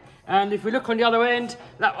there. And if we look on the other end,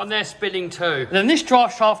 that one there's spinning too. And then this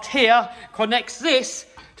drive shaft here connects this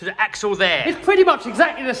to the axle there. It's pretty much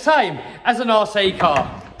exactly the same as an RC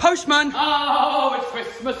car. Postman! Oh, it's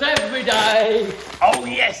Christmas every day. Oh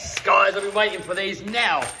yes, guys, I've been waiting for these.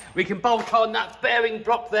 Now, we can bolt on that bearing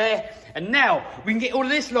block there, and now we can get all of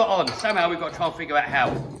this lot on. Somehow we've got to try and figure out how.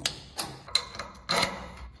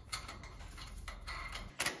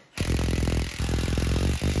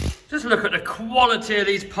 Just look at the quality of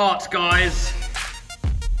these parts, guys.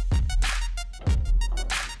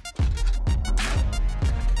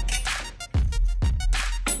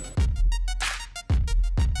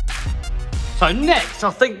 So next,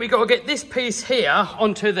 I think we got to get this piece here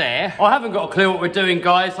onto there. I haven't got a clue what we're doing,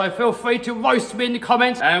 guys, so feel free to roast me in the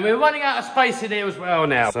comments. And we're running out of space in here as well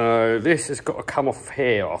now. So this has got to come off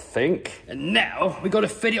here, I think. And now we've got to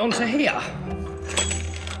fit it onto here.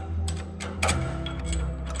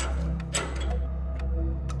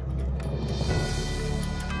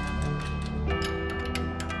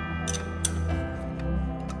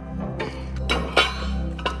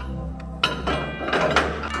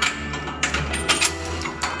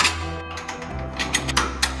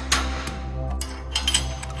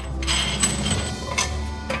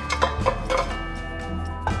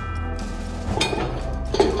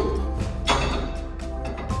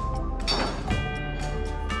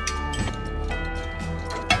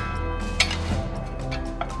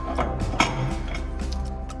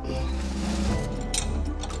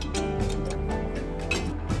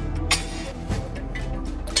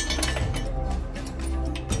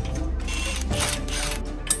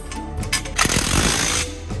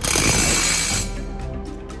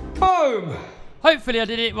 Boom! Hopefully I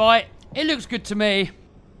did it right. It looks good to me.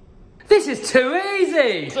 This is too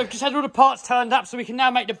easy! So I've just had all the parts turned up so we can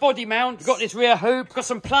now make the body mount. We've got this rear hoop, we've got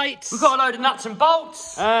some plates, we've got a load of nuts and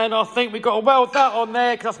bolts, and I think we've got to weld that on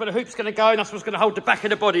there because that's where the hoop's going to go and that's what's going to hold the back of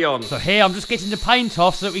the body on. So here I'm just getting the paint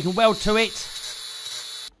off so that we can weld to it.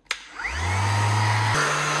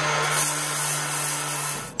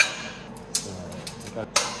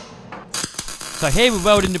 So here we're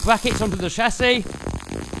welding the brackets onto the chassis.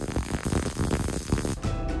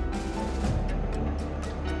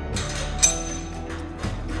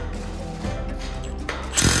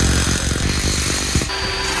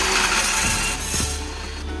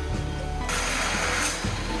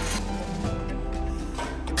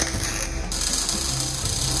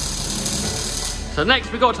 So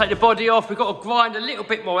next we've got to take the body off, we've got to grind a little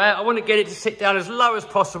bit more out. I want to get it to sit down as low as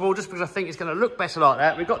possible just because I think it's going to look better like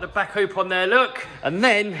that. We've got the back hoop on there, look. And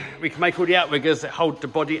then we can make all the outriggers that hold the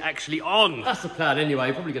body actually on. That's the plan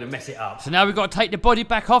anyway, probably going to mess it up. So now we've got to take the body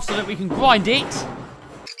back off so that we can grind it.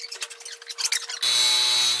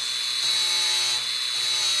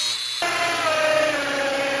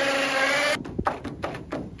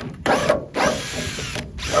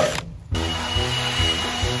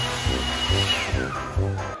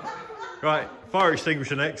 Right, fire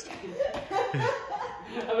extinguisher next.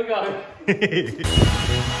 Have a go. He's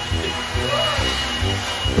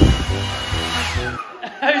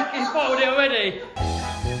bottled it already.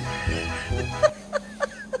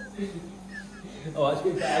 Oh, that's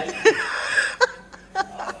been bad.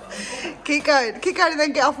 Keep going and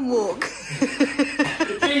then get up and walk.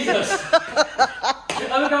 Jesus.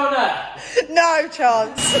 Have a go on that. No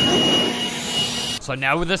chance. So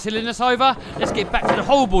now with the cylinders over, let's get back to the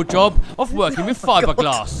horrible job of working with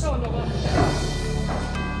fiberglass.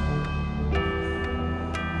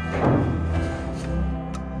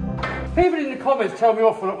 People in the comments tell me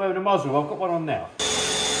off for not wearing a muzzle. I've got one on now.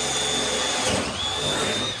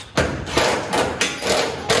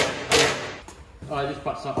 Oh, this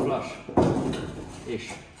butts up flush.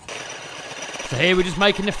 Ish. So here we're just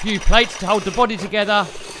making a few plates to hold the body together.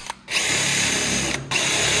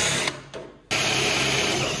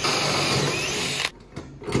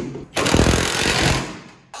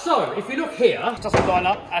 So, if you look here, it doesn't line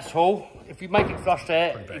up at all. If you make it flush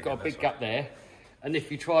there, you've got a big gap there. And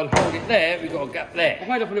if you try and hold it there, we've got a gap there. I've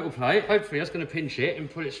made up a little plate. Hopefully that's going to pinch it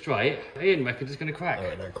and pull it straight. Ian reckons it's going to crack.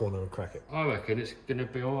 Oh, that corner will crack it. I reckon it's going to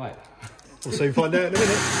be all right. We'll soon find out in a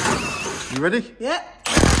minute. You ready? Yeah.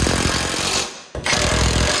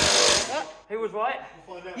 Who was right?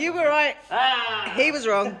 You were right. Ah. He was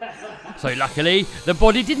wrong. So luckily, the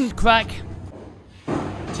body didn't crack.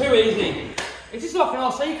 Too easy. It's just like an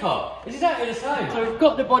RC car. It's exactly the same. So we've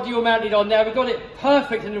got the body all mounted on now. We've got it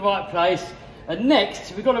perfect in the right place. And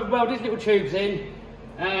next, we've got to weld these little tubes in.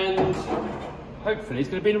 And hopefully it's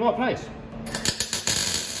going to be in the right place.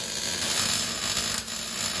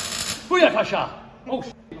 Booyakasha! Oh,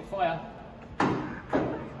 got fire.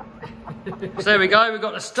 So there we go, we've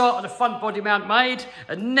got the start of the front body mount made,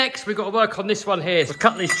 and next we've got to work on this one here. So we've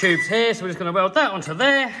cut these tubes here, so we're just going to weld that onto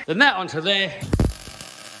there, then that onto there.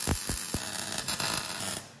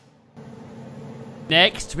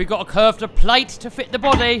 Next, we've got to curve the plate to fit the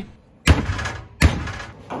body.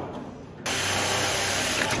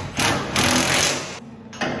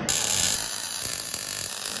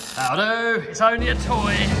 That'll do, it's only a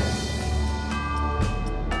toy.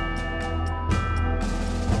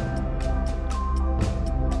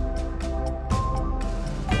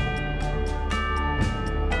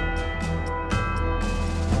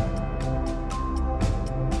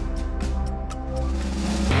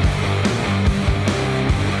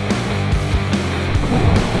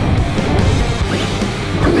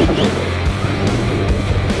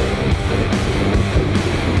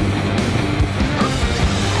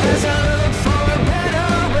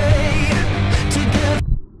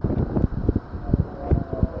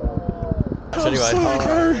 Anyway,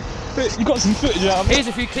 you got some footage out of it. Here's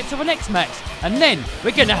a few clips of an X-Max, and then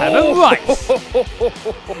we're gonna have a right.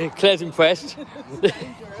 Claire's impressed.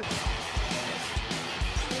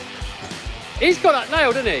 He's got that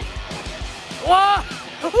nailed, hasn't he? What?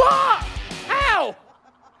 What? How?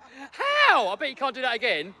 How? I bet you can't do that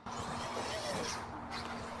again.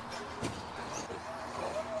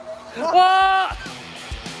 What?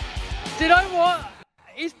 Do you know what?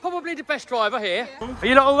 He's probably the best driver here. Yeah. Are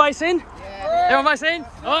you lot all racing? Yeah. Everyone racing?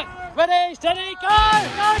 All right, ready, steady, go!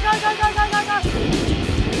 Go, go, go, go, go, go, go!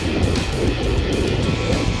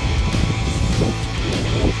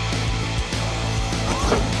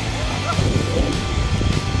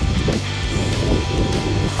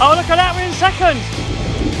 Oh, look at that, we're in second!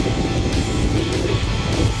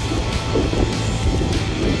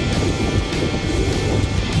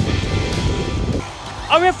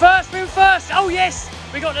 Oh, we're in first, we're in first! Oh, yes!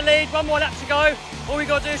 We got the lead, one more lap to go. All we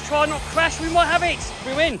got to do is try and not crash. We might have it.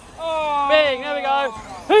 We win. Oh. Bing, there we go.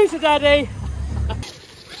 Who's the daddy?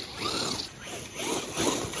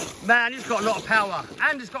 Man, it's got a lot of power.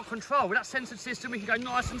 And it's got control. With that sensor system, we can go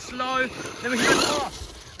nice and slow. Then we can go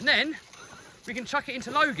fast. And then we can chuck it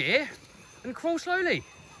into low gear and crawl slowly.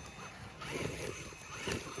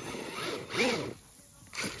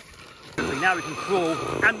 Now we can crawl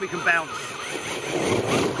and we can bounce.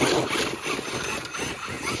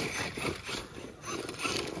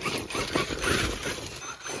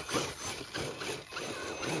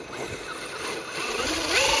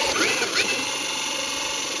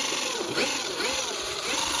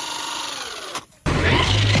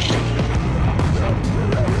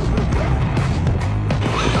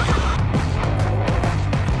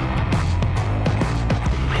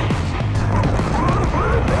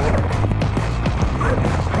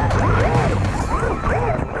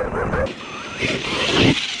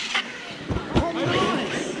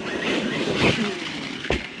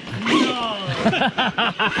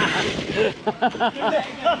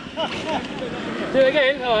 Do it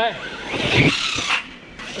again, all right.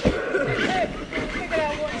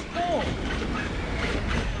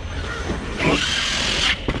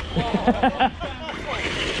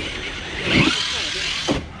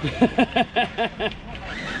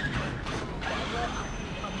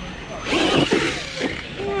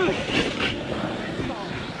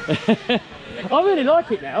 I really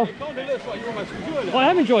like it now. I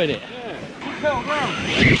am enjoying it.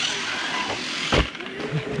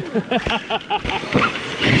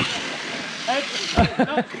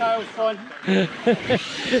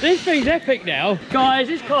 This thing's epic now. Guys,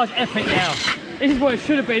 this car's epic now. This is what it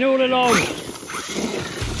should have been all along.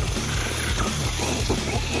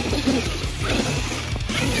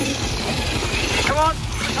 Come on,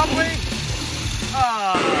 come with.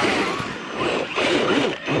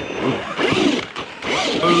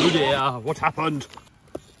 Oh dear, what happened?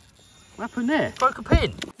 What happened there? Broke a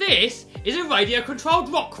pin. This is a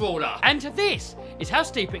radio-controlled rock crawler. And this is how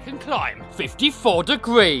steep it can climb. 54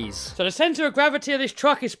 degrees. So the centre of gravity of this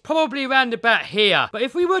truck is probably around about here. But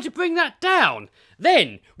if we were to bring that down,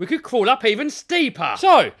 then we could crawl up even steeper.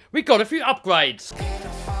 So, we got a few upgrades.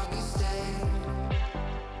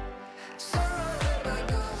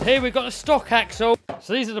 Here we've got the stock axle.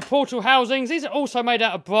 So these are the portal housings. These are also made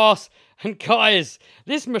out of brass. And guys,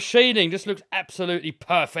 this machining just looks absolutely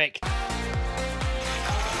perfect.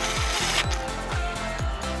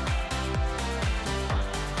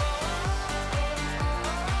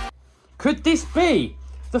 Could this be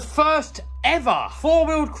the first ever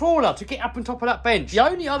four-wheeled crawler to get up on top of that bench. The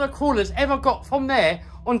only other crawlers ever got from there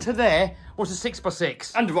onto there was a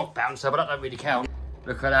 6x6 and a rock bouncer, but that don't really count.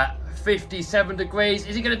 Look at that, 57 degrees.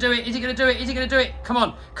 Is he gonna do it? Is he gonna do it? Is he gonna do it? Come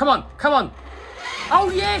on, come on, come on. Oh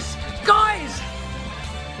yes, guys!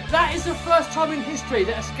 That is the first time in history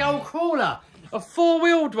that a scale crawler, a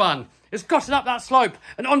four-wheeled one, has gotten up that slope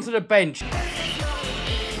and onto the bench.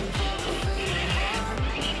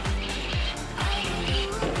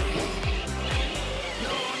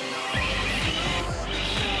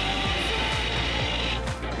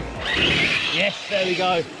 Yes, there we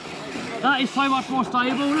go. That is so much more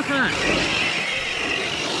stable, look at that.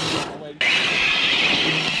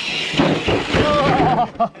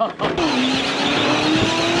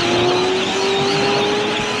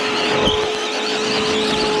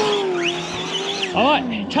 All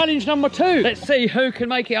right, challenge number 2. Let's see who can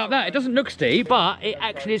make it up that. It doesn't look steep, but it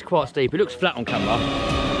actually is quite steep. It looks flat on camera.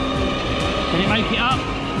 Can you make it up?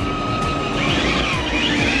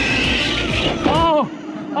 Oh,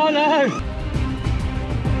 oh no.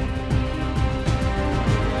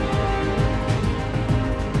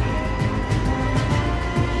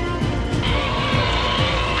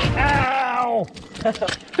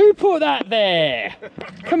 Who put that there?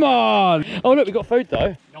 Come on. Oh look, we got food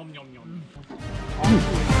though. Yum, yum, yum.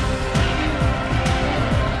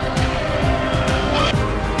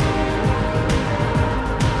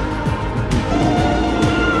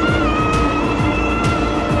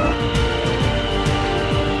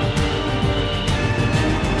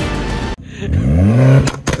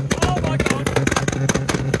 Oh my God.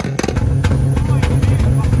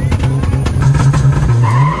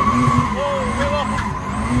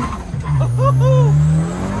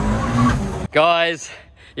 Guys,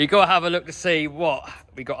 you got to have a look to see what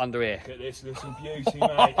we got under here. Look at this, there's some beauty,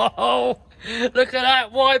 mate. Oh, look at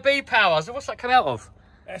that YB power. So what's that come out of?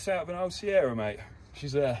 That's out of an old Sierra, mate.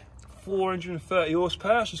 She's 430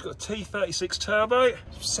 horsepower. She's got a T36 turbo,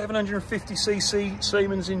 750cc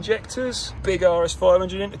Siemens injectors, big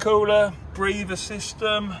RS500 intercooler, breather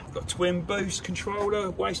system, got twin boost controller,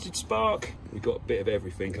 wasted spark. We've got a bit of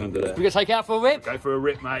everything under there. We're going to take it out for a rip? Go for a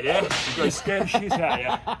rip, mate, yeah? We're going to scare the shit out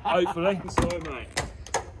of you. Hopefully. Inside, mate.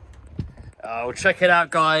 Oh, check it out,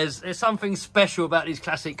 guys. There's something special about these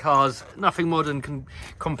classic cars. Nothing modern can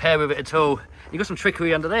compare with it at all. You got some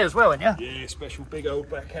trickery under there as well, haven't you? Yeah, special big old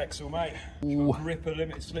back axle, mate. Gripper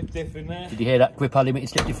limited slip diff in there. Did you hear that? Gripper limited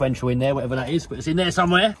slip differential in there, whatever that is, but it's in there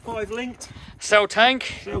somewhere. 5 linked. Cell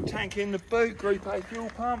tank. Cell tank in the boot, Group A fuel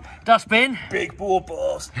pump. Dustbin. Big bore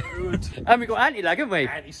bastard. And we've got anti-lag, haven't we?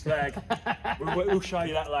 Anti-slag. we'll show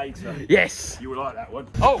you that later. Yes. You will like that one.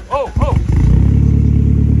 Oh, oh, oh.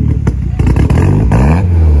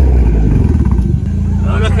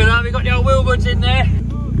 Oh, look at that, we've got the old wheelboots in there.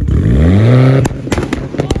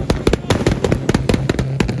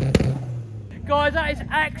 Guys, that is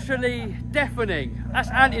actually deafening. That's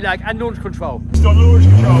anti-lag and launch control. It's got launch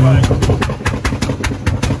control, mate.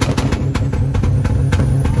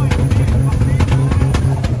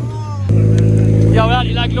 Yo,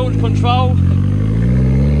 anti-lag launch control.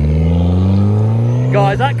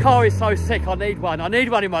 Guys, that car is so sick. I need one. I need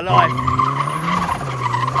one in my life.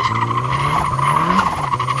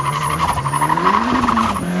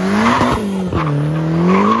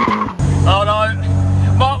 Oh no.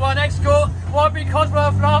 Mark 1 Escort. YB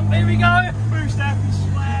Cosworth lump. Here we go. Boost and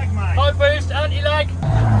slag, mate. High boost, anti-lag.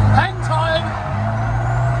 Hang time.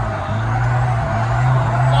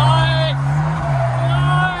 Nice.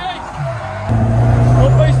 Nice.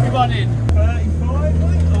 What boost we running? 35,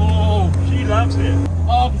 mate. Oh. She loves it.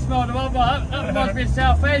 Oh, I can smell the rubber. That reminds me of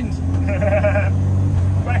Southend.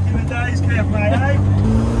 Back in the days, Kev, mate, eh?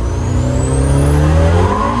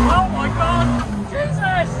 Oh my God.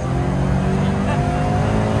 Jesus.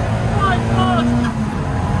 My God.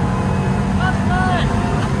 That's mad.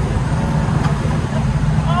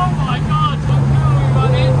 Oh my God. What fuel are we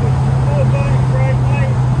running? 4.8 brake,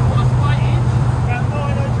 mate. What's weightage? About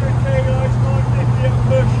 900 kilos, 950 at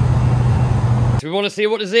push. So we want to see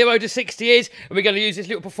what the 0 to 60 is, and we're going to use this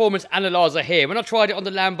little performance analyzer here. When I tried it on the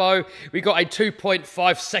Lambo, we got a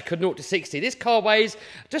 2.5 second 0 to 60. This car weighs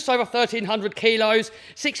just over 1,300 kilos,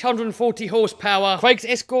 640 horsepower. Craig's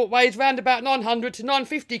Escort weighs around about 900 to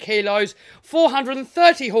 950 kilos,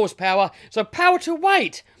 430 horsepower. So power to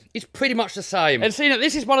weight is pretty much the same. And seeing that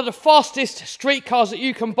this is one of the fastest street cars that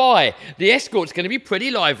you can buy, the Escort's going to be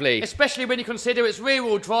pretty lively. Especially when you consider it's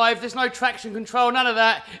rear-wheel drive, there's no traction control, none of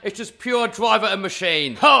that. It's just pure driver and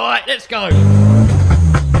machine. All right, let's go.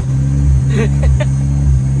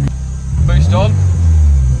 Boost on.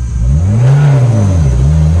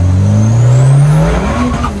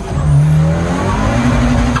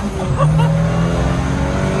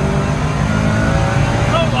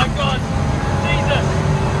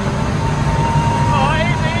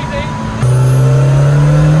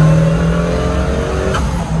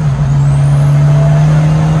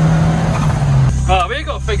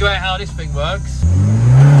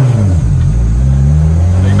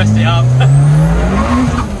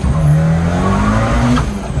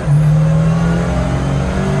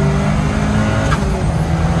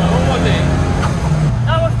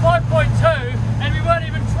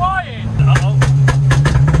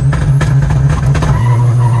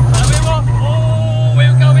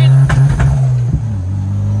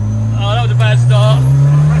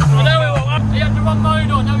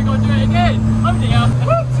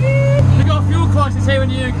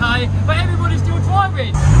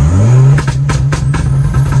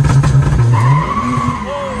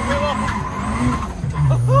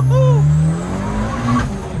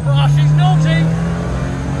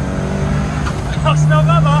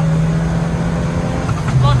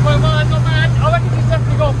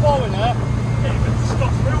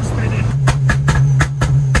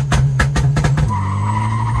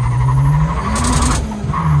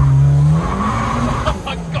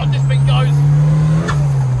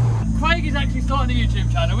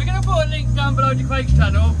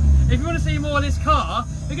 channel. If you want to see more of this car,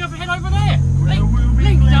 you're going to have to head over there.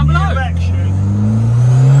 Link down below.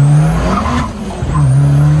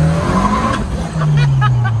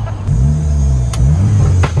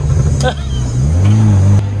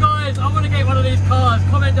 Guys, I want to get one of these cars.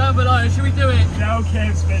 Comment down below. Should we do it? Now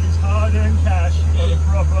Kev spent his hard-earned cash on a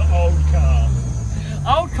proper old car.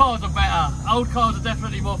 Old cars are better. Old cars are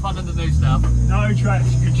definitely more fun than the new stuff. No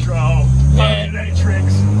traction control, no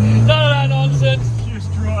electrics. None of that nonsense.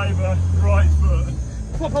 Just driver, right foot.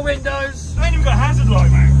 Proper windows. I ain't even got hazard light,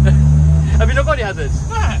 mate. Have you not got any hazards?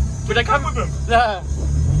 Nah. Would they come with them? Nah.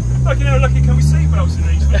 Fucking hell, lucky come with seatbelts in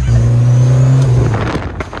these things.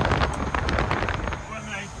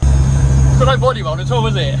 It's got no body roll at all,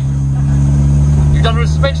 is it? You've done a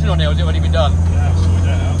suspension on it, or has it already been done? Yeah, I've sorted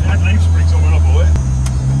that out. It had leaf springs on when I bought it.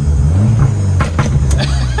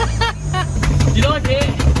 You like it?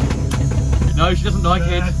 No, she doesn't like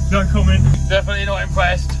it. No comment. Definitely not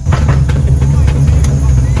impressed.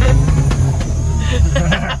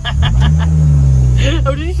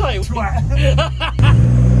 Oh, did you say? Twat.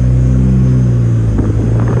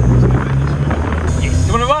 Yes.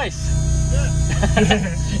 You want to race?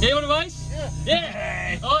 Yeah. You want to race?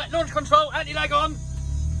 Yeah. Alright, launch control, anti-lag on.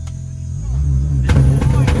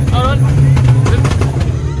 Alright.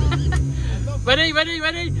 Ready, ready,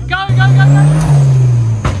 ready. Go, go, go, go.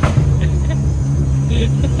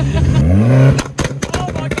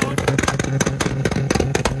 Oh my god.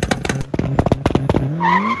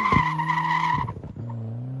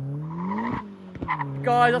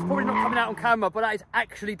 Guys, that's probably not coming out on camera, but that is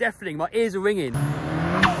actually deafening. My ears are ringing.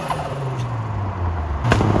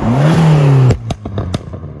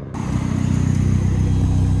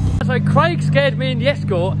 So Craig scared me in the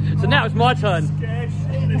Escort, so now it's my turn.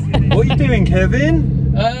 What are you doing,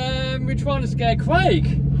 Kevin? We're trying to scare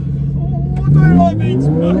Craig. Oh, I don't like being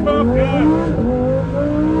stuck up here.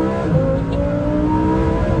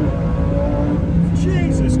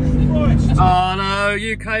 Jesus Christ. Oh no,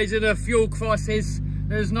 UK's in a fuel crisis.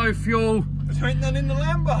 There's no fuel. There ain't none in the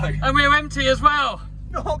Lambo. And we're empty as well.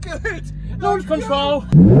 Not good. Launch control.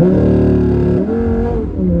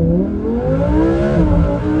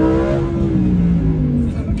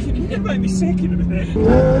 You make me sick in a minute.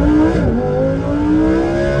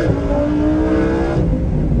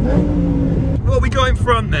 What are we got in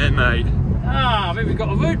front there, mate? Ah, I think we've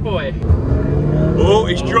got a rude boy. Oh,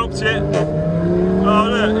 he's dropped it. Oh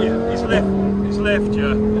look, he's left you. He's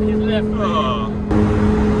left me. Oh.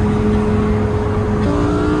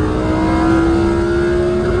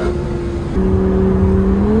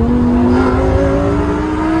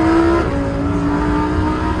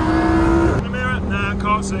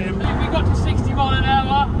 See him. We got to 60 mile an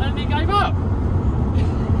hour and he gave up.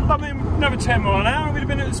 I mean, another 10 mile an hour and we'd have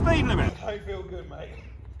been at the speed limit. I feel good, mate.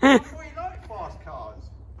 Well, you like fast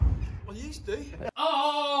cars. I used to.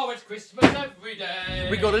 Oh, it's Christmas every day.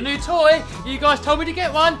 We got a new toy. You guys told me to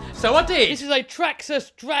get one, so I did. This is a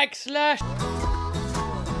Traxxas Drag Slash.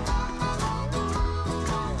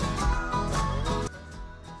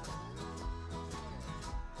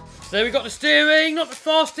 So we got the steering, not the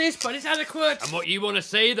fastest, but it's adequate. And what you want to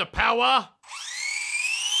see, the power.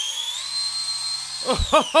 Oh,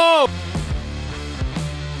 ho, ho.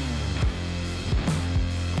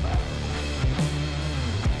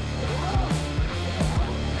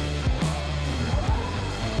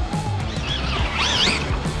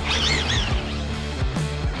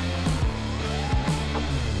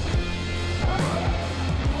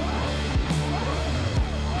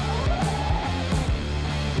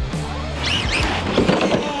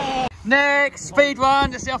 Next, speed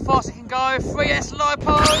run, let's see how fast it can go. 3S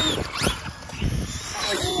LiPo.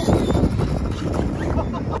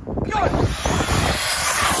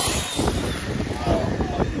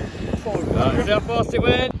 Let's see how fast it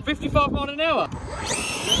went. 55 miles an hour.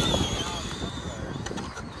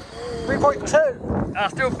 3.2. Ah,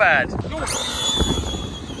 still bad.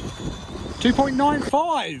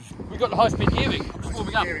 2.95. We got the high speed gearing. Just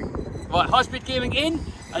warming up. Right, high speed gearing in,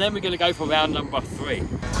 and then we're going to go for round number 3.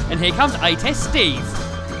 And here comes A-Test Steve.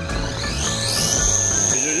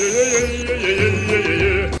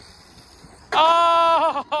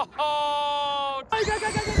 Oh! Go, go,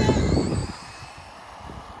 go, go, go.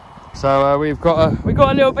 So we've got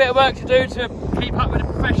a little bit of work to do to keep up with the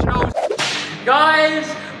professionals. Guys,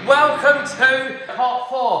 welcome to part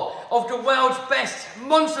 4 of the world's best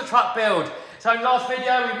monster truck build. So in the last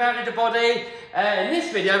video we mounted the body. In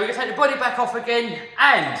this video we're going to take the body back off again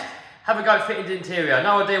and have a go at fitting the interior.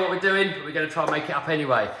 No idea what we're doing, but we're going to try and make it up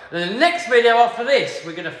anyway. And in the next video after this,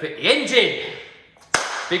 we're going to fit the engine.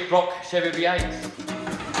 Big block Chevy V8.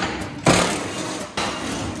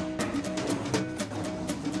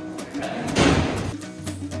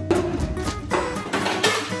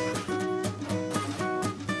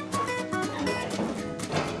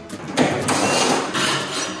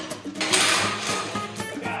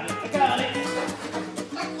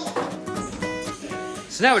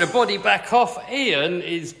 So now with the body back off, Ian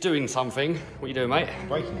is doing something. What are you doing, mate?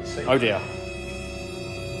 Breaking the seat. Oh dear.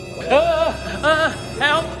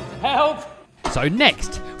 Help! Help! So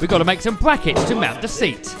next, we've got to make some brackets to mount the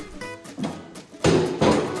seat.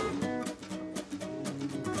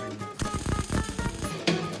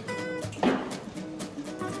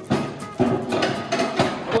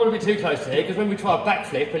 I don't want to be too close to here because when we try a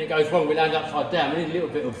backflip and it goes wrong, we land upside down. We need a little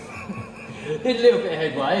bit of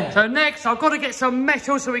headway. So next, I've got to get some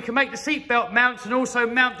metal so we can make the seatbelt mounts and also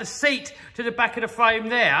mount the seat to the back of the frame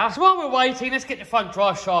there. So while we're waiting, let's get the front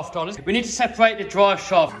drive shaft on. We need to separate the drive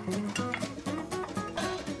shaft.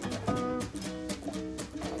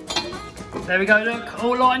 There we go, look,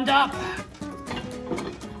 all lined up.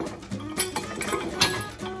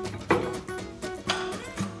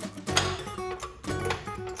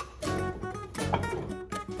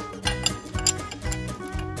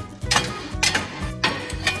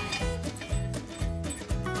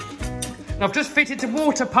 I've just fitted the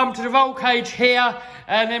water pump to the roll cage here,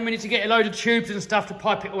 and then we need to get a load of tubes and stuff to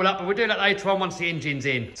pipe it all up, but we'll do that later on once the engine's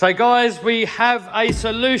in. So guys, we have a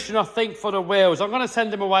solution, I think, for the wheels. I'm going to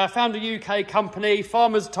send them away. I found a UK company,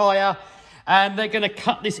 Farmer's Tyre, and they're going to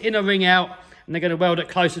cut this inner ring out, and they're going to weld it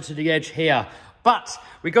closer to the edge here. But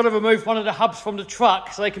we've got to remove one of the hubs from the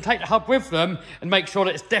truck so they can take the hub with them and make sure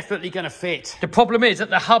that it's definitely going to fit. The problem is that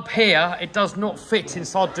the hub here, it does not fit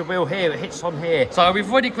inside the wheel here. It hits on here. So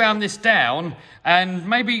we've already ground this down and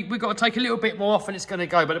maybe we've got to take a little bit more off and it's going to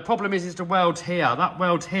go. But the problem is the weld here. That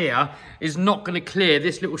weld here is not going to clear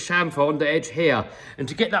this little chamfer on the edge here. And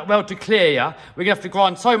to get that weld to clear, we're going to have to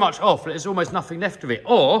grind so much off that there's almost nothing left of it.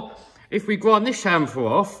 Or if we grind this chamfer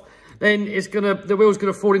off, then the wheel's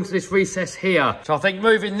gonna fall into this recess here. So I think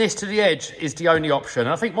moving this to the edge is the only option. And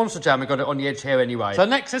I think Monster Jam have got it on the edge here anyway. So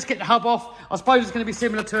next, let's get the hub off. I suppose it's gonna be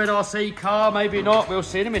similar to an RC car, maybe not, we'll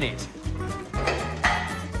see in a minute.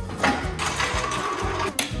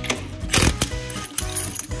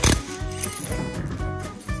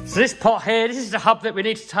 So this pot here, this is the hub that we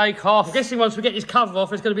need to take off. I'm guessing once we get this cover off,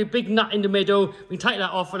 there's going to be a big nut in the middle. We can take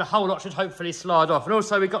that off and the whole lot should hopefully slide off. And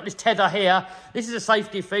also we've got this tether here. This is a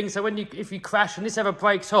safety thing, so if you crash and this ever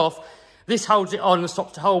breaks off, this holds it on and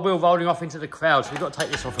stops the whole wheel rolling off into the crowd. So we've got to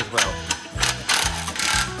take this off as well.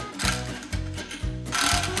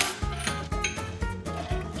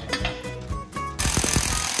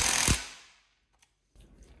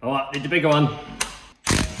 All right, need the bigger one.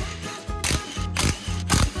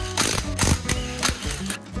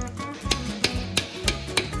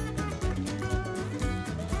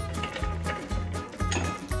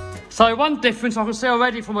 So one difference I can see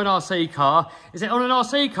already from an RC car is that on an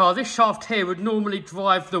RC car, this shaft here would normally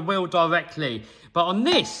drive the wheel directly. But on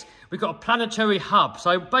this, we've got a planetary hub.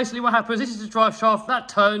 So basically what happens, this is the drive shaft, that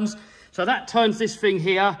turns. So that turns this thing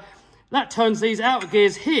here. That turns these outer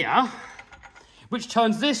gears here, which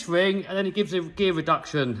turns this ring, and then it gives a gear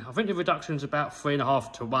reduction. I think the reduction's about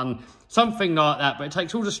 3.5 to 1, something like that. But it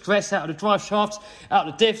takes all the stress out of the drive shafts, out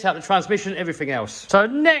of the diffs, out of the transmission, everything else. So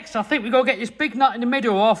next, I think we've got to get this big nut in the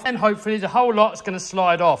middle off, and hopefully the whole lot's going to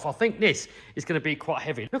slide off. I think this is going to be quite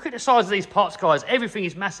heavy. Look at the size of these parts, guys. Everything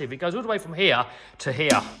is massive. It goes all the way from here to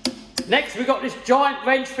here. Next, we've got this giant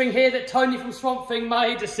wrench thing here that Tony from Swamp Thing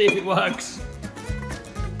made. Let's see if it works.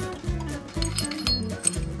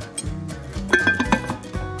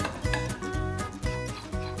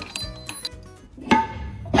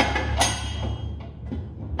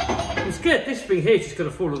 I'm scared this thing here is just going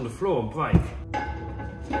to fall on the floor and break.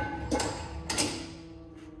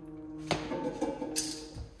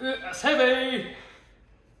 That's heavy!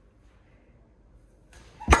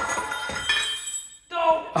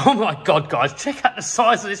 Oh my God, guys, check out the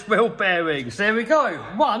size of this wheel bearing. So there we go,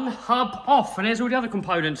 one hub off, and there's all the other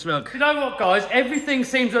components, look. You know what, guys, everything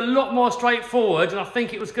seems a lot more straightforward than I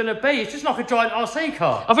think it was gonna be. It's just like a giant RC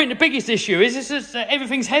car. I think the biggest issue is just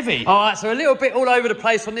everything's heavy. All right, so a little bit all over the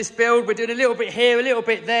place on this build. We're doing a little bit here, a little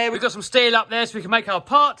bit there. We've got some steel up there so we can make our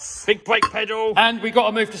parts. Big brake pedal, and we've got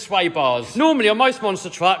to move the sway bars. Normally on most monster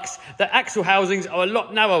trucks, the axle housings are a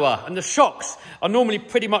lot narrower, and the shocks are normally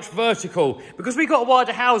pretty much vertical. Because we've got a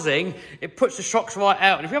wider housing, it puts the shocks right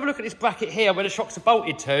out. And if you have a look at this bracket here where the shocks are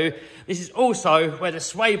bolted to, this is also where the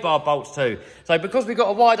sway bar bolts to. So because we've got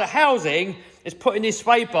a wider housing, it's putting these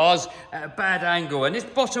sway bars at a bad angle. And this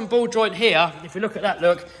bottom ball joint here, if you look at that,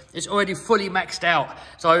 look, it's already fully maxed out.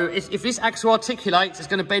 So if this axle articulates, it's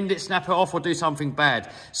going to bend it, snap it off, or do something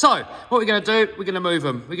bad. So what we're going to do, we're going to move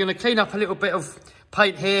them. We're going to clean up a little bit of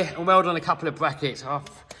paint here and weld on a couple of brackets.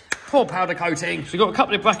 Poor powder coating. So we've got a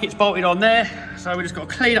couple of brackets bolted on there. So we just got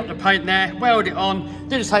to clean up the paint there, weld it on,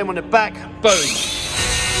 do the same on the back, boom.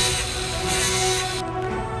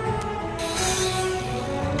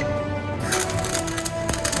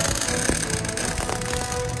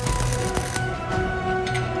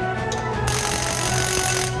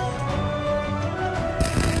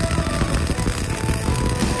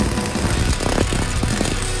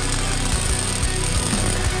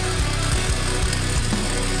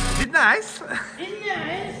 nice? Isn't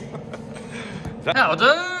nice? That'll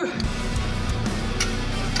do.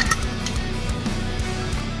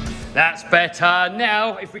 That's better.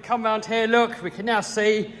 Now, if we come round here, look, we can now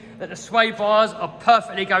see that the sway bars are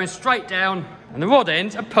perfectly going straight down and the rod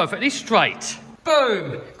ends are perfectly straight.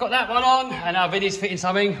 Boom! Got that one on, and now Vinny's fitting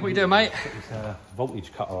something. What are you doing, mate? It's a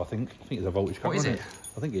voltage cutter, I think. I think it's a voltage cutter. What is it?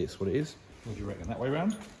 I think it's what it is. What do you reckon? That way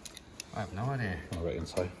round? I have no idea. I reckon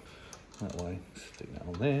so. That way. Stick that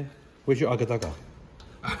on there. Where's your ugga-dugga?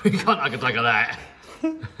 We can't ugga-dugga that.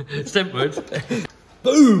 Stempwood.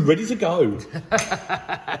 Boom! Ready to go.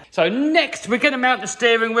 So next, we're going to mount the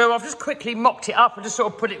steering wheel. I've just quickly mocked it up and just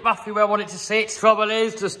sort of put it roughly where I want it to sit. Trouble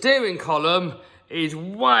is, the steering column is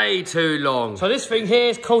way too long. So this thing here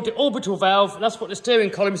is called the orbital valve, and that's what the steering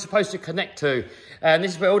column is supposed to connect to. And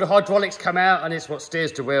this is where all the hydraulics come out, and it's what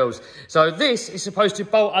steers the wheels. So this is supposed to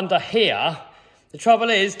bolt under here. The trouble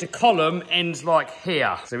is, the column ends like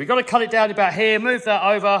here. So we've got to cut it down about here, move that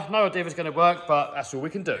over. No idea if it's going to work, but that's all we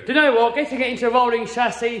can do. Do you know what? Getting it into a rolling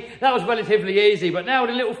chassis, that was relatively easy, but now with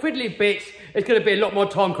the little fiddly bits, it's going to be a lot more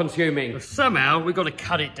time consuming. But somehow, we've got to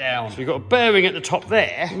cut it down. So we've got a bearing at the top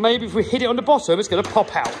there. Maybe if we hit it on the bottom, it's going to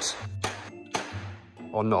pop out.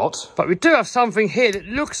 Or not. But we do have something here that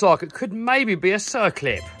looks like it could maybe be a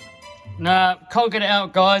circlip. Nah, can't get it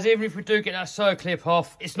out, guys. Even if we do get that circlip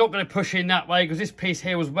off, it's not going to push in that way because this piece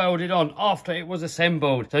here was welded on after it was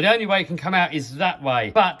assembled. So the only way it can come out is that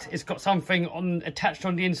way. But it's got something attached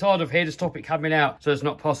on the inside of here to stop it coming out. So it's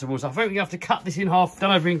not possible. So I think we have to cut this in half.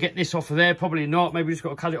 Don't know if we can get this off of there. Probably not. Maybe we just got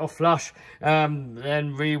to cut it off flush.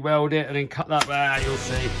 Then re-weld it and then cut that back. You'll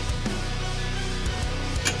see.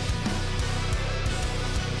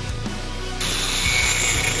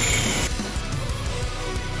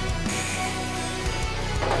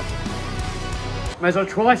 May as well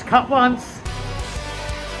twice cut once.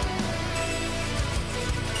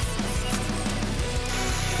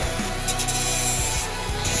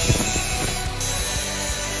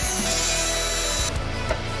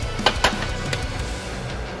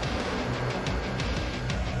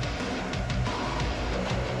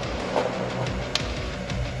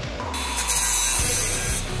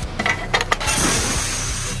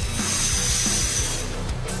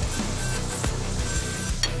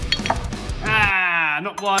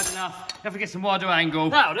 Not wide enough. You have to get some wider angle.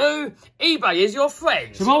 That'll do. eBay is your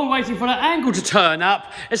friend. So while we're waiting for that angle to turn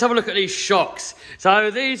up, let's have a look at these shocks. So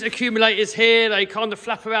these accumulators here, they kind of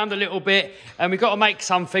flap around a little bit, and we've got to make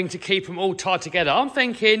something to keep them all tied together. I'm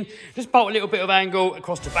thinking just bolt a little bit of angle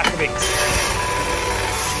across the back of it.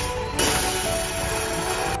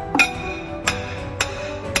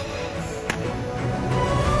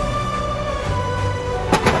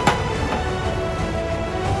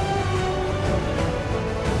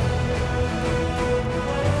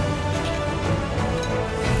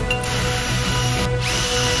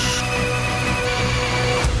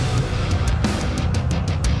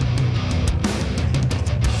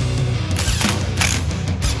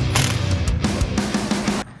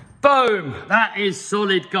 Boom! That is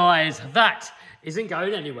solid, guys. That isn't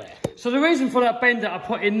going anywhere. So the reason for that bend that I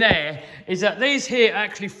put in there is that these here are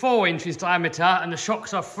actually 4 inches diameter and the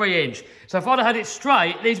shocks are 3 inch. So if I'd have had it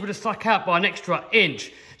straight, these would have stuck out by an extra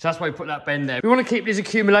inch. So that's why we put that bend there. We want to keep these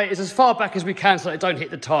accumulators as far back as we can so they don't hit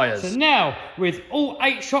the tyres. So now, with all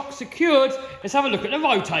 8 shocks secured, let's have a look at the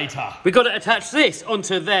rotator. We've got to attach this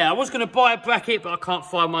onto there. I was going to buy a bracket, but I can't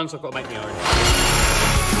find one, so I've got to make my own.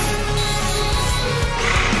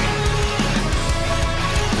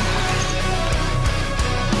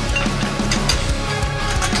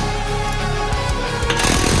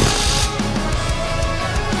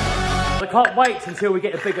 I can't wait until we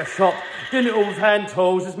get a bigger shop. Doing it all with hand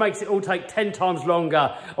tools just makes it all take 10 times longer.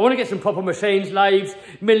 I want to get some proper machines, lathes,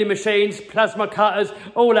 milling machines, plasma cutters,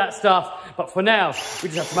 all that stuff. But for now, we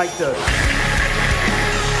just have to make do.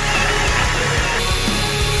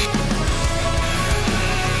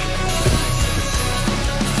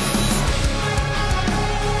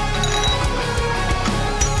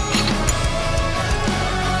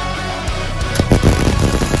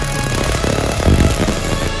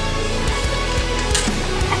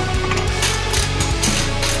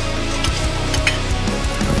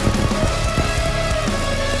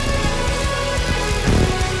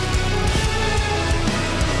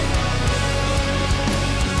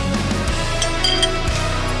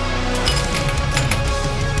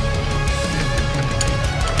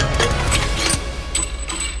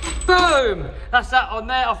 Boom! That's that on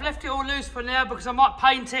there. I've left it all loose for now because I might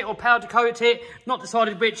paint it or powder coat it. Not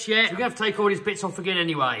decided which yet. So we're going to have to take all these bits off again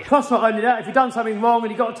anyway. Plus, not only that, if you've done something wrong and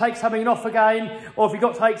you've got to take something off again, or if you've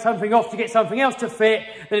got to take something off to get something else to fit,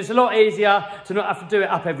 then it's a lot easier to not have to do it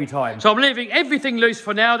up every time. So I'm leaving everything loose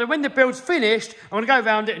for now. Then when the build's finished, I'm going to go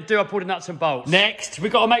around it and do up all the nuts and bolts. Next,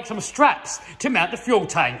 we've got to make some straps to mount the fuel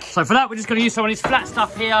tank. So for that, we're just going to use some of this flat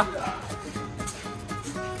stuff here.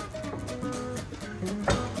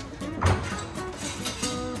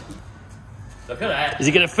 Look at that. Is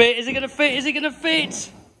it going to fit? Is it going to fit? Is it going to fit?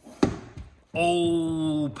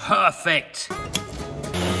 Oh, perfect.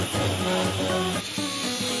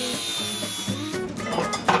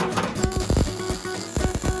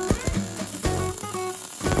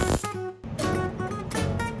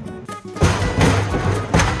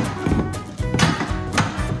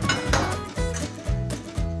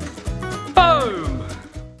 Boom!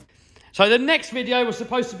 So the next video was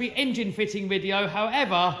supposed to be engine fitting video.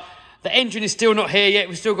 However, the engine is still not here yet.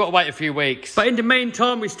 We've still got to wait a few weeks. But in the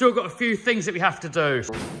meantime, we've still got a few things that we have to do.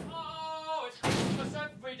 Oh, it's Christmas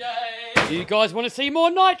every day. You guys want to see more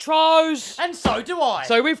nitros? And so do I.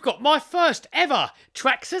 So we've got my first ever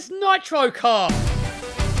Traxxas Nitro car.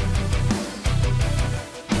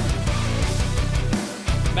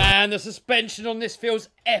 Man, the suspension on this feels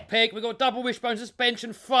epic. We've got double wishbone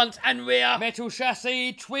suspension, front and rear. Metal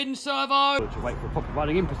chassis, twin servo. Just wait for a proper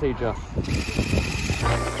running in procedure.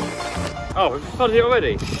 Oh, we've started it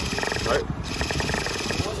already? Right.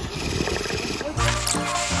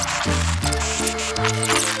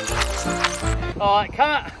 Alright,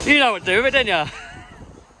 cut. You know what to do with it, don't you?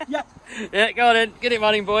 Yeah. Yeah, go on then. Get it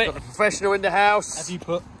running, boy. Got the professional in the house. Have you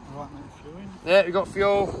put the right amount of fuel in? Yeah, we got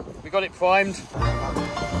fuel. We got it primed.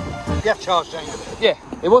 You have charged, don't you? Yeah,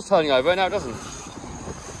 it was turning over, now it doesn't.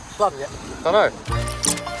 Started it? I know.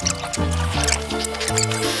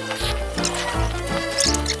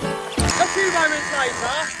 A few moments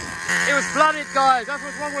later, it was flooded, guys. That's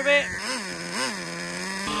what's wrong with it.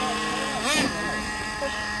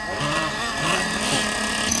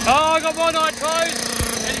 Oh, I got more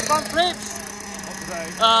nitros. Any front flips?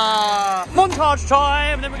 Montage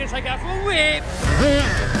time, and then we're going to take it out for a whip.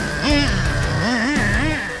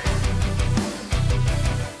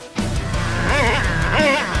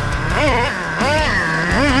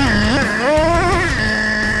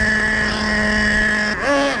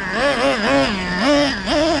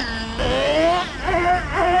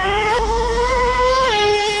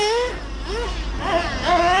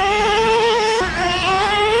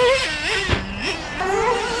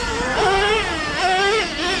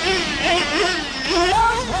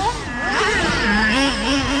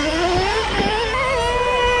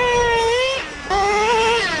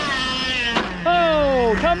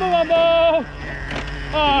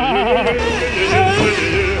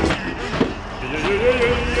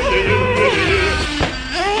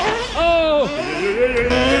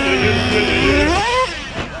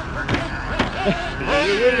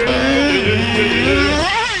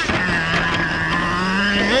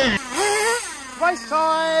 Race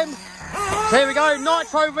time! So here we go,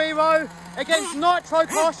 Nitro Rero against Nitro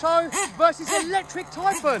Car Show versus Electric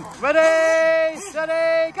Typhon. Ready,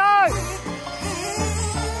 steady, go!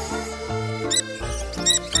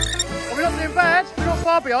 Well, we're not doing bad, we're not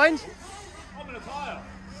far behind. I'm in a tyre.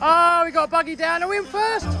 Oh, we got a buggy down, are we in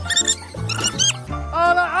first?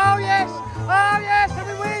 Oh, look, oh yes, and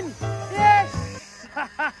we win, yes!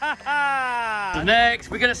 So next,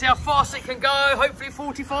 we're going to see how fast it can go, hopefully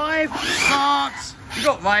 45. Start. We've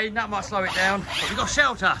got rain, that might slow it down, but we've got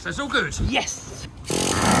shelter, so it's all good. Yes!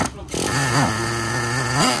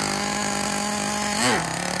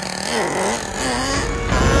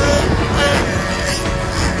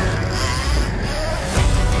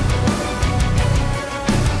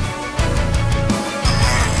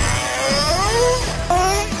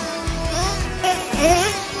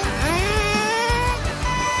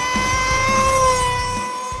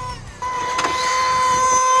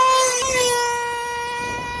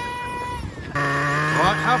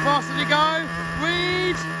 How fast did he go?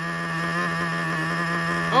 Weed!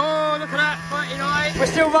 Oh, look at that, 39. We're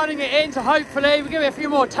still running it in, so hopefully we'll give it a few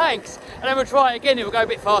more tanks, and then we'll try it again, it will go a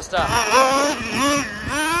bit faster.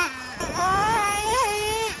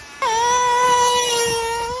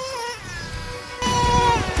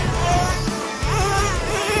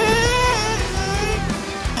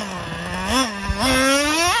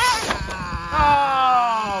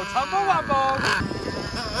 Oh, tumble wumble!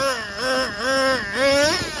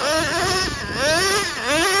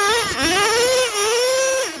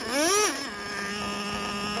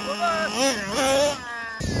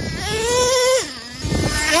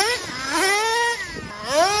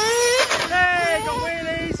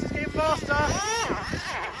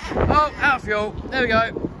 fuel. There we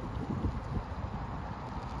go.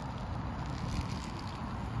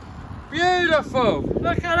 Beautiful.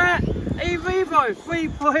 Look at that. eVivo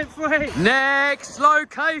 3.3. Next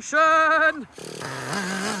location.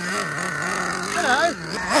 Hello.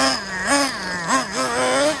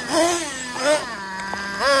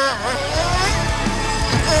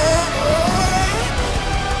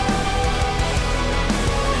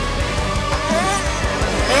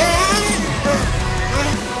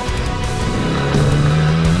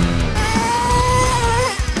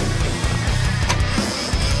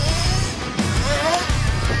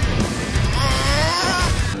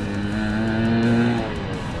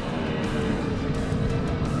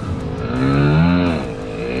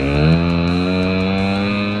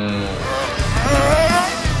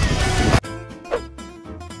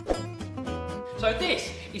 So this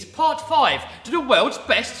is part 5 to the world's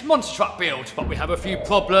best monster truck build. But we have a few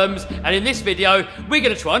problems, and in this video, we're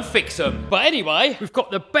going to try and fix them. But anyway, we've got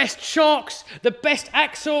the best shocks, the best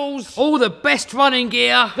axles, all the best running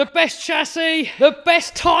gear, the best chassis, the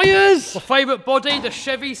best tyres, my favourite body, the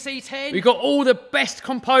Chevy C10. We've got all the best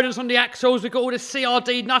components on the axles. We've got all the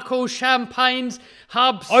CRD knuckles, champagnes,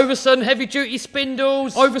 hubs, Overson heavy-duty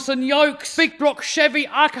spindles, Overson yokes, big block Chevy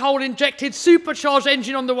alcohol-injected supercharged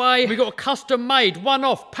engine on the way. We've got a custom-made,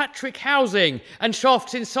 one-off Patrick housing and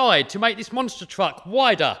shafts inside to make this monster truck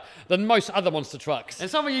wider than most other monster trucks. And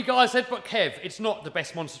some of you guys said, but Kev, it's not the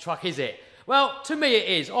best monster truck, is it? Well, to me it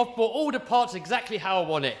is. I've bought all the parts exactly how I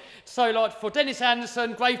want it. So like for Dennis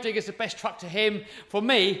Anderson, Gravedigger's the best truck to him. For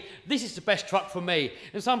me, this is the best truck for me.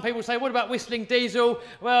 And some people say, what about Whistling Diesel?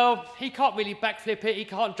 Well, he can't really backflip it. He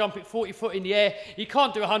can't jump it 40 foot in the air. He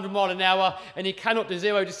can't do 100 miles an hour. And he cannot do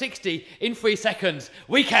 0 to 60 in 3 seconds.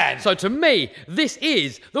 We can. So to me, this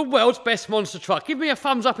is the world's best monster truck. Give me a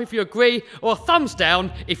thumbs up if you agree, or a thumbs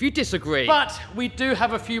down if you disagree. But we do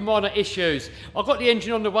have a few minor issues. I've got the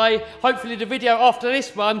engine on the way. Hopefully the video after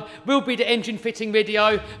this one will be the engine fitting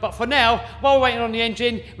video. But for now, while we're waiting on the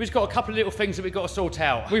engine, we've got a couple of little things that we've got to sort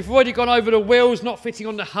out. We've already gone over the wheels not fitting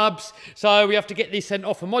on the hubs, so we have to get these sent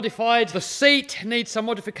off and modified. The seat needs some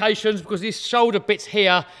modifications because these shoulder bits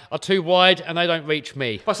here are too wide and they don't reach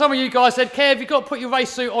me. But some of you guys said, Kev, you've got to put your race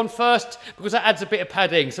suit on first because that adds a bit of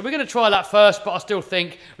padding. So we're going to try that first, but I still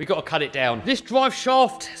think we've got to cut it down. This drive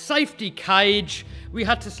shaft safety cage, we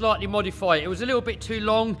had to slightly modify it. It was a little bit too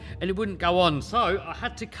long and it wouldn't go on. So I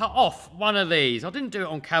had to cut off one of these. I didn't do it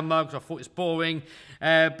on camera because I thought it's boring.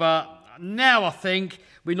 But now I think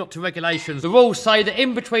we're not to regulations. The rules say that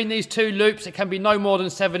in between these two loops, it can be no more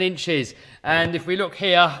than 7 inches. And if we look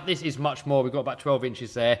here, this is much more. We've got about 12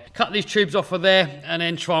 inches there. Cut these tubes off of there and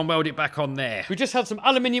then try and weld it back on there. We just had some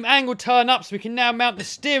aluminium angle turn-ups. We can now mount the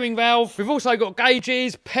steering valve. We've also got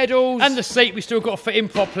gauges, pedals, and the seat we still got to fit in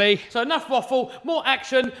properly. So enough waffle, more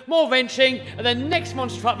action, more wrenching, and then next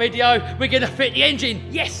monster truck video, we're gonna fit the engine.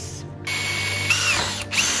 Yes!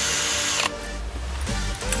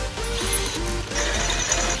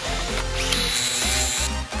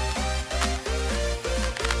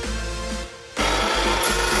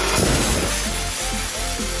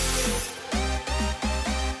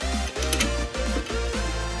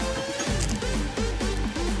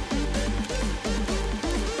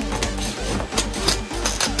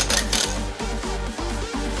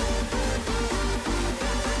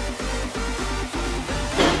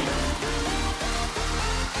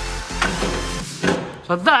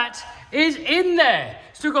 So that is in there.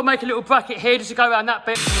 Still got to make a little bracket here just to go around that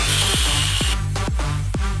bit.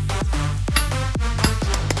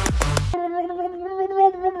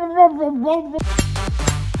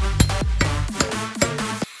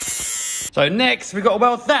 So next we've got to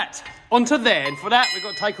weld that onto there, and for that we've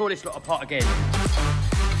got to take all this lot apart again.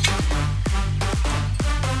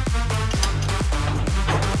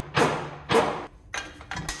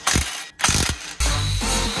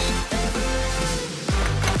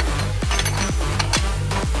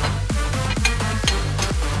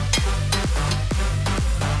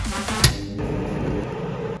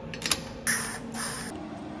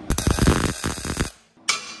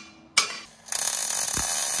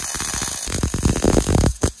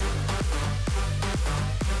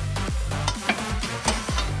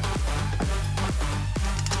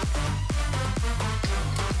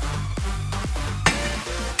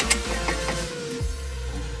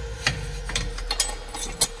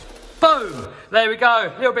 Boom! There we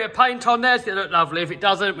go. A little bit of paint on there. It's going to look lovely. If it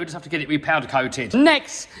doesn't, we'll just have to get it repowder coated.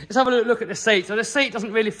 Next, let's have a look at the seat. So the seat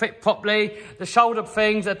doesn't really fit properly. The shoulder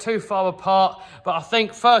things are too far apart. But I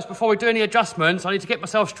think first, before we do any adjustments, I need to get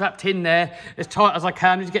myself strapped in there as tight as I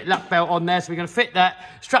can. I need to get the lap belt on there. So we're going to fit that,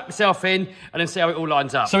 strap myself in, and then see how it all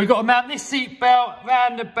lines up. So we've got to mount this seat belt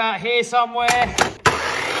round about here somewhere.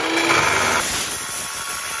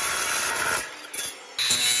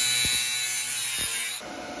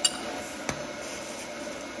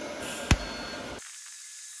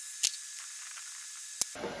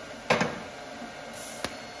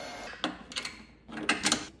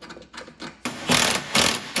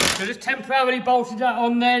 So just temporarily bolted that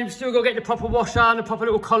on there. We've still got to get the proper washer and the proper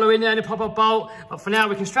little collar in there and the proper bolt. But for now,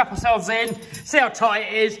 we can strap ourselves in, see how tight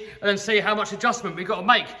it is, and then see how much adjustment we've got to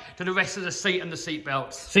make to the rest of the seat and the seat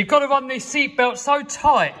belts. So you've got to run these seat belts so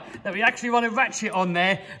tight that we actually run a ratchet on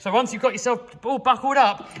there. So once you've got yourself all buckled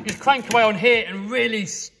up, you just crank away on here and really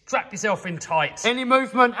strap yourself in tight. Any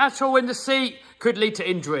movement at all in the seat could lead to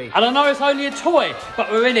injury. And I know it's only a toy, but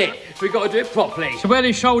we're in it, so we've got to do it properly. So where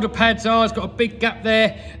these shoulder pads are, it's got a big gap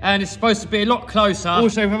there, and it's supposed to be a lot closer.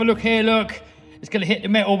 Also, if you have a look here, look, it's going to hit the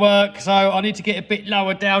metal work, so I need to get a bit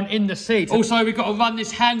lower down in the seat. Also, we've got to run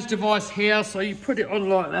this hands device here, so you put it on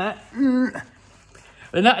like that.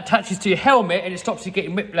 And that attaches to your helmet and it stops you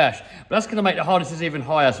getting whiplash. But that's going to make the harnesses even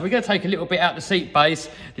higher. So we're going to take a little bit out the seat base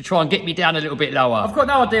to try and get me down a little bit lower. I've got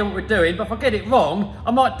no idea what we're doing, but if I get it wrong,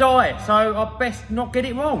 I might die. So I best not get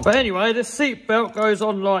it wrong. But anyway, the seat belt goes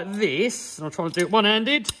on like this. And I'll try to do it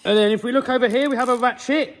one-handed. And then if we look over here, we have a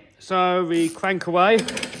ratchet. So we crank away.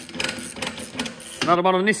 Another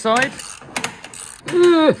one on this side.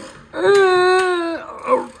 Oh,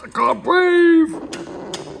 I can't breathe.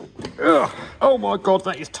 Ugh. Oh my God,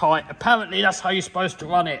 that is tight. Apparently that's how you're supposed to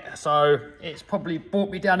run it. So it's probably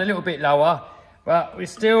brought me down a little bit lower, but we're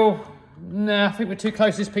still, nah, I think we're too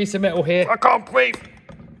close to this piece of metal here. I can't breathe.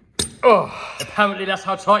 Oh, apparently that's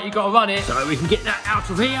how tight you got to run it. So we can get that out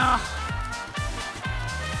of here.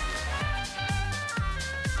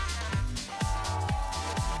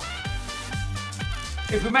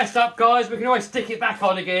 If we mess up, guys, we can always stick it back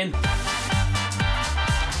on again.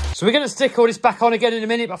 So we're going to stick all this back on again in a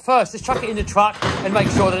minute, but first, let's chuck it in the truck and make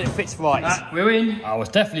sure that it fits right. We're in. Oh,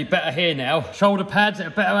 it's definitely better here now. Shoulder pads at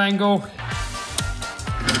a better angle.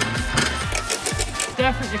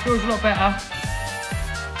 Definitely feels a lot better.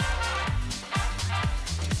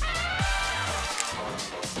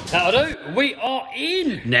 That'll do. We are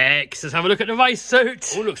in. Next, let's have a look at the race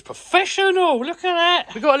suit. Oh, looks professional. Look at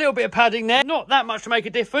that. We've got a little bit of padding there. Not that much to make a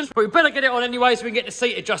difference, but we better get it on anyway so we can get the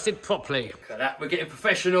seat adjusted properly. Look at that. We're getting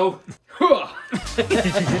professional. That's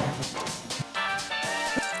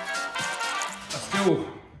still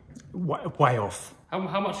Way off.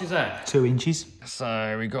 How much is that? 2 inches.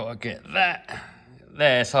 So we got to get that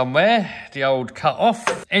there somewhere. The old cut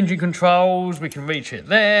off. Engine controls, we can reach it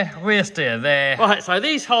there. Rear steer there. Right, so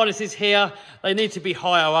these harnesses here, they need to be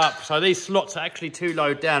higher up. So these slots are actually too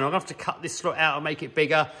low down. I'm going to have to cut this slot out and make it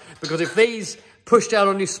bigger, because if these push down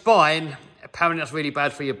on your spine, apparently that's really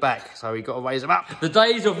bad for your back. So we've got to raise them up. The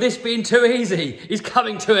days of this being too easy is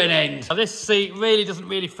coming to an end. Now, this seat really doesn't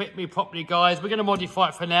really fit me properly, guys. We're going to modify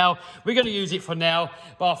it for now. We're going to use it for now.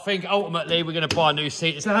 But I think ultimately we're going to buy a new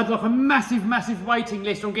seat. So I had like a massive waiting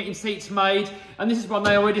list on getting seats made. And this is one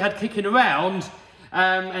they already had kicking around.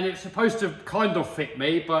 And it's supposed to kind of fit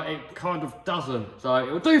me, but it kind of doesn't. So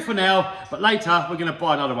it'll do for now, but later we're going to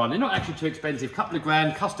buy another one. They're not actually too expensive, couple of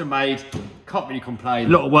grand, custom made, can't really complain. A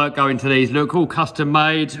lot of work going to these, look, all custom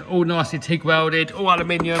made, all nicely TIG welded, all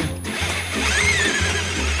aluminium.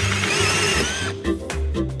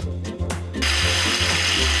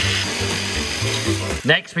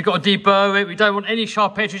 Next, we've got to deburr it. We don't want any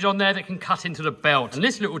sharp edges on there that can cut into the belt. And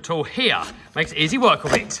this little tool here makes easy work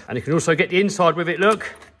of it. And you can also get the inside with it,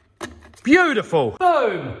 look. Beautiful.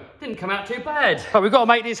 Boom. Didn't come out too bad. But we've got to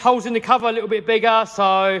make these holes in the cover a little bit bigger,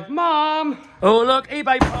 so, Mum. Oh, look,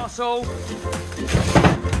 eBay parcel.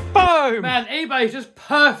 Boom! Man, eBay is just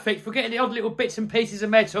perfect for getting the odd little bits and pieces of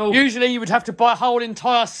metal. Usually you would have to buy a whole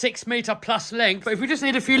entire 6 metre plus length, but if we just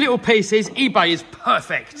need a few little pieces, eBay is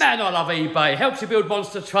perfect. Man, I love eBay. It helps you build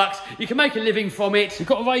monster trucks. You can make a living from it. We've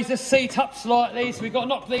got to raise the seat up slightly, so we've got to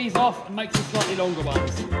knock these off and make some slightly longer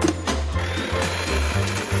ones.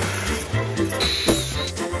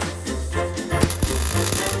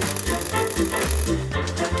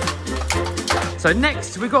 So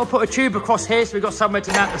next, we've got to put a tube across here so we've got somewhere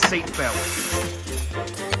to mount the seat belt.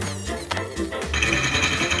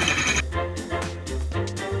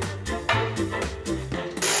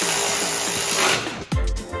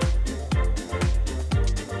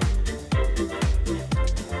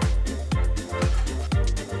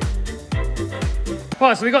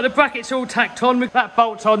 Right, so we've got the brackets all tacked on. That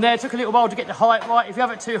bolt's on there. It took a little while to get the height right. If you have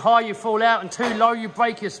it too high, you fall out, and too low, you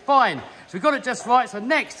break your spine. So we've got it just right. So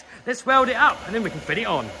next, let's weld it up, and then we can fit it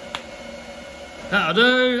on. That'll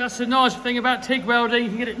do. That's the nice thing about TIG welding. You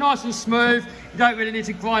can get it nice and smooth. You don't really need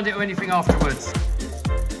to grind it or anything afterwards.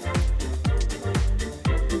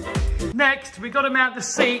 Next, we've got to mount the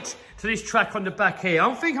seat to this track on the back here.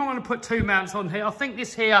 I think I'm going to put 2 mounts on here. I think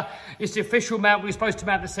this here is the official mount we're supposed to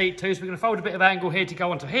mount the seat to, so we're going to fold a bit of angle here to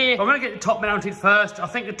go onto here. I'm going to get the top mounted first. I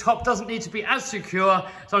think the top doesn't need to be as secure,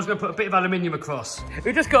 so I'm just going to put a bit of aluminium across.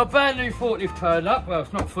 We've just got a brand new forklift turned up. Well,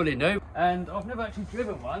 it's not fully new, and I've never actually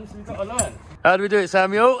driven one, so we've got to learn. How do we do it,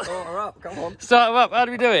 Samuel? Start her up, come on. Start her up, how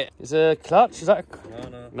do we do it? Is there a clutch? Is that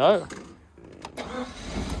a... No?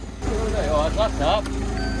 All right, that's up.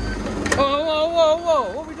 Whoa, whoa, whoa, whoa,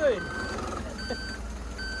 what are we doing?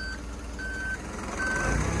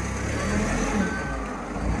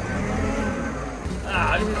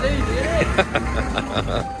 Ah, this is easy, isn't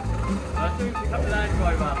it? I think we cut the Land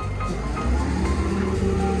Rover.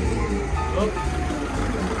 Oh.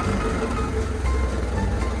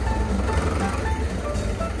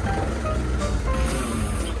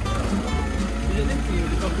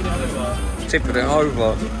 Tipping it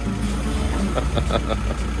over.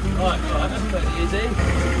 Right, that's pretty easy.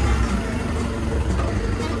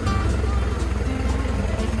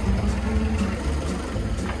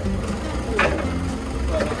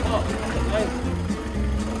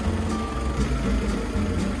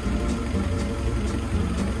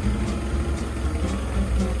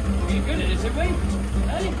 We're good at this, aren't we?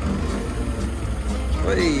 Hey?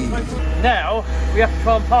 Sweet. Now, we have to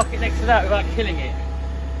try and park it next to that without killing it.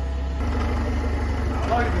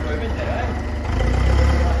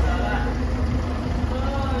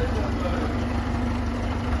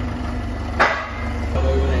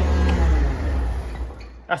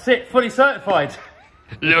 That's it, fully certified.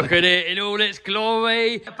 Look at it in all its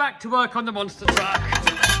glory. Back to work on the monster truck.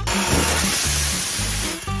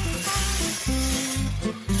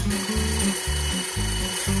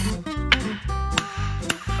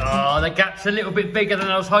 Oh, the gap's a little bit bigger than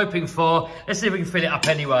I was hoping for. Let's see if we can fill it up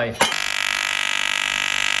anyway.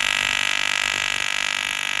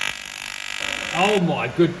 Oh my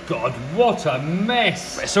good God, what a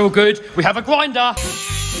mess. It's all good, we have a grinder.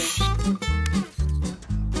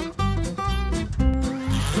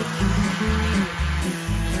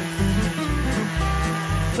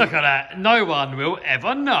 Look at that, no one will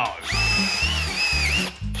ever know.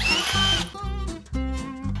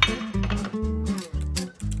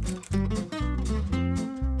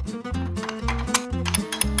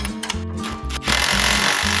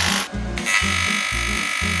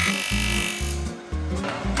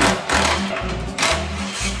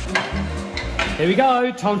 Here we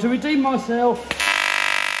go, time to redeem myself.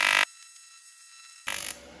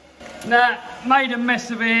 Nah, made a mess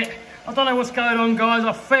of it. I don't know what's going on, guys.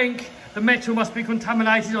 I think the metal must be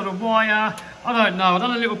contaminated or the wire. I don't know. I've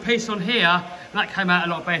done a little piece on here and that came out a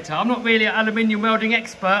lot better. I'm not really an aluminium welding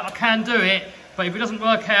expert. I can do it, but if it doesn't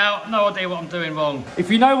work out, no idea what I'm doing wrong. If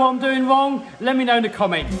you know what I'm doing wrong, let me know in the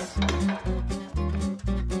comments.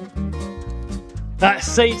 That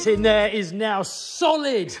seat in there is now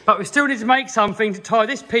solid, but we still need to make something to tie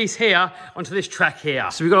this piece here onto this track here.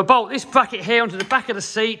 So we've got to bolt this bracket here onto the back of the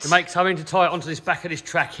seat to make something to tie it onto this back of this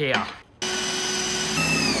track here.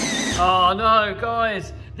 Oh no,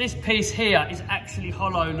 guys, this piece here is actually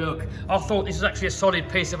hollow, look. I thought this was actually a solid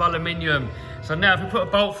piece of aluminium. So now if we put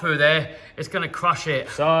a bolt through there, it's gonna crush it.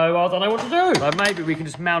 So I don't know what to do. So maybe we can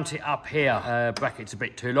just mount it up here. Bracket's a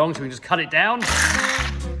bit too long, so we can just cut it down.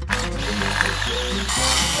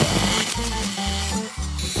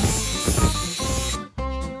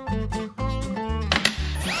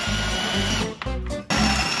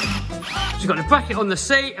 So you've got a bracket on the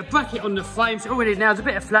seat, a bracket on the frame, so all we need now is a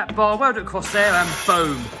bit of flat bar, weld it across there and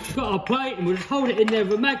boom. We've got our plate and we'll just hold it in there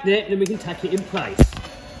with a magnet and then we can tack it in place.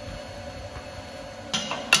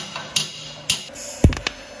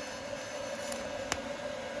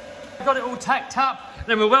 We've got it all tacked up.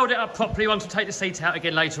 Then we'll weld it up properly once we take the seat out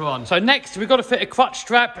again later on. So next, we've got to fit a crutch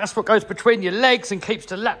strap. That's what goes between your legs and keeps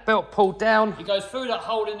the lap belt pulled down. It goes through that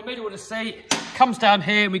hole in the middle of the seat, comes down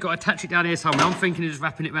here, and we've got to attach it down here somewhere. I'm thinking of just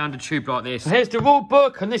wrapping it around a tube like this. So here's the rule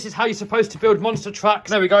book, and this is how you're supposed to build monster trucks.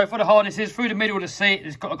 There we go, for the harnesses, through the middle of the seat,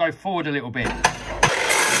 it's got to go forward a little bit.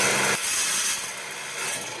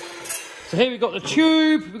 So here we've got the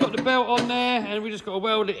tube, we've got the belt on there, and we just got to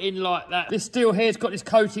weld it in like that. This steel here's got this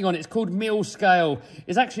coating on it, it's called mill scale.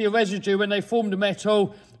 It's actually a residue when they form the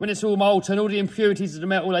metal, when it's all molten, all the impurities of the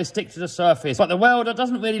metal, they stick to the surface. But the welder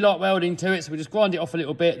doesn't really like welding to it, so we just grind it off a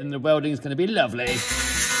little bit, and the welding is going to be lovely.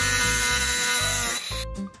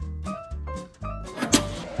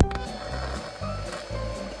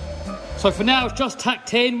 So for now, it's just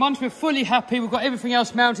tacked in. Once we're fully happy, we've got everything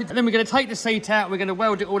else mounted, and then we're going to take the seat out and we're going to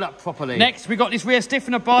weld it all up properly. Next, we've got this rear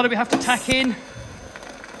stiffener bar that we have to tack in.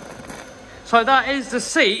 So that is the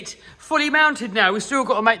seat fully mounted now. We've still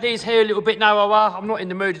got to make these here a little bit narrower. I'm not in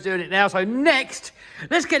the mood of doing it now. So next,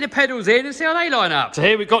 let's get the pedals in and see how they line up. So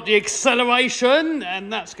here we've got the acceleration,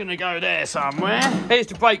 and that's going to go there somewhere. Here's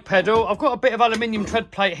the brake pedal. I've got a bit of aluminium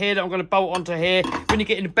tread plate here that I'm going to bolt onto here. When you're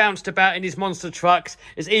getting bounced about in these monster trucks,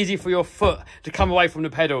 it's easy for your foot to come away from the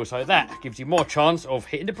pedal. So that gives you more chance of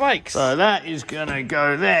hitting the brakes. So that is going to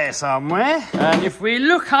go there somewhere. And if we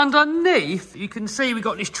look underneath, you can see we've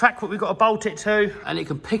got this track that we've got to bolt it to, and it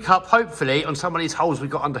can pick up, hopefully, on some of these holes we've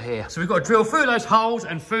got under here. So we've got to drill through those holes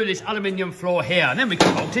and through this aluminium floor here, and then we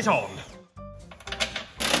can bolt it on.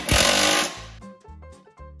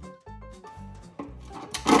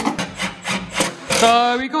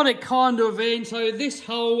 So we got it kind of in. So this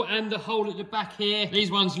hole and the hole at the back here,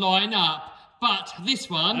 these ones line up, but this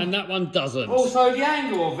one and that one doesn't. Also, the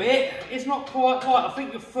angle of it is not quite right. I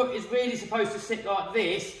think your foot is really supposed to sit like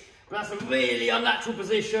this, but that's a really unnatural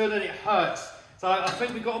position and it hurts. So I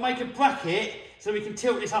think we've got to make a bracket so we can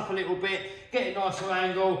tilt this up a little bit, get a nicer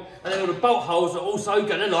angle, and then all the bolt holes are also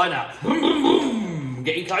going to line up.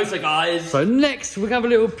 Getting closer, guys. So next, we're going to have a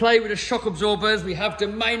little play with the shock absorbers. We have the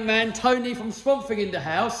main man, Tony from Swamp Thing, in the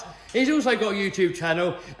house. He's also got a YouTube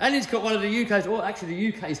channel, and he's got one of the UK's, or actually the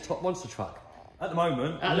UK's top monster truck. At the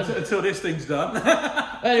moment, until this thing's done.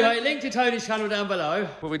 Anyway, link to Tony's channel down below.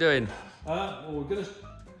 What are we doing? Well, we're going to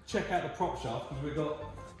check out the prop shaft, because we've got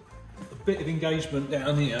a bit of engagement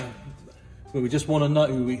down here, where we just want to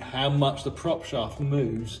know how much the prop shaft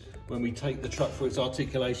moves when we take the truck for its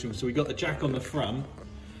articulation. So we've got the jack on the front,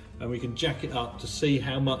 and we can jack it up to see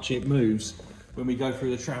how much it moves when we go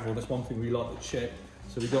through the travel. That's one thing we like to check.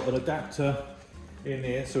 So we've got an adapter in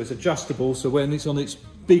here, so it's adjustable. So when it's on its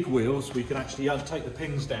big wheels, we can actually take the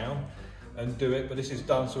pins down and do it. But this is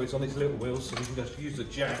done, so it's on its little wheels, so we can just use the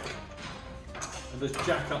jack and just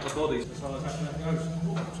jack up the bodies.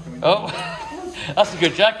 Oh, that's a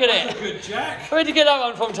good jack, isn't it? That's a good jack. Where'd you get that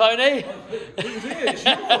one from, Tony? It was here, it's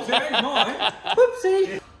yours, it ain't mine.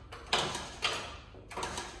 Whoopsie.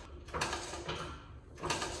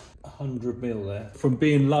 100 mil there. From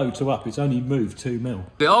being low to up, it's only moved 2 mil.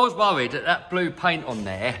 I was worried that that blue paint on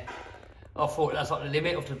there, I thought that's like the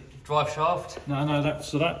limit of the drive shaft. No,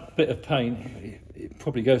 so that bit of paint, it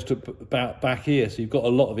probably goes to about back here, so you've got a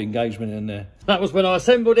lot of engagement in there. That was when I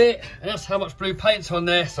assembled it, and that's how much blue paint's on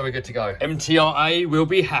there, so we're good to go. MTRA will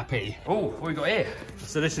be happy. Oh, what we got here?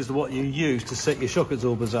 So this is what you use to set your shock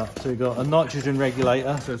absorbers up. So you've got a nitrogen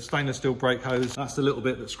regulator, so stainless steel brake hose. That's the little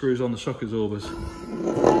bit that screws on the shock absorbers. So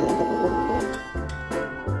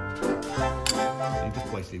you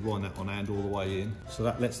just basically wind that on hand all the way in. So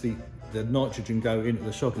that lets the nitrogen go into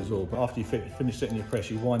the shock absorber. After you finish setting your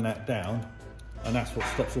pressure, you wind that down, and that's what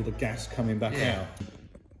stops all the gas coming back out.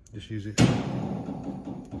 Just use it.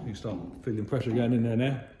 You can start feeling pressure going in there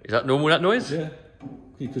now. Is that normal, that noise? Yeah,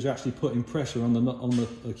 because you're actually putting pressure on the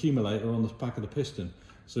accumulator on the back of the piston.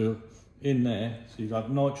 So in there, so you've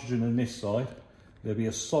got nitrogen on this side, there'll be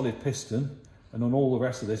a solid piston, and on all the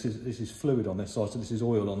rest of this is fluid on this side, so this is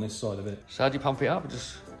oil on this side of it. So how do you pump it up?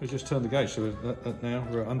 We just turn the gauge, so now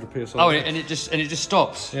we're at 100 psi. Oh, and it just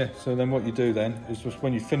stops? Yeah, so then what you do then is just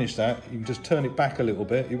when you finish that, you can just turn it back a little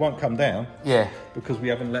bit. It won't come down. Yeah. Because we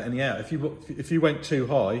haven't let any out. If you went too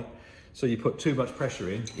high, so you put too much pressure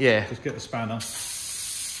in, just get the spanner,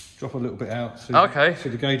 drop a little bit out, so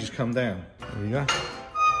the gauges come down. There you go.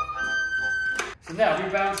 So now, if we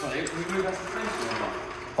bounce on it, can we move that suspension or not?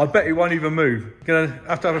 I bet it won't even move. You're going to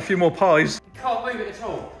have a few more pies. You can't move it at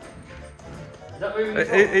all. Is that moving at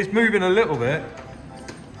all? It's moving a little bit.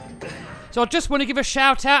 So I just want to give a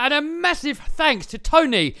shout out and a massive thanks to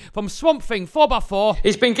Tony from Swamp Thing 4x4.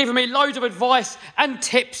 He's been giving me loads of advice and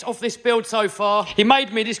tips off this build so far. He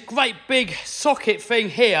made me this great big socket thing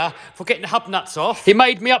here for getting the hub nuts off. He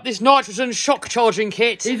made me up this nitrogen shock charging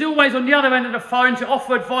kit. He's always on the other end of the phone to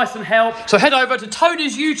offer advice and help. So head over to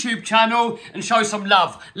Tony's YouTube channel and show some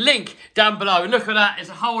love. Link down below. And look at that, it's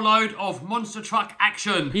a whole load of monster truck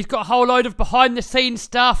action. He's got a whole load of behind the scenes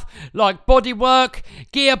stuff like bodywork,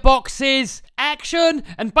 gearboxes, action,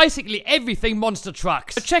 and basically everything monster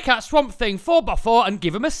trucks. So check out Swamp Thing 4x4 and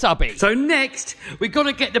give him a subby. So next, we've got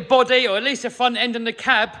to get the body, or at least the front end and the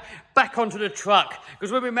cab, back onto the truck,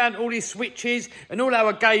 because when we mount all these switches and all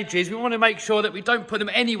our gauges, we want to make sure that we don't put them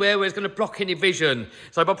anywhere where it's going to block any vision.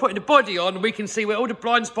 So by putting the body on, we can see where all the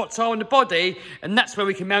blind spots are on the body, and that's where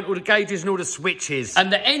we can mount all the gauges and all the switches.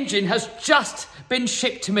 And the engine has just been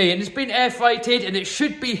shipped to me, and it's been air freighted, and it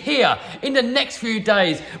should be here in the next few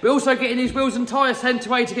days. We're also getting these wheels oils and tyres sent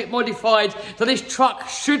away to get modified, so this truck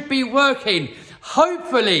should be working.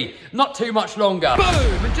 Hopefully, not too much longer.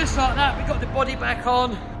 Boom! And just like that, we got the body back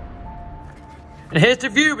on. And here's the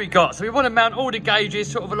view we got. So we want to mount all the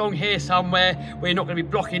gauges sort of along here somewhere where you're not going to be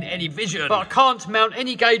blocking any vision. But I can't mount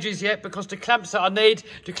any gauges yet because the clamps that I need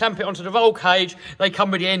to clamp it onto the roll cage, they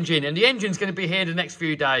come with the engine. And the engine's going to be here in the next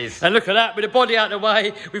few days. And look at that, with the body out of the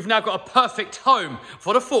way, we've now got a perfect home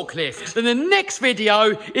for the forklift. Then the next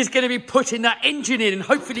video is going to be putting that engine in and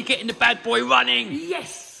hopefully getting the bad boy running.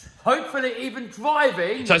 Yes! Hopefully even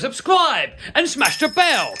driving. So subscribe and smash the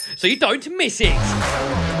bell so you don't miss it.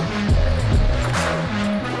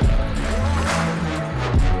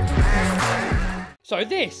 So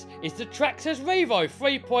this is the Traxxas Revo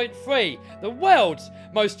 3.3, the world's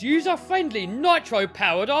most user-friendly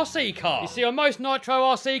nitro-powered RC car. You see, on most nitro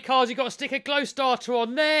RC cars, you've got to stick a glow starter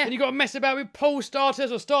on there, and you've got to mess about with pull starters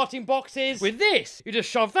or starting boxes. With this, you just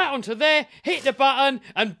shove that onto there, hit the button,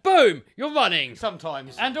 and boom, you're running.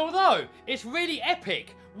 Sometimes. And although it's really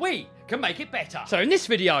epic, we can make it better. So in this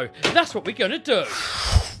video, that's what we're gonna do.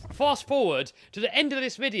 Fast forward to the end of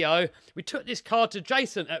this video, we took this car to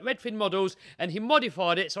Jason at Redfin Models and he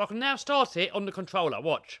modified it so I can now start it on the controller.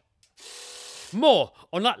 Watch. More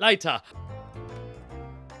on that later.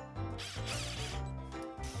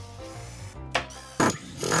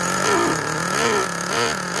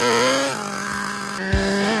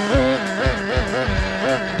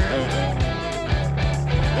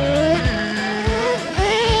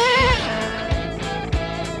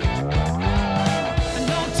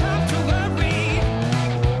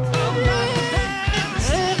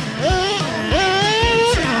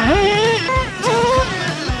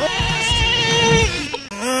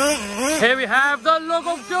 Here we have the log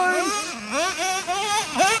of doom.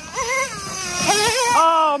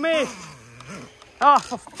 Oh, missed.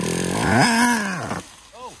 Oh.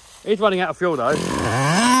 He's running out of fuel though.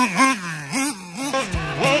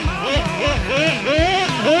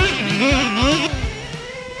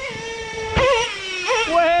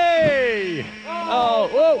 Way! Oh,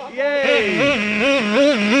 whoa, yay!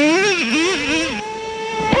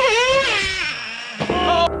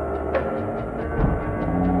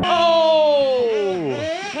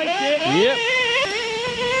 Yep.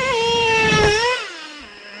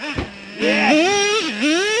 Yeah.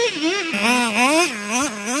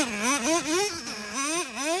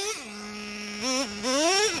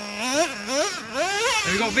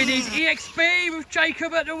 We've got Vinny's EXP with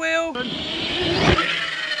Jacob at the wheel.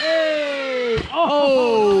 Hey!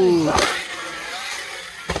 Oh!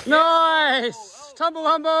 Nice! Tumble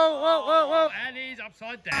humble! Whoa, whoa, whoa! And he's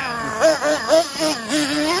upside down.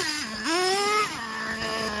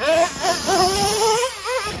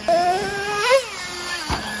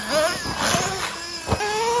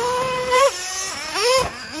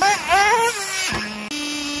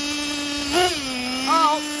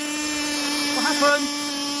 Oh! What happened?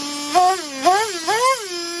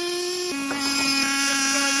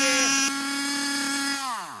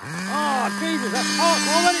 Oh, Jesus, that's hot.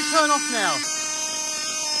 Why won't it turn off now?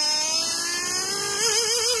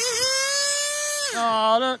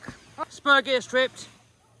 Oh, look. Spur gear stripped.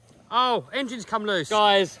 Oh, engine's come loose.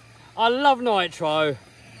 Guys, I love nitro,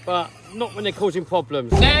 but not when they're causing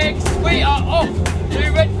problems. Next, we are off to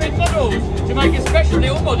Redfin Models to make a special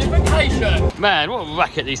little modification. Man, what a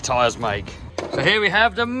racket these tyres make. So here we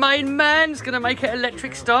have the main man's gonna make it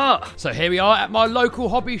electric start. So here we are at my local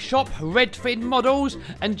hobby shop, Redfin Models,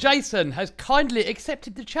 and Jason has kindly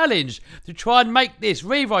accepted the challenge to try and make this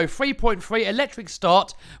Revo 3.3 electric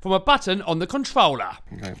start from a button on the controller.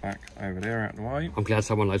 Go back over there out the way. I'm glad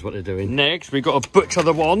someone knows what they're doing. Next, we've got to butcher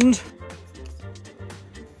the wand.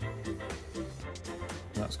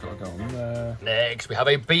 That's got to go on there. Next, we have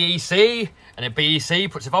a BEC, and a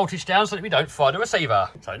BEC puts the voltage down so that we don't fry the receiver.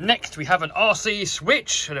 So next, we have an RC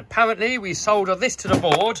switch, and apparently we solder this to the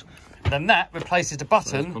board, and then that replaces the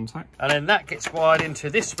button, and then that gets wired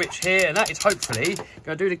into this switch here, and that is hopefully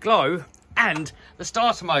going to do the glow and the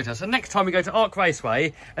starter motor. So next time we go to Arc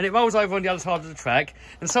Raceway, and it rolls over on the other side of the track,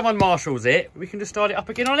 and someone marshals it, we can just start it up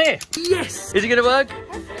again on here. Yes! Is it going to work?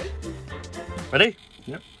 Ready?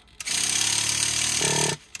 Yep.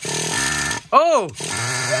 Oh!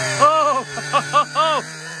 Oh!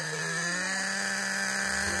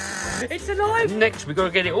 It's alive! Next, we've got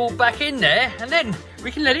to get it all back in there, and then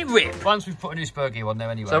we can let it rip once we've put a new spur gear on there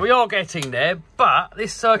anyway. So we are getting there, but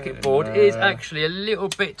this circuit board is actually a little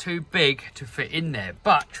bit too big to fit in there.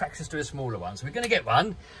 But Traxxas do a smaller one, so we're going to get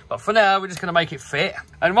one. But for now, we're just going to make it fit.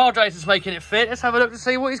 And while Jason's making it fit, let's have a look to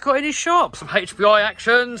see what he's got in his shop. Some HPI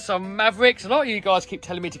action, some Mavericks. A lot of you guys keep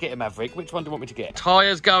telling me to get a Maverick. Which one do you want me to get?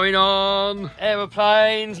 Tyres going on,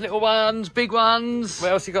 aeroplanes, little ones, big ones.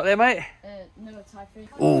 What else you got there, mate?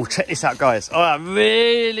 Oh, check this out, guys. Oh, I'm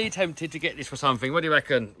really tempted to get this for something. What do you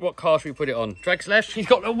reckon? What car should we put it on? Drag Slash? He's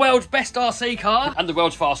got the world's best RC car and the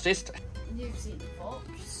world's fastest. You've seen the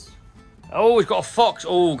Fox. Oh, he's got a Fox.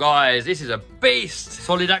 Oh, guys, this is a beast.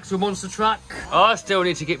 Solid axle monster truck. Oh, I still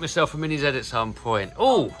need to get myself a Mini Z at some point.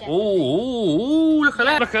 Oh, oh, look at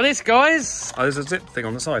that. Look at this, guys. Oh, there's a zip thing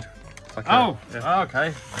on the side.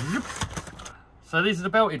 Okay. So these are the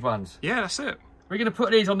belted ones? Yeah, that's it. We're going to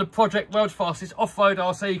put these on the Project World's Fastest Off-Road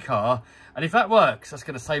RC car. And if that works, that's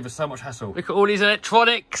going to save us so much hassle. Look at all these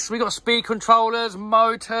electronics. We got speed controllers,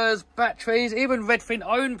 motors, batteries, even Redfin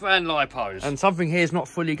own brand lipos. And something here is not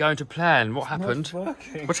fully going to plan. What happened?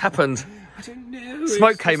 What's happened? I don't know.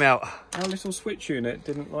 Smoke came out. Our little switch unit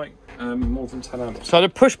didn't like more than 10 amps. So the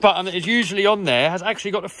push button that is usually on there has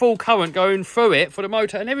actually got the full current going through it for the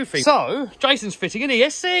motor and everything. So Jason's fitting an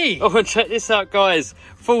ESC. Oh, and check this out, guys.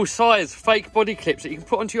 Full size fake body clips that you can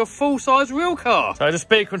put onto your full size real car. So the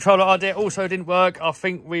speed controller idea also didn't work. I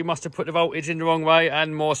think we must have put the voltage in the wrong way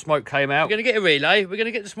and more smoke came out. We're going to get a relay. We're going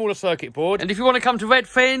to get the smaller circuit board. And if you want to come to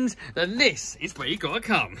Redfins, then this is where you got to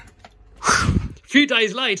come. A few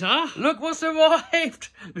days later, look what's arrived.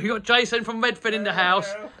 We've got Jason from Redfin in the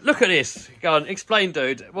house. Look at this. Go on, explain,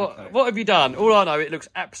 dude. What have you done? All I know, it looks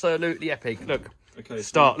absolutely epic. Look. Okay.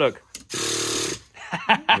 Start, look.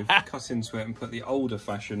 We've cut into it and put the older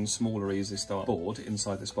fashioned, smaller Easy Start board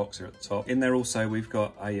inside this box here at the top. In there also we've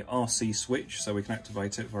got a RC switch so we can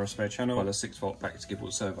activate it for a spare channel, well a 6-volt back to give all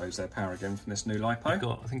servos their power again from this new lipo. We've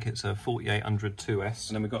got, I think it's a 4800 2S.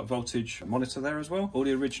 And then we've got a voltage monitor there as well. All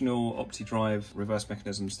the original OptiDrive reverse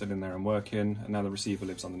mechanisms still in there and working, and now the receiver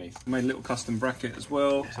lives underneath. We made a little custom bracket as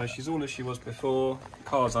well. So she's all as she was before.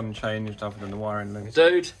 Car's unchanged other than the wiring links.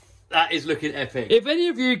 Dude. That is looking epic. If any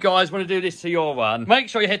of you guys want to do this to your one, make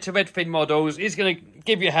sure you head to Redfin Models. He's going to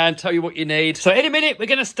give you a hand, tell you what you need. So in a minute, we're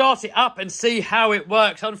going to start it up and see how it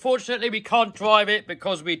works. Unfortunately, we can't drive it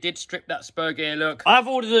because we did strip that spur gear look. I've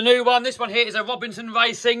ordered a new one. This one here is a Robinson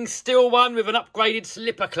Racing steel one with an upgraded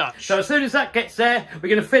slipper clutch. So as soon as that gets there, we're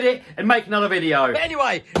going to fit it and make another video. But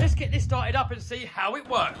anyway, let's get this started up and see how it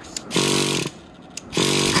works.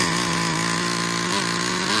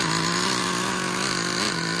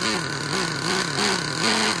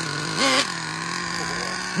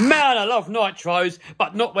 Man, I love nitros,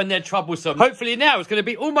 but not when they're troublesome. Hopefully now it's going to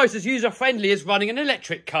be almost as user-friendly as running an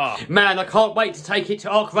electric car. Man, I can't wait to take it to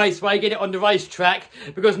Arc Raceway, get it on the racetrack,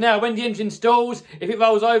 because now when the engine stalls, if it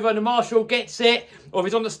rolls over and the marshal gets it, or if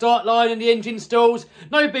it's on the start line and the engine stalls,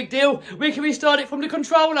 no big deal, we can restart it from the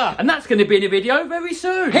controller. And that's going to be in a video very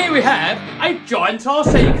soon. Here we have a giant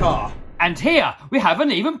RC car. And here we have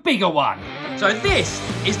an even bigger one. So this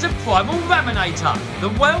is the Primal Raminator, the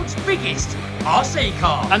world's biggest RC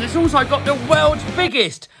car. And it's also got the world's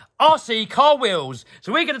biggest RC car wheels.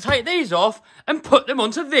 So we're going to take these off and put them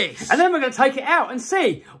onto this. And then we're going to take it out and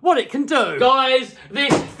see what it can do. Guys,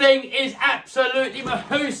 this thing is absolutely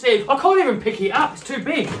massive. I can't even pick it up, it's too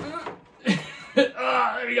big.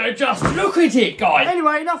 There we go, just look at it, guys.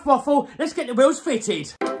 Anyway, enough waffle, let's get the wheels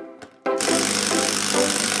fitted.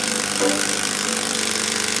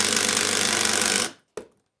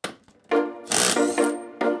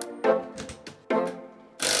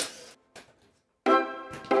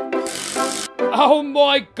 Oh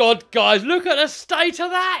my God, guys, look at the state of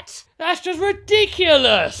that. That's just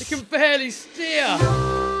ridiculous. You can barely steer.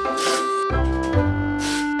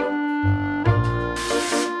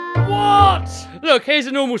 What? Look, here's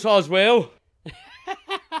a normal size wheel.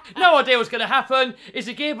 No idea what's going to happen. Is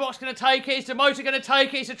the gearbox going to take it? Is the motor going to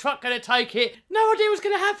take it? Is the truck going to take it? No idea what's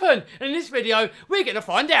going to happen. And in this video, we're going to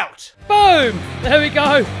find out. Boom! There we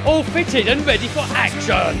go. All fitted and ready for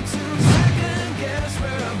action.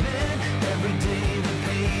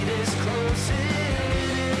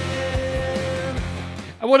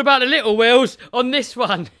 And what about the little wheels on this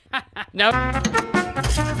one? No.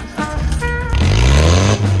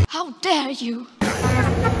 How dare you?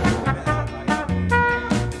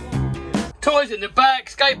 Toys in the back,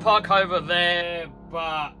 skate park over there,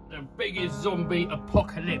 but the biggest zombie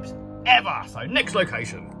apocalypse ever. So next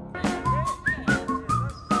location.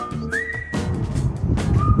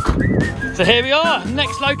 So here we are,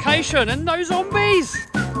 next location, and no zombies.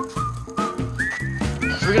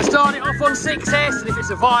 So we're going to start it off on 6S, and if it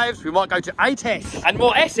survives, we might go to 8S. And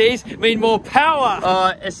more S's mean more power. All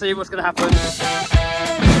right, let's see what's going to happen.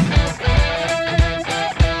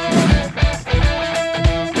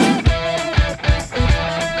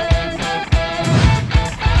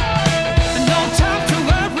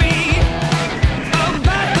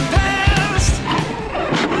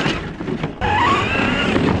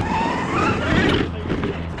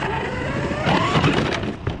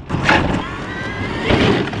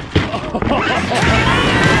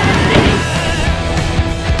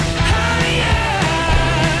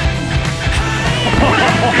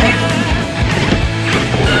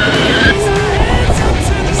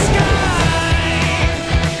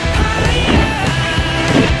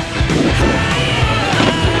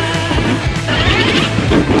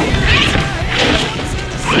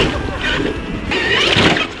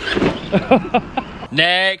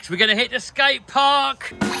 Next, we're going to hit the skate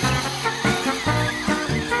park.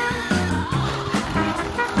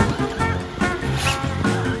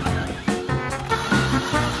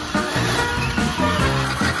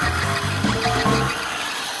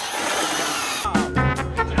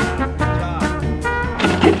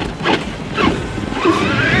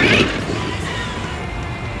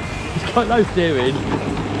 It's got no steering.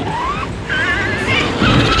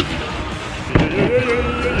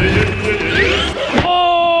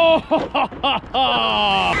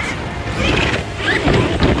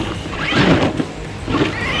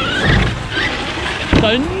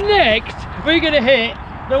 So next we're going to hit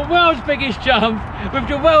the world's biggest jump with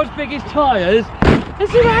the world's biggest tyres.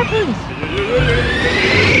 Let's see what happens.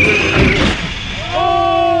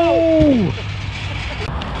 Oh!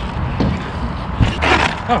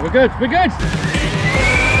 Oh, we're good, we're good.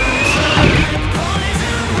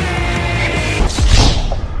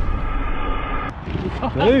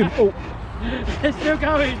 Boom. Oh. It's still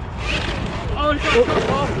going. Oh, it's got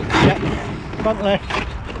to off. Yeah. Front left.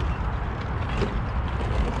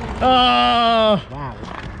 Oh. Wow.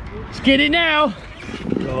 Let's get it now.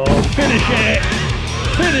 Oh, finish it.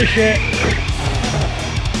 Finish it.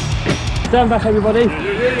 Stand back, everybody. Whoa,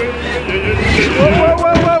 whoa,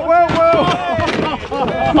 whoa, whoa, whoa,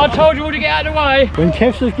 whoa. I told you all to get out of the way. When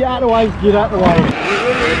Kev says get out of the way, get out of the way.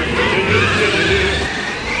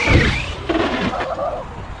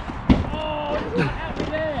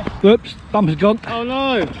 Whoops, bumper's gone. Oh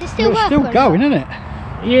no. It's still going, isn't it?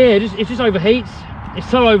 Yeah, it just overheats. It's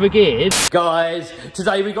so overgeared. Guys,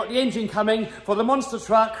 today we got the engine coming for the monster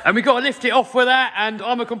truck and we got to lift it off with that, and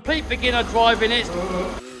I'm a complete beginner driving it.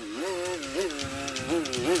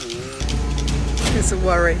 It's a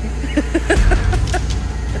worry.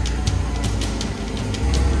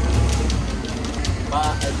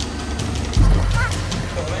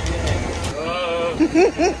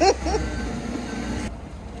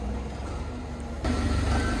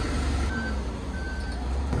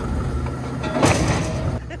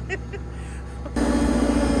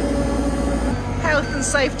 Health and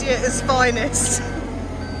safety at its finest.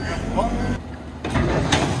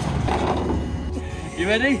 You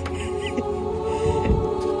ready?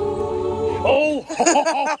 Oh!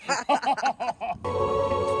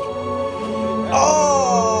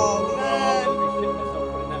 Oh man!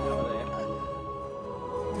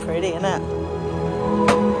 Pretty, isn't it?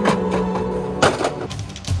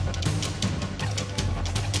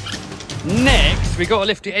 Next, we got to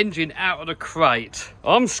lift the engine out of the crate.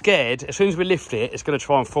 I'm scared as soon as we lift it, it's going to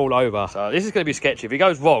try and fall over. So this is going to be sketchy. If it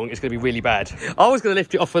goes wrong, it's going to be really bad. I was going to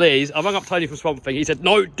lift it off of these. I rang up Tony from Swamp Thing. He said,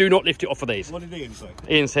 no, do not lift it off of these. What did Ian say?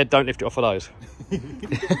 Ian said, don't lift it off of those.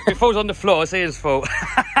 If it falls on the floor, it's Ian's fault.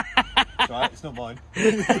 It's right, it's not mine.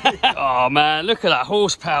 Oh man, look at that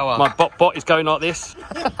horsepower. My bot is going like this.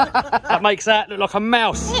 That makes that look like a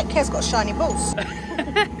mouse. Look, Kev's got shiny balls.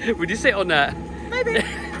 Would you sit on that? Maybe.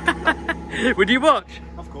 Would you watch?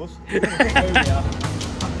 Of course.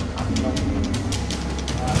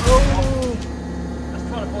 Oh. That's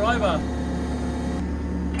trying to fall over.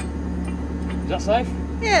 Is that safe?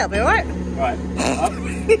 Yeah, I'll be alright. Right. Up.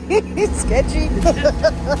 It's sketchy.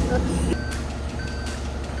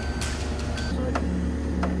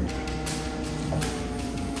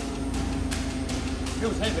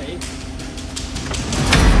 Feels heavy.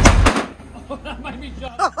 Oh, that made me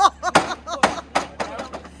jump.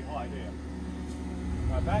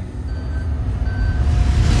 Right back.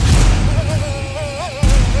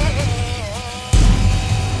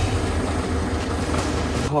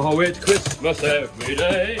 Oh, it's Christmas every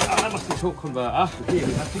day. Oh, that must be torque converter. Here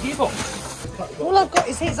we have the gearbox. All I've got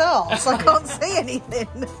is his arse. I can't see anything.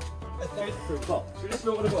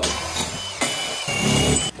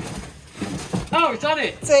 Oh, it's done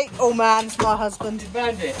it. See? Oh man, it's my husband.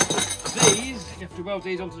 Found it. These, you have to weld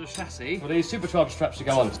these onto the chassis for these supercharger straps to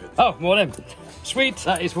go on. Oh, more of them. Sweet.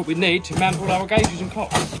 That is what we need to mount all our gauges and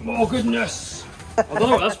clocks. Oh, goodness. I don't know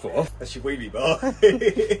what that's for. That's your wheelie bar.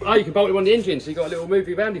 Oh, you can bolt it on the engine, so you got a little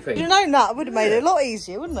movie roundy thing. You know that would have made it a lot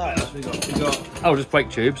easier, wouldn't it? We got, oh, just brake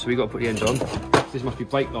tubes, so we got to put the ends on. This must be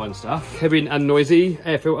brake line stuff. Heavy and noisy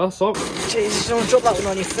air filter, sock. Jesus, you don't want to drop that one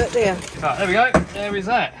on your foot, do you? Right, there we go. There is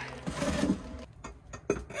that.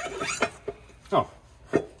 Oh.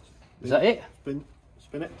 Is that it?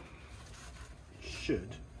 Spin it. Should.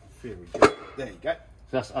 There we go. There you go.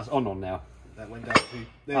 So that's on now. That went down to...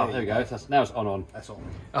 There we go. Now it's on. That's on.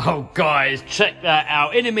 Oh, guys, check that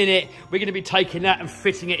out. In a minute, we're going to be taking that and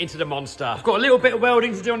fitting it into the monster. I've got a little bit of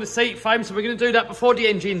welding to do on the seat frame, so we're going to do that before the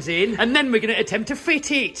engine's in, and then we're going to attempt to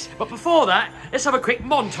fit it. But before that, let's have a quick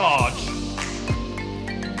montage.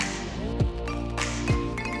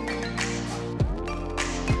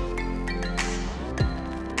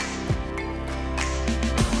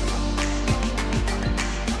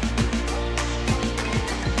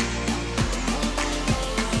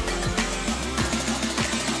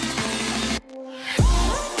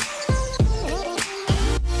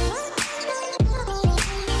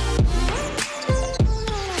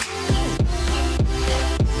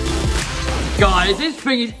 Guys, this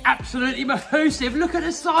thing is absolutely massive. Look at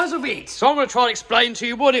the size of it. So I'm going to try and explain to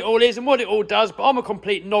you what it all is and what it all does, but I'm a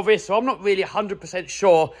complete novice, so I'm not really 100%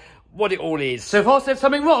 sure what it all is. So if I said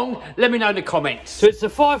something wrong, let me know in the comments. So it's a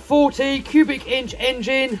 540 cubic inch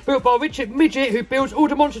engine built by Richard Midget, who builds all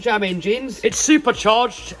the Monster Jam engines. It's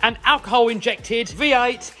supercharged and alcohol injected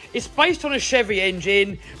V8. It's based on a Chevy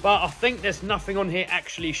engine, but I think there's nothing on here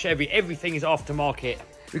actually Chevy. Everything is aftermarket.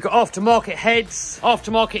 We've got aftermarket heads,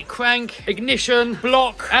 aftermarket crank, ignition,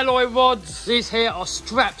 block, alloy rods. These here are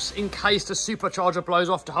straps in case the supercharger blows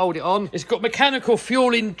off to hold it on. It's got mechanical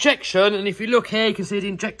fuel injection, and if you look here, you can see the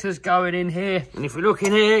injectors going in here. And if you look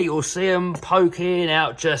in here, you'll see them poking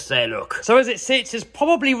out just there, look. So as it sits, it's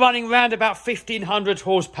probably running around about 1,500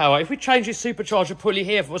 horsepower. If we change this supercharger pulley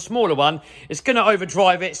here for a smaller one, it's going to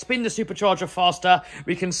overdrive it, spin the supercharger faster.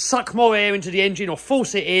 We can suck more air into the engine or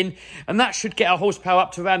force it in, and that should get our horsepower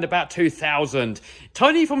up to around about 2,000.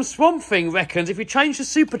 Tony from Swamp Thing reckons if we change the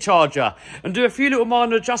supercharger and do a few little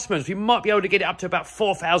minor adjustments, we might be able to get it up to about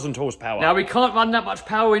 4,000 horsepower. Now, we can't run that much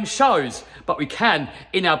power in shows, but we can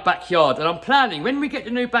in our backyard. And I'm planning, when we get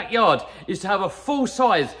the new backyard, is to have a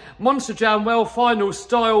full-size Monster Jam World Final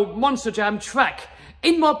style Monster Jam track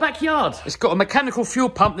in my backyard. It's got a mechanical fuel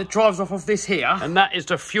pump that drives off of this here, and that is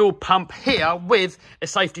the fuel pump here with a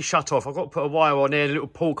safety shut-off. I've got to put a wire on there, a little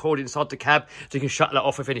pull cord inside the cab, so you can shut that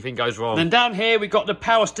off if anything goes wrong. And then down here, we've got the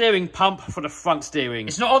power steering pump for the front steering.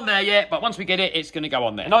 It's not on there yet, but once we get it, it's going to go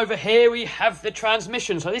on there. And over here, we have the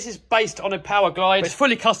transmission. So this is based on a Power Glide. It's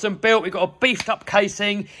fully custom built. We've got a beefed up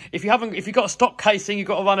casing. If you've got a stock casing, you've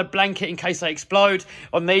got to run a blanket in case they explode.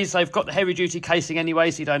 On these, they've got the heavy duty casing anyway,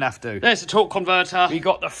 so you don't have to. There's the torque converter. We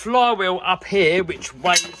got the flywheel up here, which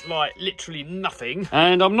weighs like literally nothing,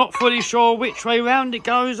 and I'm not fully sure which way round it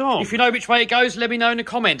goes on. If you know which way it goes, let me know in the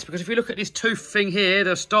comments, because if you look at this tooth thing here,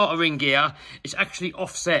 the starter ring gear, it's actually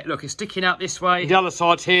offset. Look, it's sticking out this way. The other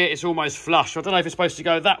side here, it's almost flush. I don't know if it's supposed to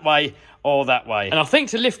go that way or that way. And I think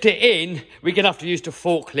to lift it in, we're gonna have to use the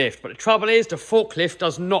forklift. But the trouble is, the forklift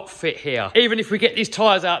does not fit here. Even if we get these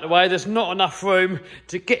tyres out of the way, there's not enough room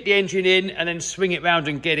to get the engine in and then swing it round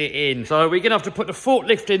and get it in. So we're gonna have to put the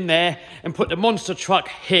forklift in there and put the monster truck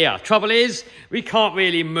here. Trouble is, we can't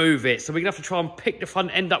really move it. So we're gonna have to try and pick the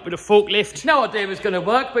front end up with a forklift. No idea if it's gonna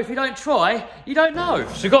work, but if you don't try, you don't know.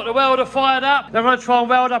 So we've got the welder fired up. Then I'm gonna try and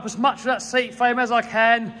weld up as much of that seat frame as I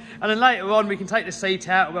can. And then later on, we can take the seat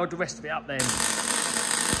out and weld the rest of it up then.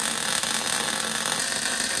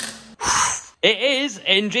 It is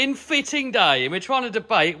engine fitting day, and we're trying to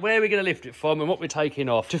debate where we're going to lift it from and what we're taking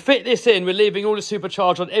off. To fit this in, we're leaving all the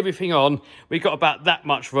supercharger and everything on. We've got about that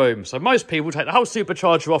much room. So most people take the whole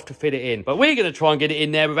supercharger off to fit it in. But we're going to try and get it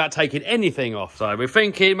in there without taking anything off. So we're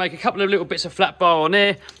thinking, make a couple of little bits of flat bar on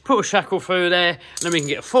there, put a shackle through there, and then we can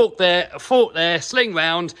get a fork there, sling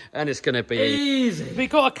round, and it's going to be easy.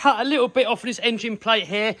 We've got to cut a little bit off this engine plate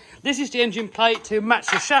here. This is the engine plate to match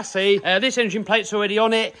the chassis. This engine plate's already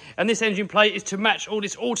on it, and this engine plate is to match all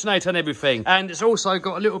this alternator and everything. And it's also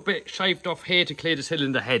got a little bit shaved off here to clear the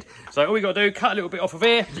cylinder head. So all we got to do, cut a little bit off of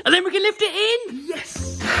here, and then we can lift it in.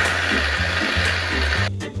 Yes!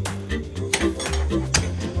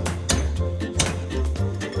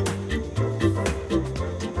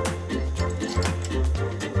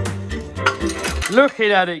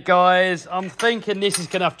 Looking at it, guys, I'm thinking this is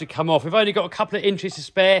going to have to come off. We've only got a couple of inches to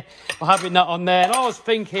spare for having that on there. And I was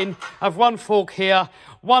thinking, have one fork here,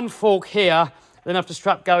 then have the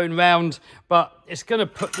strap going round, but it's going to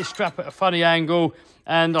put this strap at a funny angle,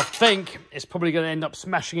 and I think it's probably going to end up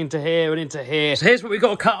smashing into here and into here. So here's what we've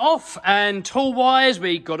got to cut off, and tool-wise,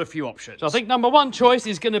 we've got a few options. So I think number one choice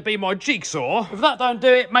is going to be my jigsaw. If that don't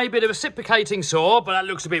do it, maybe the reciprocating saw, but that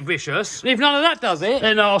looks a bit vicious. And if none of that does it,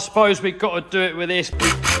 then I suppose we've got to do it with this.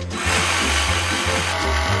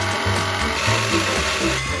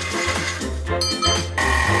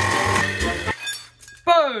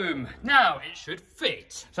 Boom! Now it should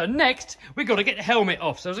fit. So next, we've got to get the helmet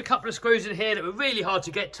off. So there's a couple of screws in here that were really hard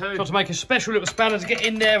to get to. Got to make a special little spanner to get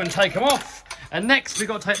in there and take them off. And next, we've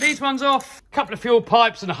got to take these ones off. A couple of fuel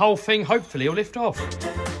pipes and the whole thing, hopefully, will lift off. You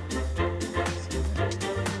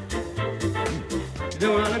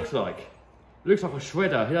know what that looks like? It looks like a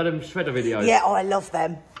shredder. You know them shredder videos? Yeah, oh, I love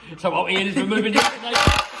them. So what Ian is removing the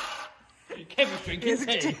Kevin's drinking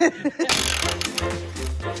tea.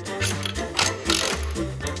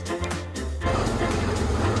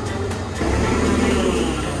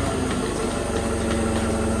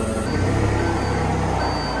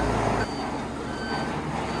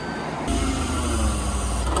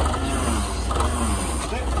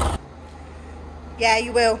 Yeah,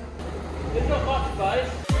 you will. There's not much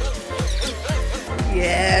space.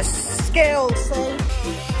 Yes, skills, see?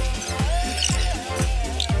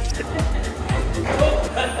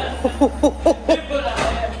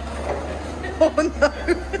 Oh no.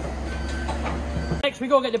 Next we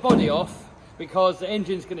got to get the body off because the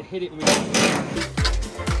engine's going to hit it with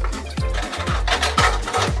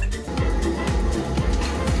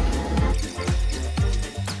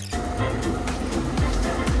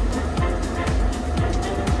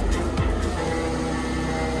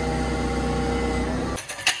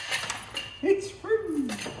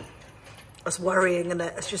That's worrying, isn't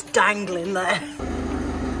it? It's just dangling there.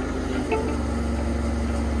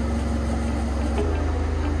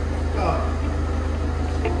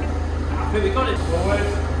 I think we got it forward.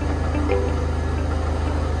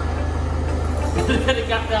 Get the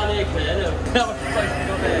gap down here, clear. Look. That was supposed to be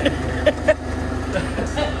got there.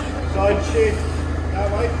 Side shift. That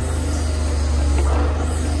way.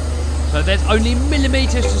 So there's only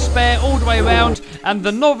millimetres to spare all the way around, and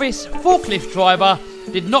the novice forklift driver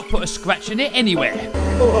did not put a scratch in it anywhere.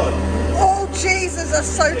 Oh Jesus, that's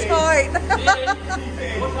so tight.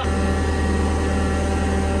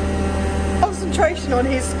 Concentration on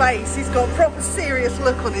his face. He's got a proper serious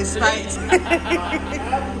look on his face.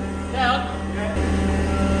 Down.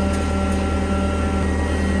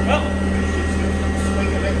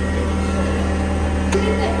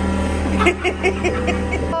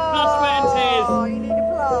 Blood, sweat and tears. Oh, you need a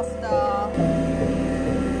plaster.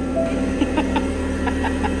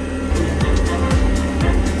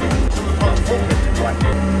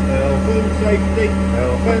 Health and safety.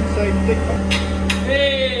 Health and safety.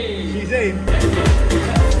 Hey! She's in.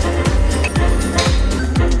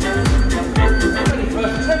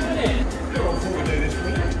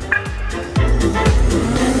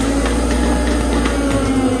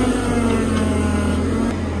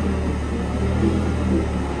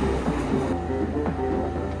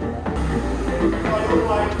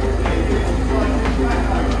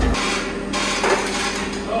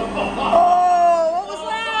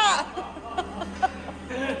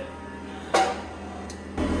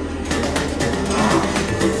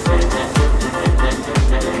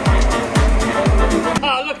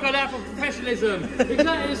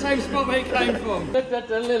 Exactly the same spot where he came from.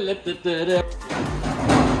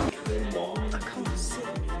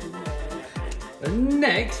 And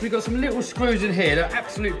next, we've got some little screws in here. They're an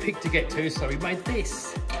absolute pig to get to, so we made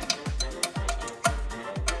this.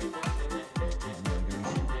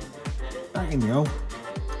 Back in the hole.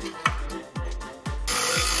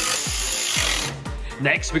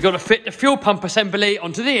 Next, we've got to fit the fuel pump assembly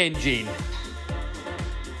onto the engine.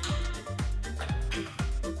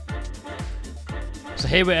 So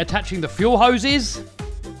here we're attaching the fuel hoses.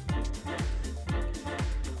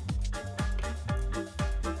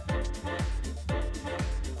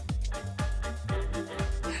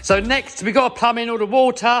 So next, we've got to plumb in all the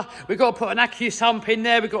water. We've got to put an accu sump in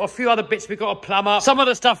there. We've got a few other bits we've got to plumb up. Some of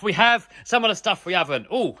the stuff we have, some of the stuff we haven't.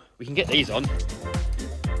 Oh, we can get these on.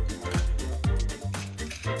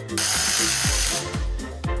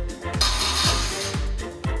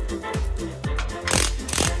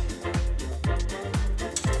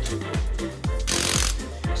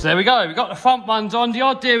 So there we go, we've got the front ones on. The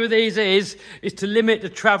idea with these is to limit the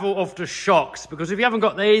travel of the shocks, because if you haven't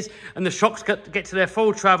got these and the shocks get to their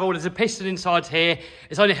full travel, there's a piston inside here.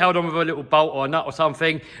 It's only held on with a little bolt or a nut or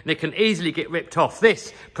something, and it can easily get ripped off.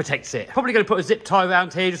 This protects it. Probably going to put a zip tie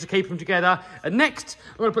around here just to keep them together. And next,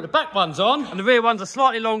 we're going to put the back ones on, and the rear ones are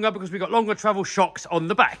slightly longer because we've got longer travel shocks on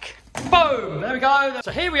the back. Boom! There we go. So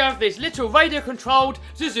here we have this little radio-controlled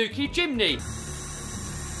Suzuki Jimny.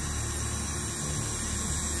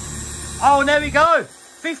 Oh, and there we go.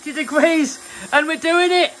 50 degrees, and we're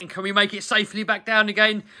doing it. And can we make it safely back down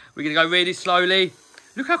again? We're going to go really slowly.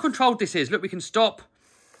 Look how controlled this is. Look, we can stop.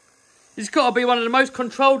 It's got to be one of the most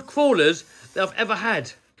controlled crawlers that I've ever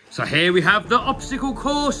had. So here we have the obstacle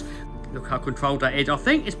course. Look how controlled that is. I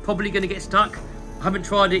think it's probably going to get stuck. I haven't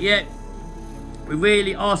tried it yet. We're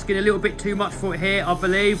really asking a little bit too much for it here, I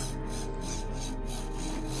believe.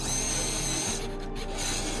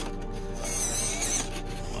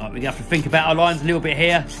 Right, we have to think about our lines a little bit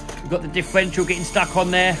here. We've got the differential getting stuck on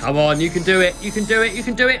there. Come on, you can do it. You can do it. You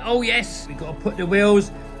can do it. Oh, yes. We've got to put the wheels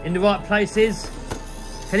in the right places.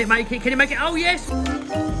 Can it make it? Can it make it? Oh, yes.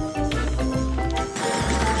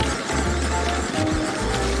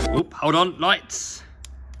 Oop, hold on. Lights.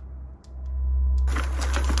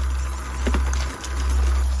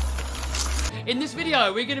 In this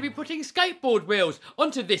video, we're going to be putting skateboard wheels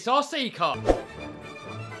onto this RC car.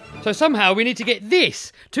 So somehow we need to get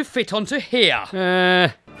this to fit onto here.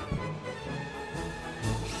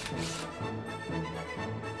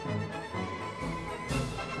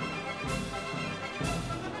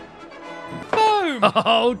 Boom!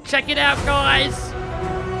 Oh, check it out, guys.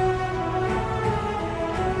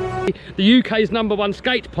 The UK's #1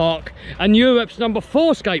 skate park and Europe's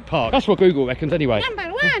 #4 skate park. That's what Google reckons anyway.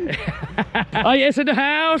 #1. Oh, yes, in the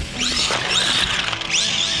house.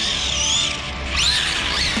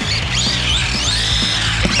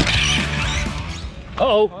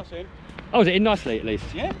 Uh-oh. Oh, is it in nicely at least?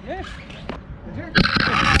 Yeah, yeah.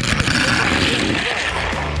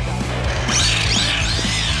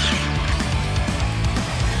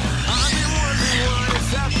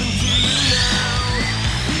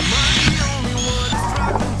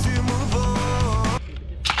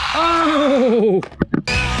 Oh!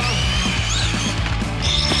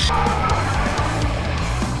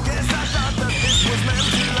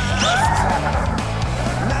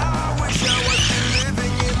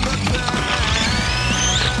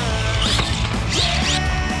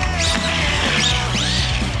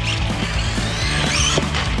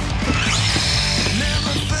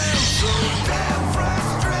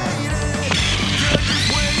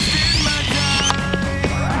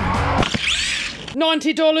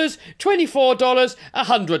 $90, $24,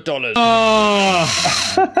 $100. Oh.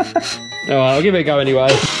 Alright, I'll give it a go anyway.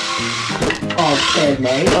 Oh, scared,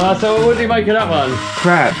 mate. So what do you make of that one?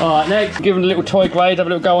 Crap. Alright, next, give him a little toy grade, have a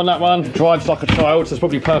little go on that one. Drives like a child, so it's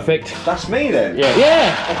probably perfect. That's me then? Yeah.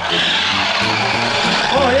 Yeah!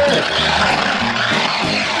 Oh,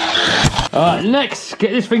 yeah. Alright, next,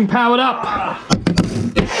 get this thing powered up.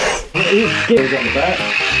 Get on the back.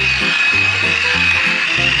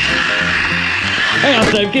 Hang on,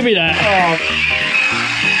 Dave, give me that.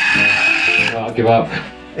 Oh. I'll give up.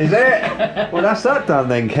 Is it? Well, that's that done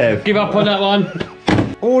then, Kev. Give up on that one.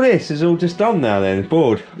 All this is all just done now then,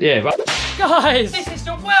 bored. Yeah, right. Guys, this is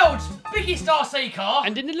the world's biggest RC car.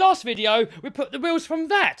 And in the last video, we put the wheels from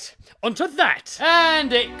that onto that.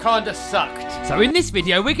 And it kinda sucked. So in this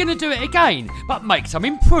video, we're gonna do it again, but make some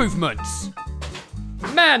improvements.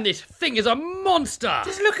 Man, this thing is a monster.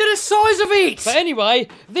 Just look at the size of it. But anyway,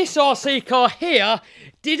 this RC car here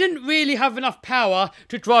didn't really have enough power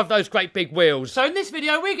to drive those great big wheels. So in this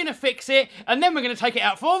video, we're going to fix it, and then we're going to take it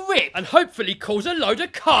out for a rip, and hopefully cause a load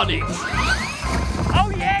of carnage. Oh,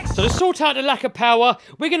 yes! So to sort out the lack of power,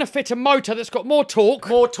 we're going to fit a motor that's got more torque.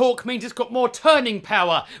 More torque means it's got more turning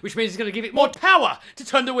power, which means it's going to give it more power to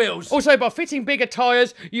turn the wheels. Also, by fitting bigger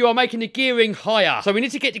tyres, you are making the gearing higher. So we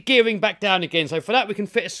need to get the gearing back down again. So for that, we can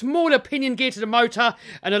fit a smaller pinion gear to the motor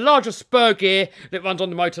and a larger spur gear that runs on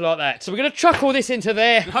the motor like that. So we're going to chuck all this into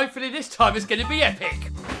there, and hopefully this time it's going to be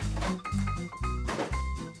epic.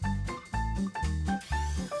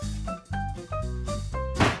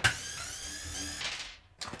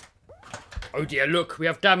 Oh dear, look, we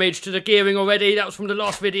have damage to the gearing already. That was from the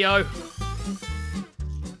last video.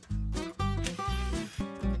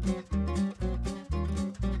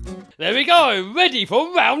 There we go, ready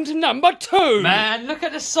for round number 2. Man, look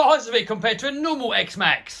at the size of it compared to a normal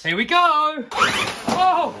X-Max. Here we go.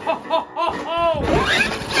 Oh, ho, ho, ho, ho.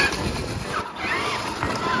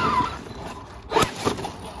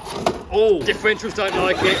 Oh, differentials don't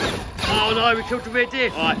like it. Oh no, we killed the rear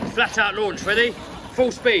diff. All right, flat out launch, ready?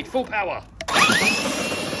 Full speed, full power.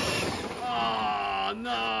 Oh,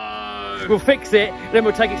 no. We'll fix it, then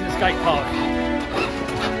we'll take it to the skate park.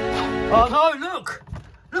 Oh, no, look.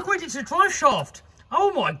 Look where it's a drive shaft.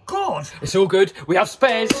 Oh, my God. It's all good. We have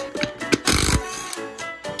spares.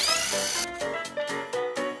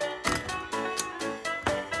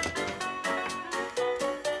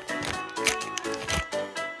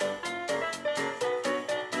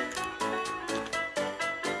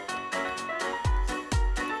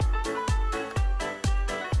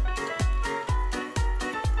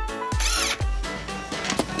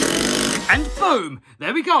 And boom,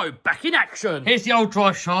 there we go, back in action. Here's the old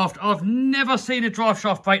drive shaft. I've never seen a drive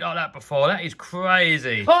shaft break like that before. That is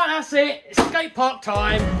crazy. Right, that's it. It's skate park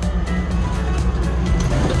time.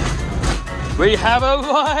 We have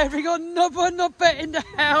arrived. We got Nubba and Nobbet in the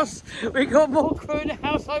house. We got more crew in the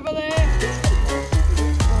house over there.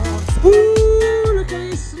 Woo, look at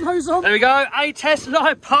this, snow's on. There we go, A-Test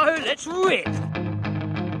LiPo, let's rip.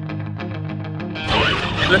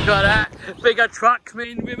 Look at that, bigger truck,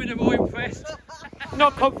 me and women are more impressed.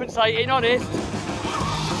 Not compensating, honest.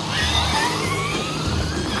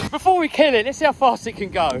 Before we kill it, let's see how fast it can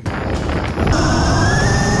go.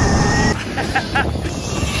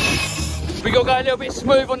 We got to go a little bit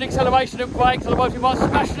smooth on the acceleration and brakes, otherwise we might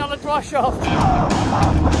smash another drive shaft.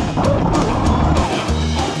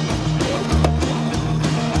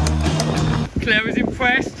 Claire is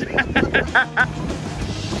impressed.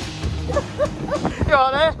 You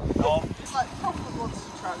all there? Oh. It's like Talbot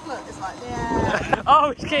monster truck. Look, it's like, yeah. Oh,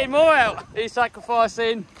 it's getting more out. He's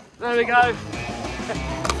sacrificing. There we go.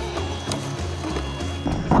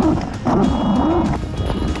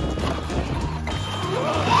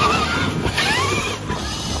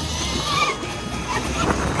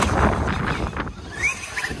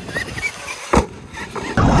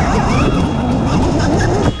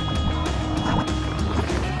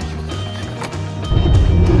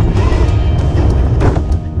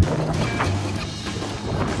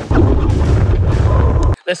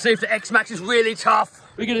 Let's see if the X-Max is really tough.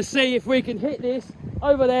 We're going to see if we can hit this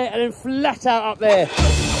over there and then flat out up there.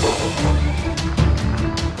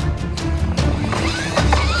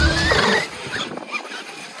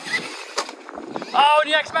 Oh,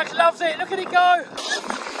 the X-Max loves it. Look at it go.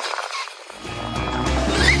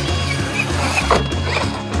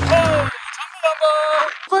 Oh,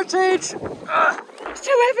 footage. It's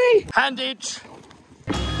too heavy. Handage.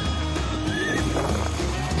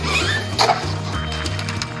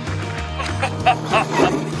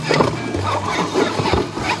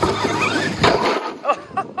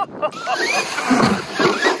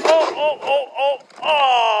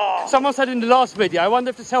 Oh. Someone said in the last video, I wonder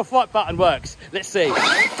if the self-right button works. Let's see.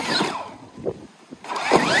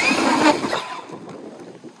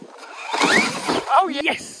 Oh,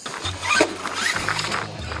 yes.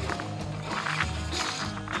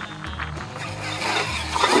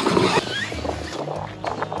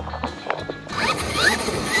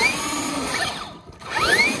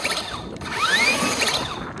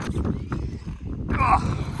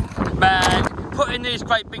 Man, putting these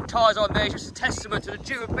great big tyres on there is just a testament to the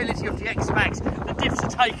durability of the X-Max. The diffs are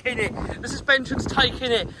taking it, the suspension's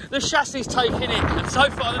taking it, the chassis taking it, and so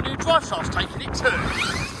far the new drive shaft's taking it too.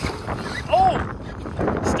 Oh,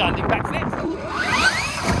 standing backflip.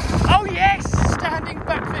 Oh yes, standing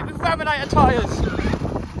backflip with laminator tyres.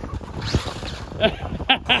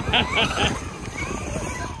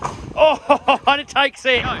 Oh, and it takes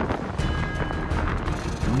it.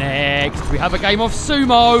 Next, we have a game of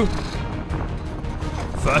sumo.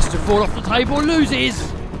 First to fall off the table loses.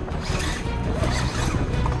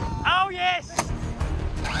 Oh, yes!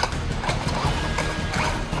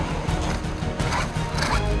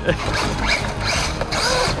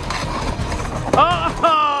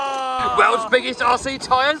 Oh! World's biggest RC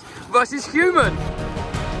tyres versus human.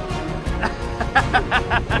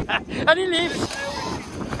 And he lives.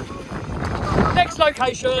 Next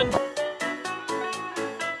location.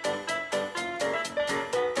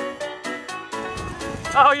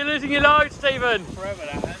 Oh, you're losing your load, Stephen. Forever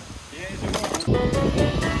that, man.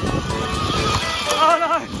 Oh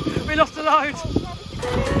no, we lost the load.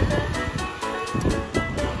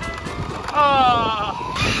 Oh.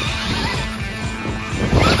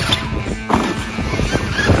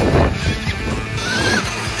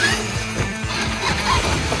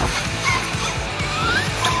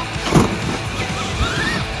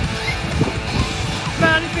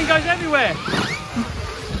 Man, this thing goes everywhere.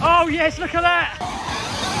 Oh yes, look at that.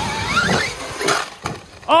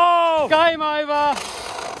 Oh, game over.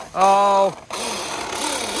 Oh.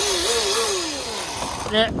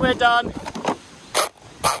 Yeah, we're done.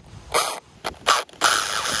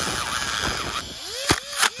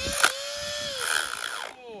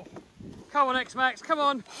 Come on, X-Max, come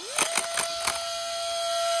on.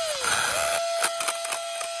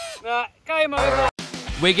 Nah, game over.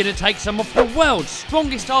 We're going to take some of the world's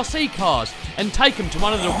strongest RC cars and take them to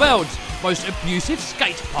one of the world's most abusive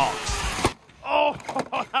skate parks. Oh,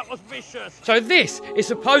 that was vicious. So this is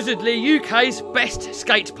supposedly UK's best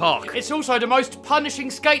skate park. It's also the most punishing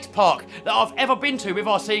skate park that I've ever been to with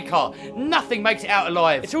RC car. Nothing makes it out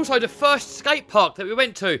alive. It's also the first skate park that we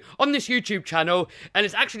went to on this YouTube channel, and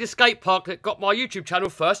it's actually the skate park that got my YouTube channel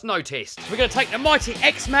first noticed. We're going to take the mighty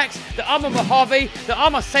X-Max, the Armour Mojave, the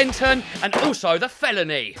Armour Centon, and also the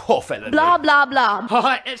Felony. Poor Felony. Blah, blah, blah. All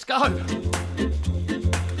right, let's go.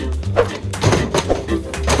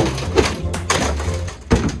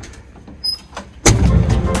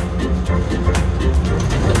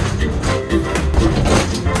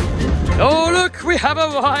 Oh look, we have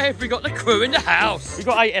arrived. We got the crew in the house. We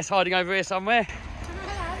got AS hiding over here somewhere.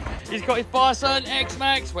 He's got his Bison,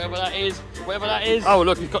 X-Max, wherever that is. Oh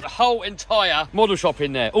look, he's got the whole entire model shop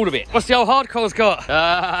in there, all of it. What's the old hardcore's got?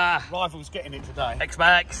 Rival's getting it today.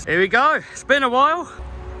 X-Max. Here we go. It's been a while.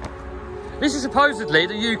 This is supposedly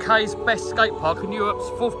the UK's best skate park and Europe's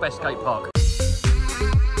 4th best skate park.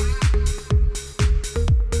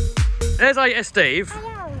 There's AS Steve.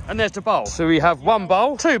 And there's the bowl. So we have 1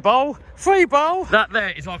 bowl, 2 bowl, 3 bowl. That there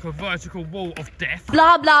is like a vertical wall of death.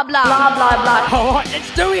 Blah, blah, blah. Blah, blah, blah. All right,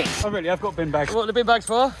 let's do it. I really have got bin bags. What are the bin bags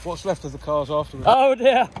for? What's left of the cars afterwards. Oh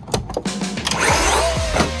dear.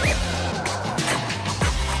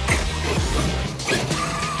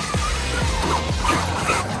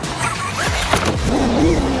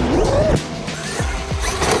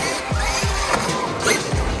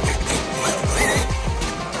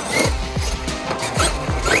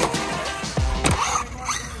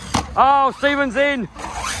 Oh, Stephen's in.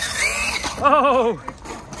 Oh.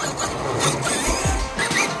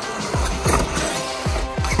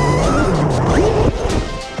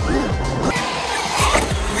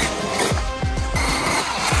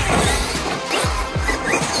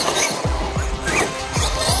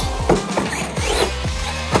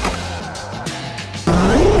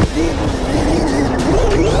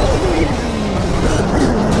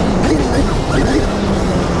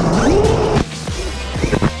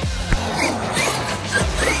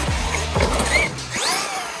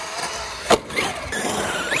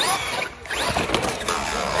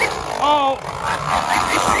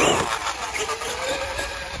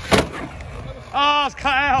 Oh, it's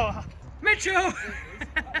cut out. Mitchell!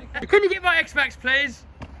 Can you get my X-Max, please?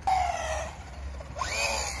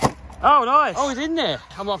 Oh, nice. Oh, he's in there.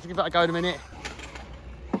 I'm going to have to give that a go in a minute.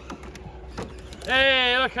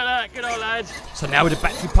 Hey, look at that. Good old lads. So now with the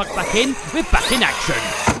battery plugged back in, we're back in action.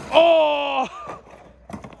 Oh!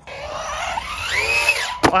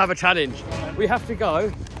 I have a challenge. We have to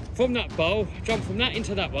go from that bowl, jump from that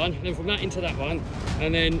into that one, and then from that into that one,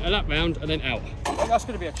 and then a lap round, and then out. I think that's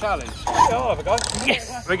going to be a challenge. Yeah, I'll have a go.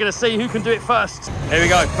 Yes! We're going to see who can do it first. Here we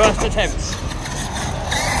go, first attempt.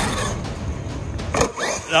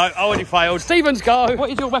 No, I already failed. Stephen's go. What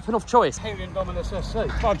is your weapon of choice? Helium Dominus SC.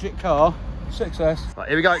 Budget car, 6S. Right,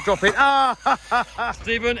 here we go, drop it. Ah!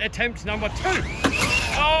 Stephen, attempt number 2.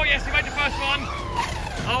 Oh, yes, he made the first one.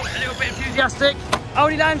 Oh, a little bit enthusiastic. Oh,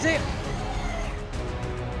 he lands it.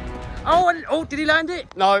 Oh, did he land it?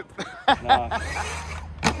 No. No.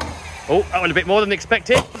 Oh, that went a bit more than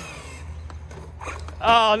expected.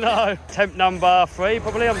 Oh, no. Attempt number 3,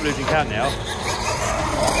 probably. I'm losing count now.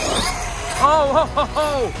 Oh.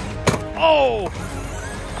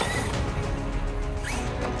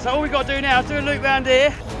 So all we got to do now is do a loop round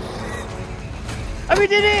here. And we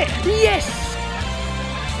did it! Yes!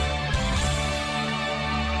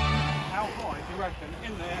 How high do you reckon?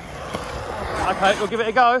 In there. Okay, we'll give it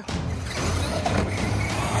a go.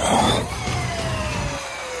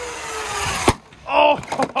 Oh,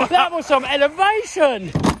 that was some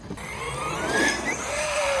elevation!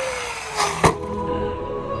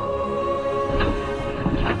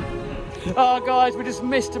 Oh guys, we just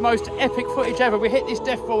missed the most epic footage ever. We hit this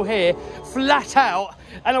death ball here, flat out,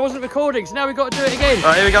 and I wasn't recording, so now we've got to do it again. All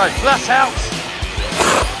right, here we go, flat out.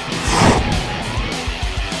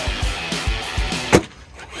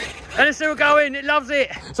 And it's still going, it loves it.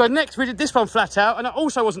 So next we did this one flat out, and I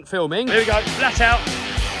also wasn't filming. Here we go, flat out.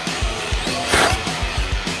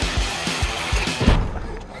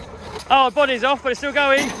 Oh, body's off, but it's still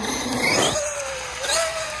going.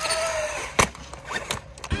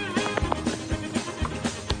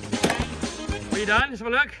 Are you done? Let's have a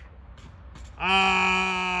look.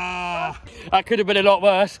 Ah, that could have been a lot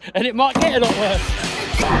worse, and it might get a lot worse.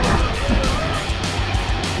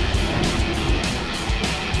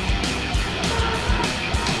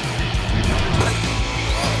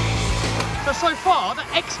 so far that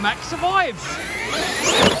X-Max survives.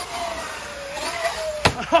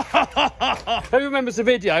 Who remembers the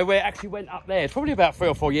video where it actually went up there? It's probably about 3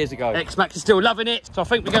 or 4 years ago. X-Max is still loving it, so I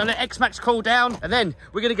think we're going to let X-Max cool down, and then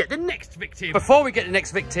we're going to get the next victim. Before we get the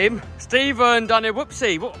next victim, Stephen done a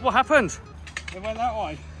whoopsie. What happened? It went that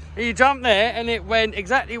way. He jumped there, and it went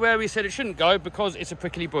exactly where we said it shouldn't go because it's a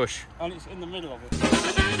prickly bush. And it's in the middle of it.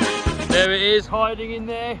 There it is, hiding in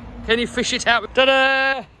there. Can you fish it out?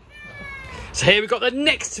 Ta-da! So here we've got the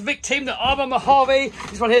next victim, the Armour Mojave.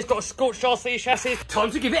 This one here's got a scorched RC chassis.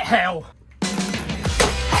 Time to give it hell.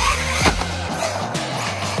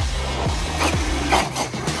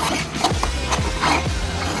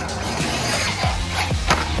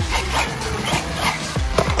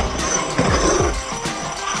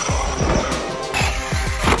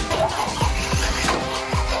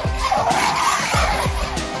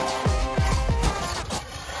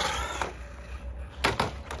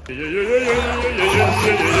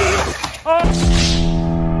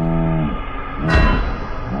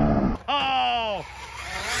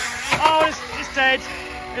 Oh, it's dead.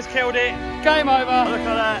 It's killed it. Game over. Look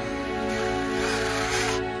at that.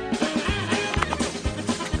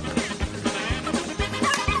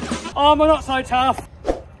 Oh, we're not so tough.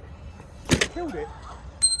 Killed it.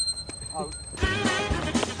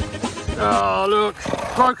 Oh, look.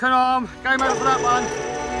 Broken arm. Game over for that one.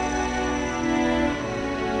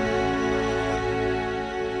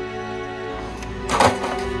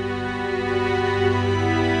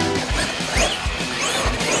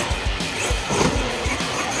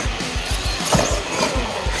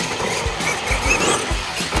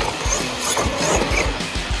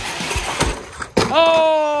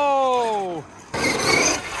 Oh!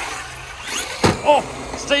 Oh,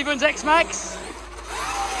 Stephen's X-Max.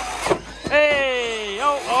 Hey!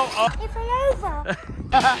 Oh. It fell over.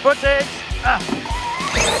 Put it.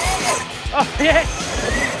 Oh, yes!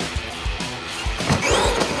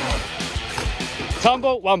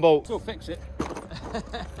 Tumble, 1 ball. We'll fix it.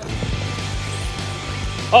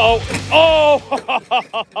 Uh-oh. Oh!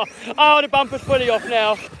 Oh, the bumper's fully off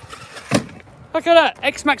now. Look at that,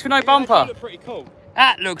 X-Max with no bumper. That look pretty cool.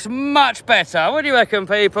 That looks much better. What do you reckon,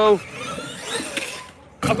 people?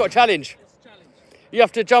 I've got a challenge. You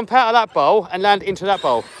have to jump out of that bowl and land into that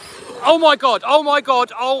bowl. Oh my God, oh my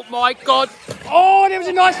God, oh my God. Oh, there was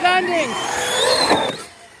a nice landing.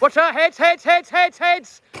 Watch out, heads.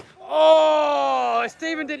 Oh,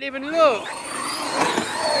 Stephen didn't even look.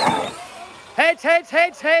 Heads. Oh,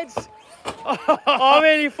 I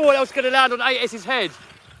really thought I was going to land on AS's head.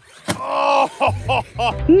 Oh.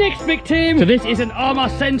 Next victim. So this is an Armour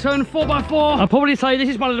Senton 4x4. I'll probably say this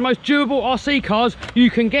is one of the most durable RC cars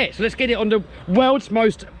you can get. So let's get it on the world's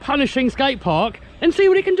most punishing skate park and see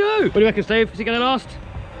what it can do. What do you reckon, Steve? Is it going to last?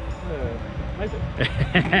 Maybe.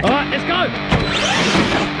 All right, let's go.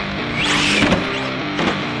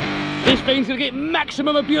 This thing's going to get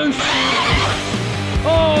maximum abuse.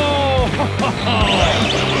 Oh.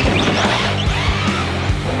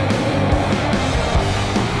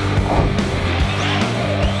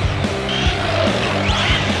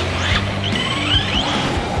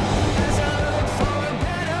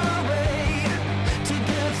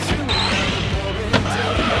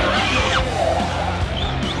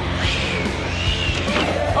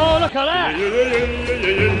 Oh, look at that!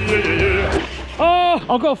 Oh,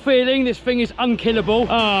 I've got a feeling this thing is unkillable.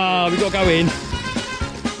 Ah, we've got to go in.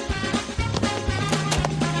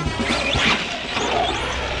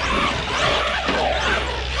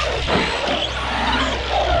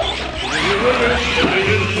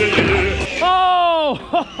 Oh!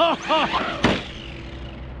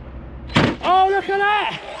 Oh, look at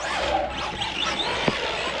that!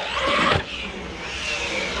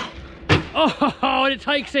 Oh, and it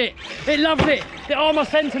takes it. It loves it. The Armour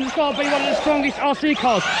Senton has got to be one of the strongest RC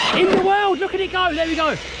cars in the world. Look at it go. There we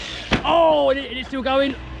go. Oh, and it's still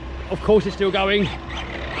going. Of course it's still going.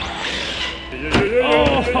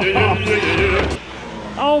 Oh,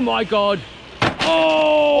 oh my God.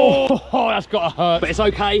 Oh, that's got to hurt. But it's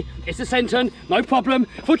okay. It's a Senton. No problem.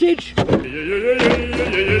 Footage.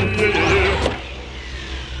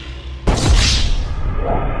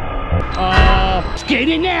 It's getting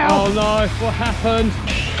in now. Oh no, what happened?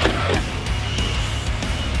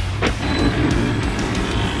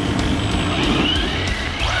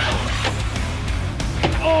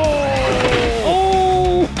 Oh!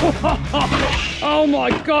 Oh! Oh my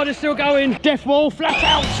God, it's still going. Death wall, flat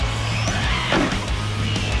out.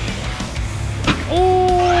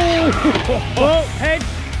 Oh! Oh, head.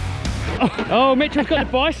 Oh, Mitchell's got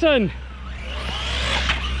the bison.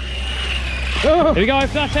 Here we go,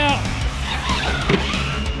 flat out.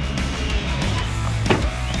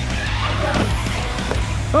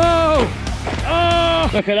 Oh! Oh!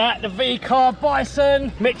 Look at that, the V-car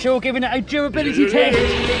Bison. Mitchell giving it a durability test.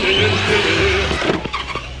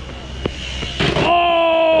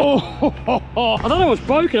 Oh! I don't know what's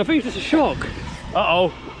broken. I think it's just a shock.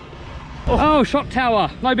 Uh-oh. Oh, shock tower.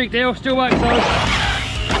 No big deal. Still works though.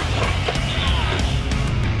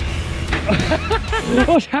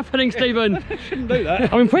 What's happening, Stephen? Shouldn't do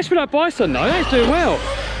that. I'm impressed with that Bison though. That's doing well.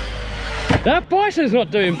 That Bison's not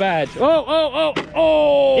doing bad. Oh, oh, oh,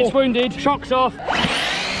 oh! It's wounded. Shock's off.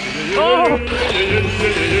 Oh!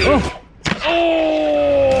 Oh!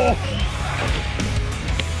 Oh!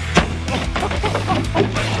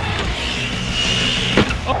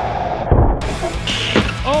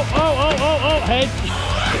 Oh, oh, oh, oh, oh, head.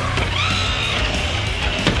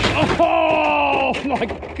 Oh my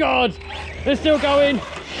God. They're still going.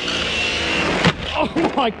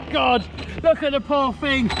 Oh my God. Look at the poor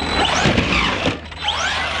thing.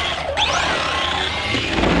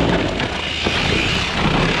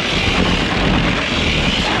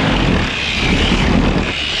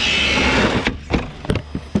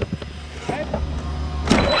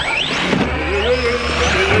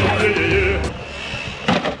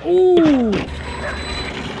 Ooh.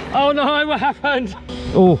 Oh no, what happened?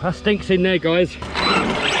 Oh, that stinks in there, guys.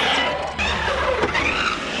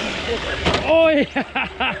 Oi!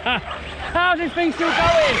 How's this thing still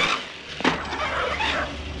going?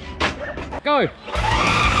 Go!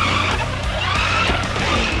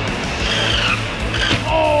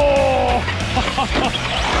 Oh!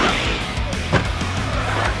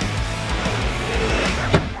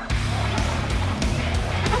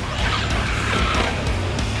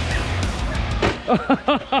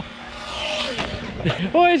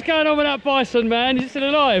 What is going on with that Bison, man? Is it still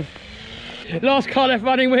alive? Last car left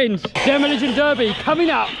running wins. Demolition Derby coming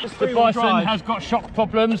up. The Bison has got shock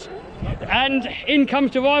problems. And in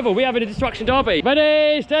comes the rival. We have a Destruction Derby.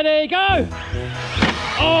 Ready, steady, go!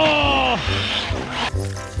 Oh!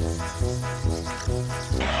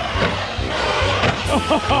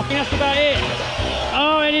 Oh, that's about it.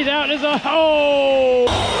 Oh, and he's out. There's a... Oh!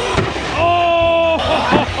 Oh!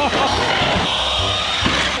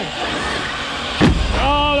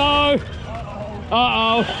 Oh, no!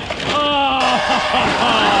 Uh-oh.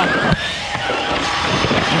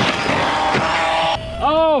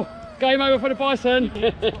 Oh, game over for the Bison.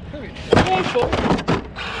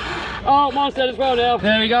 Oh, mine's dead as well now.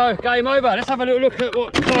 There we go, game over. Let's have a little look at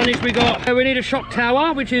what carnage we got. We need a shock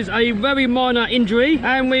tower, which is a very minor injury,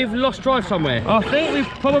 and we've lost drive somewhere. I think we've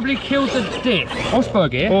probably killed the diff.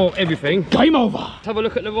 Osberg here, or everything. Game over. Let's have a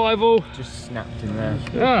look at the rival. Just snapped in there.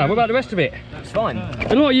 Ah, what about the rest of it? It's fine.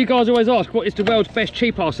 A lot of you guys always ask what is the world's best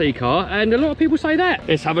cheap RC car, and a lot of people say that.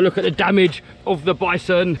 Let's have a look at the damage of the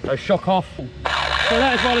Bison. So shock off. So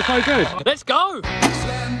that is why they're so good. Let's go.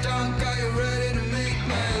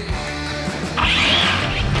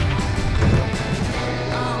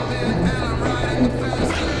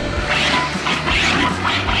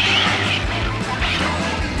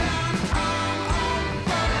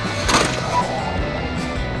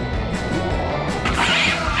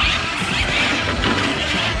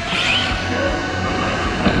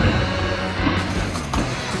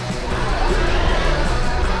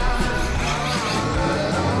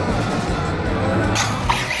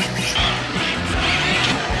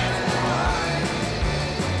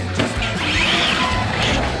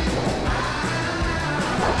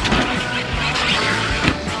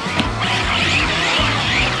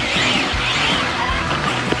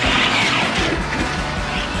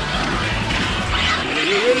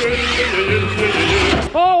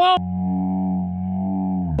 Oh, oh.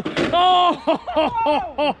 Oh.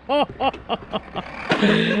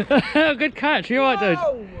 Good catch. You alright, dude?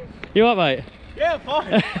 You alright, mate? Yeah,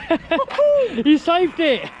 fine. You saved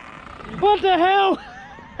it. What the hell?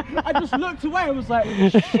 I just looked away and was like,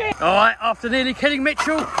 shit. Alright, after nearly killing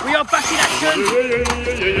Mitchell, we are back in action.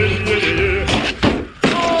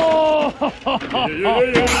 Oh!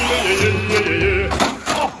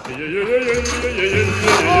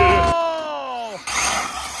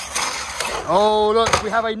 Oh, look, we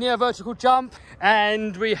have a near vertical jump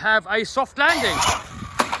and we have a soft landing.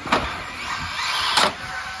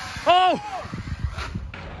 Oh!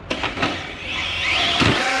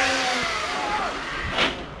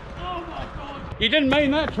 Oh my God. You didn't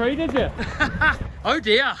mean that tree, did you? Oh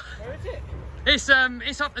dear. Where is it?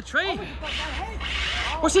 It's up the tree.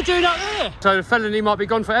 What's it doing up there? So the felony might be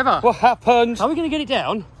gone forever. What happened? Are we going to get it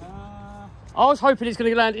down? I was hoping it's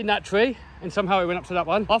going to land in that tree, and somehow it went up to that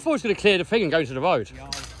one. I thought it was going to clear the thing and go to the road.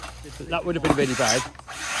 That would have been really bad.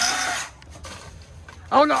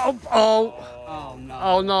 Oh no! Oh! Oh no!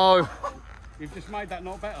 Oh no! You've just made that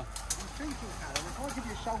not better. thinking, Alan, if I give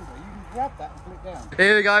you a shoulder, you can grab that and flick down.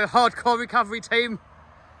 Here we go, hardcore recovery team.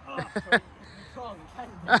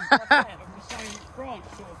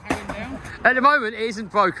 At the moment, it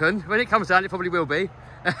isn't broken. When it comes down, it probably will be.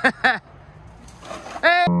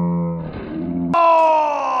 Hey!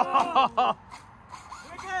 Oh!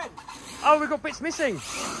 Oh, we've got bits missing.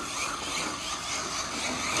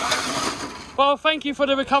 Well, thank you for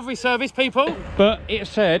the recovery service, people. But it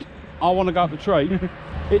said, I want to go up the tree.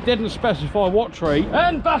 It didn't specify what tree.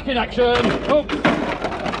 And back in action. Oh.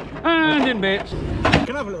 And in bits.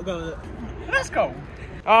 Can I have a little go at it? Let's go.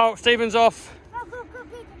 Oh, Stephen's off.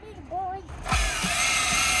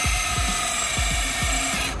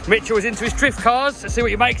 Mitchell is into his drift cars. Let's see what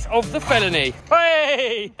he makes of the felony.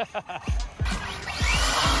 Hey! It's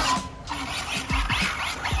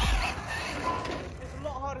a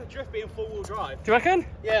lot harder to drift being four-wheel drive. Do you reckon?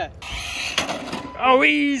 Yeah. Oh,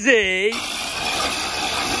 easy.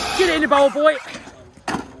 Get it in the bowl, boy.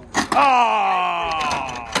 Ah!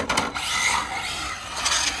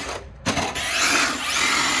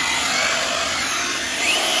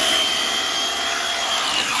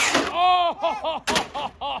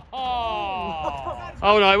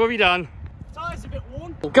 Oh no, what have you done? Tyre's a bit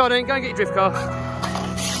worn. Go on then, go and get your drift car.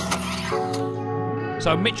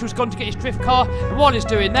 So Mitchell's gone to get his drift car, and while he's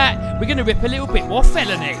doing that, we're going to rip a little bit more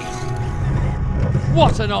felony.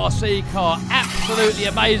 What an RC car, absolutely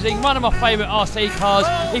amazing. One of my favourite RC cars.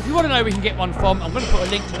 If you want to know where we can get one from, I'm going to put a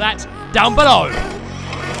link to that down below.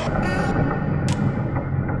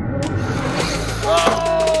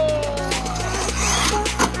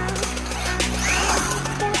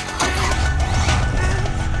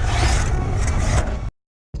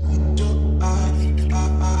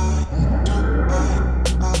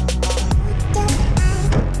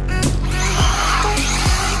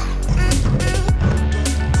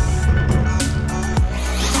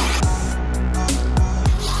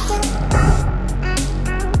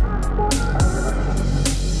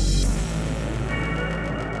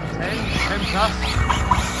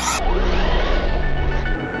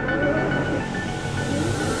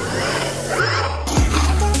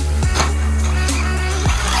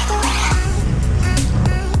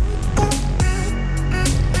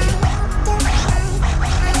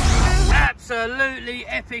 Absolutely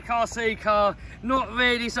epic RC car. Not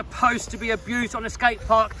really supposed to be abused on a skate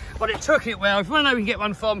park, but it took it well. If you want to know where you can get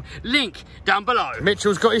one from, link down below.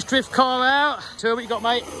 Mitchell's got his drift car out. Tell me what you got,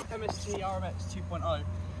 mate. MST RMX 2.0.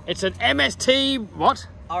 It's an MST, what?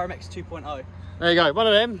 RMX 2.0. There you go, one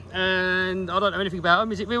of them. And I don't know anything about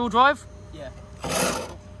them. Is it rear-wheel drive? Yeah.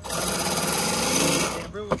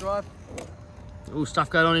 Rear-wheel drive. All stuff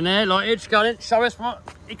going on in there, lightage. Go on, show us what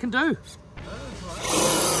it can do.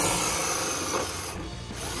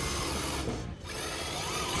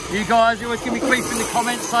 You guys, you always give me grief in the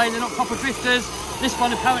comments saying they're not proper drifters. This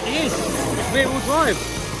one apparently is. It's rear-wheel drive.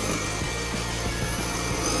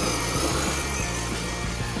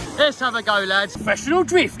 Let's have a go, lads. Professional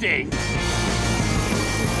drifting. It's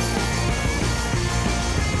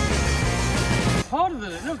harder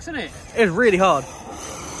than it looks, isn't it? It's really hard.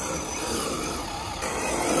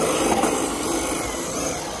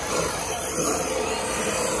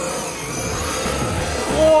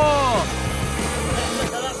 Whoa!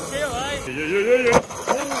 Look at that skill, eh?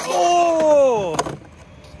 Oh!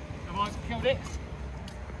 Have I killed it?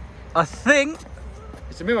 I think.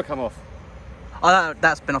 It's the mirror come off. Oh,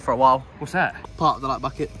 that's been off for a while. What's that? Part of the light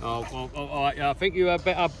bucket. Oh, all right. Yeah, I think you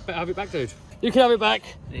better have it back, dude. You can have it back.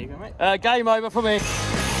 There you go, mate. Game over for me.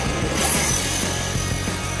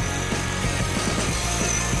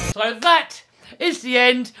 So that is the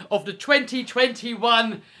end of the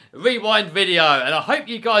 2021 Rewind video, and I hope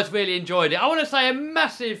you guys really enjoyed it. I want to say a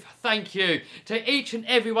massive thank you to each and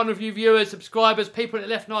every one of you viewers, subscribers, people that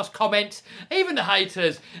left nice comments, even the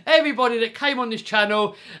haters, everybody that came on this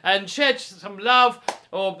channel and shared some love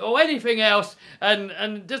or anything else,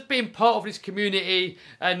 and just being part of this community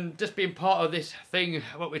and just being part of this thing,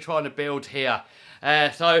 what we're trying to build here.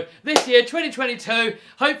 So this year, 2022,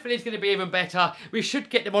 hopefully it's going to be even better. We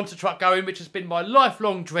should get the monster truck going, which has been my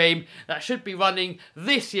lifelong dream. That should be running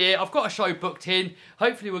this year. I've got a show booked in.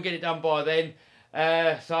 Hopefully we'll get it done by then.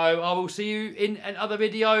 So I will see you in another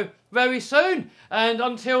video very soon. And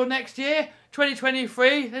until next year,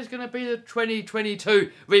 2023, there's going to be the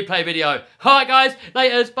 2022 replay video. Alright guys,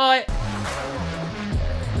 laters, bye.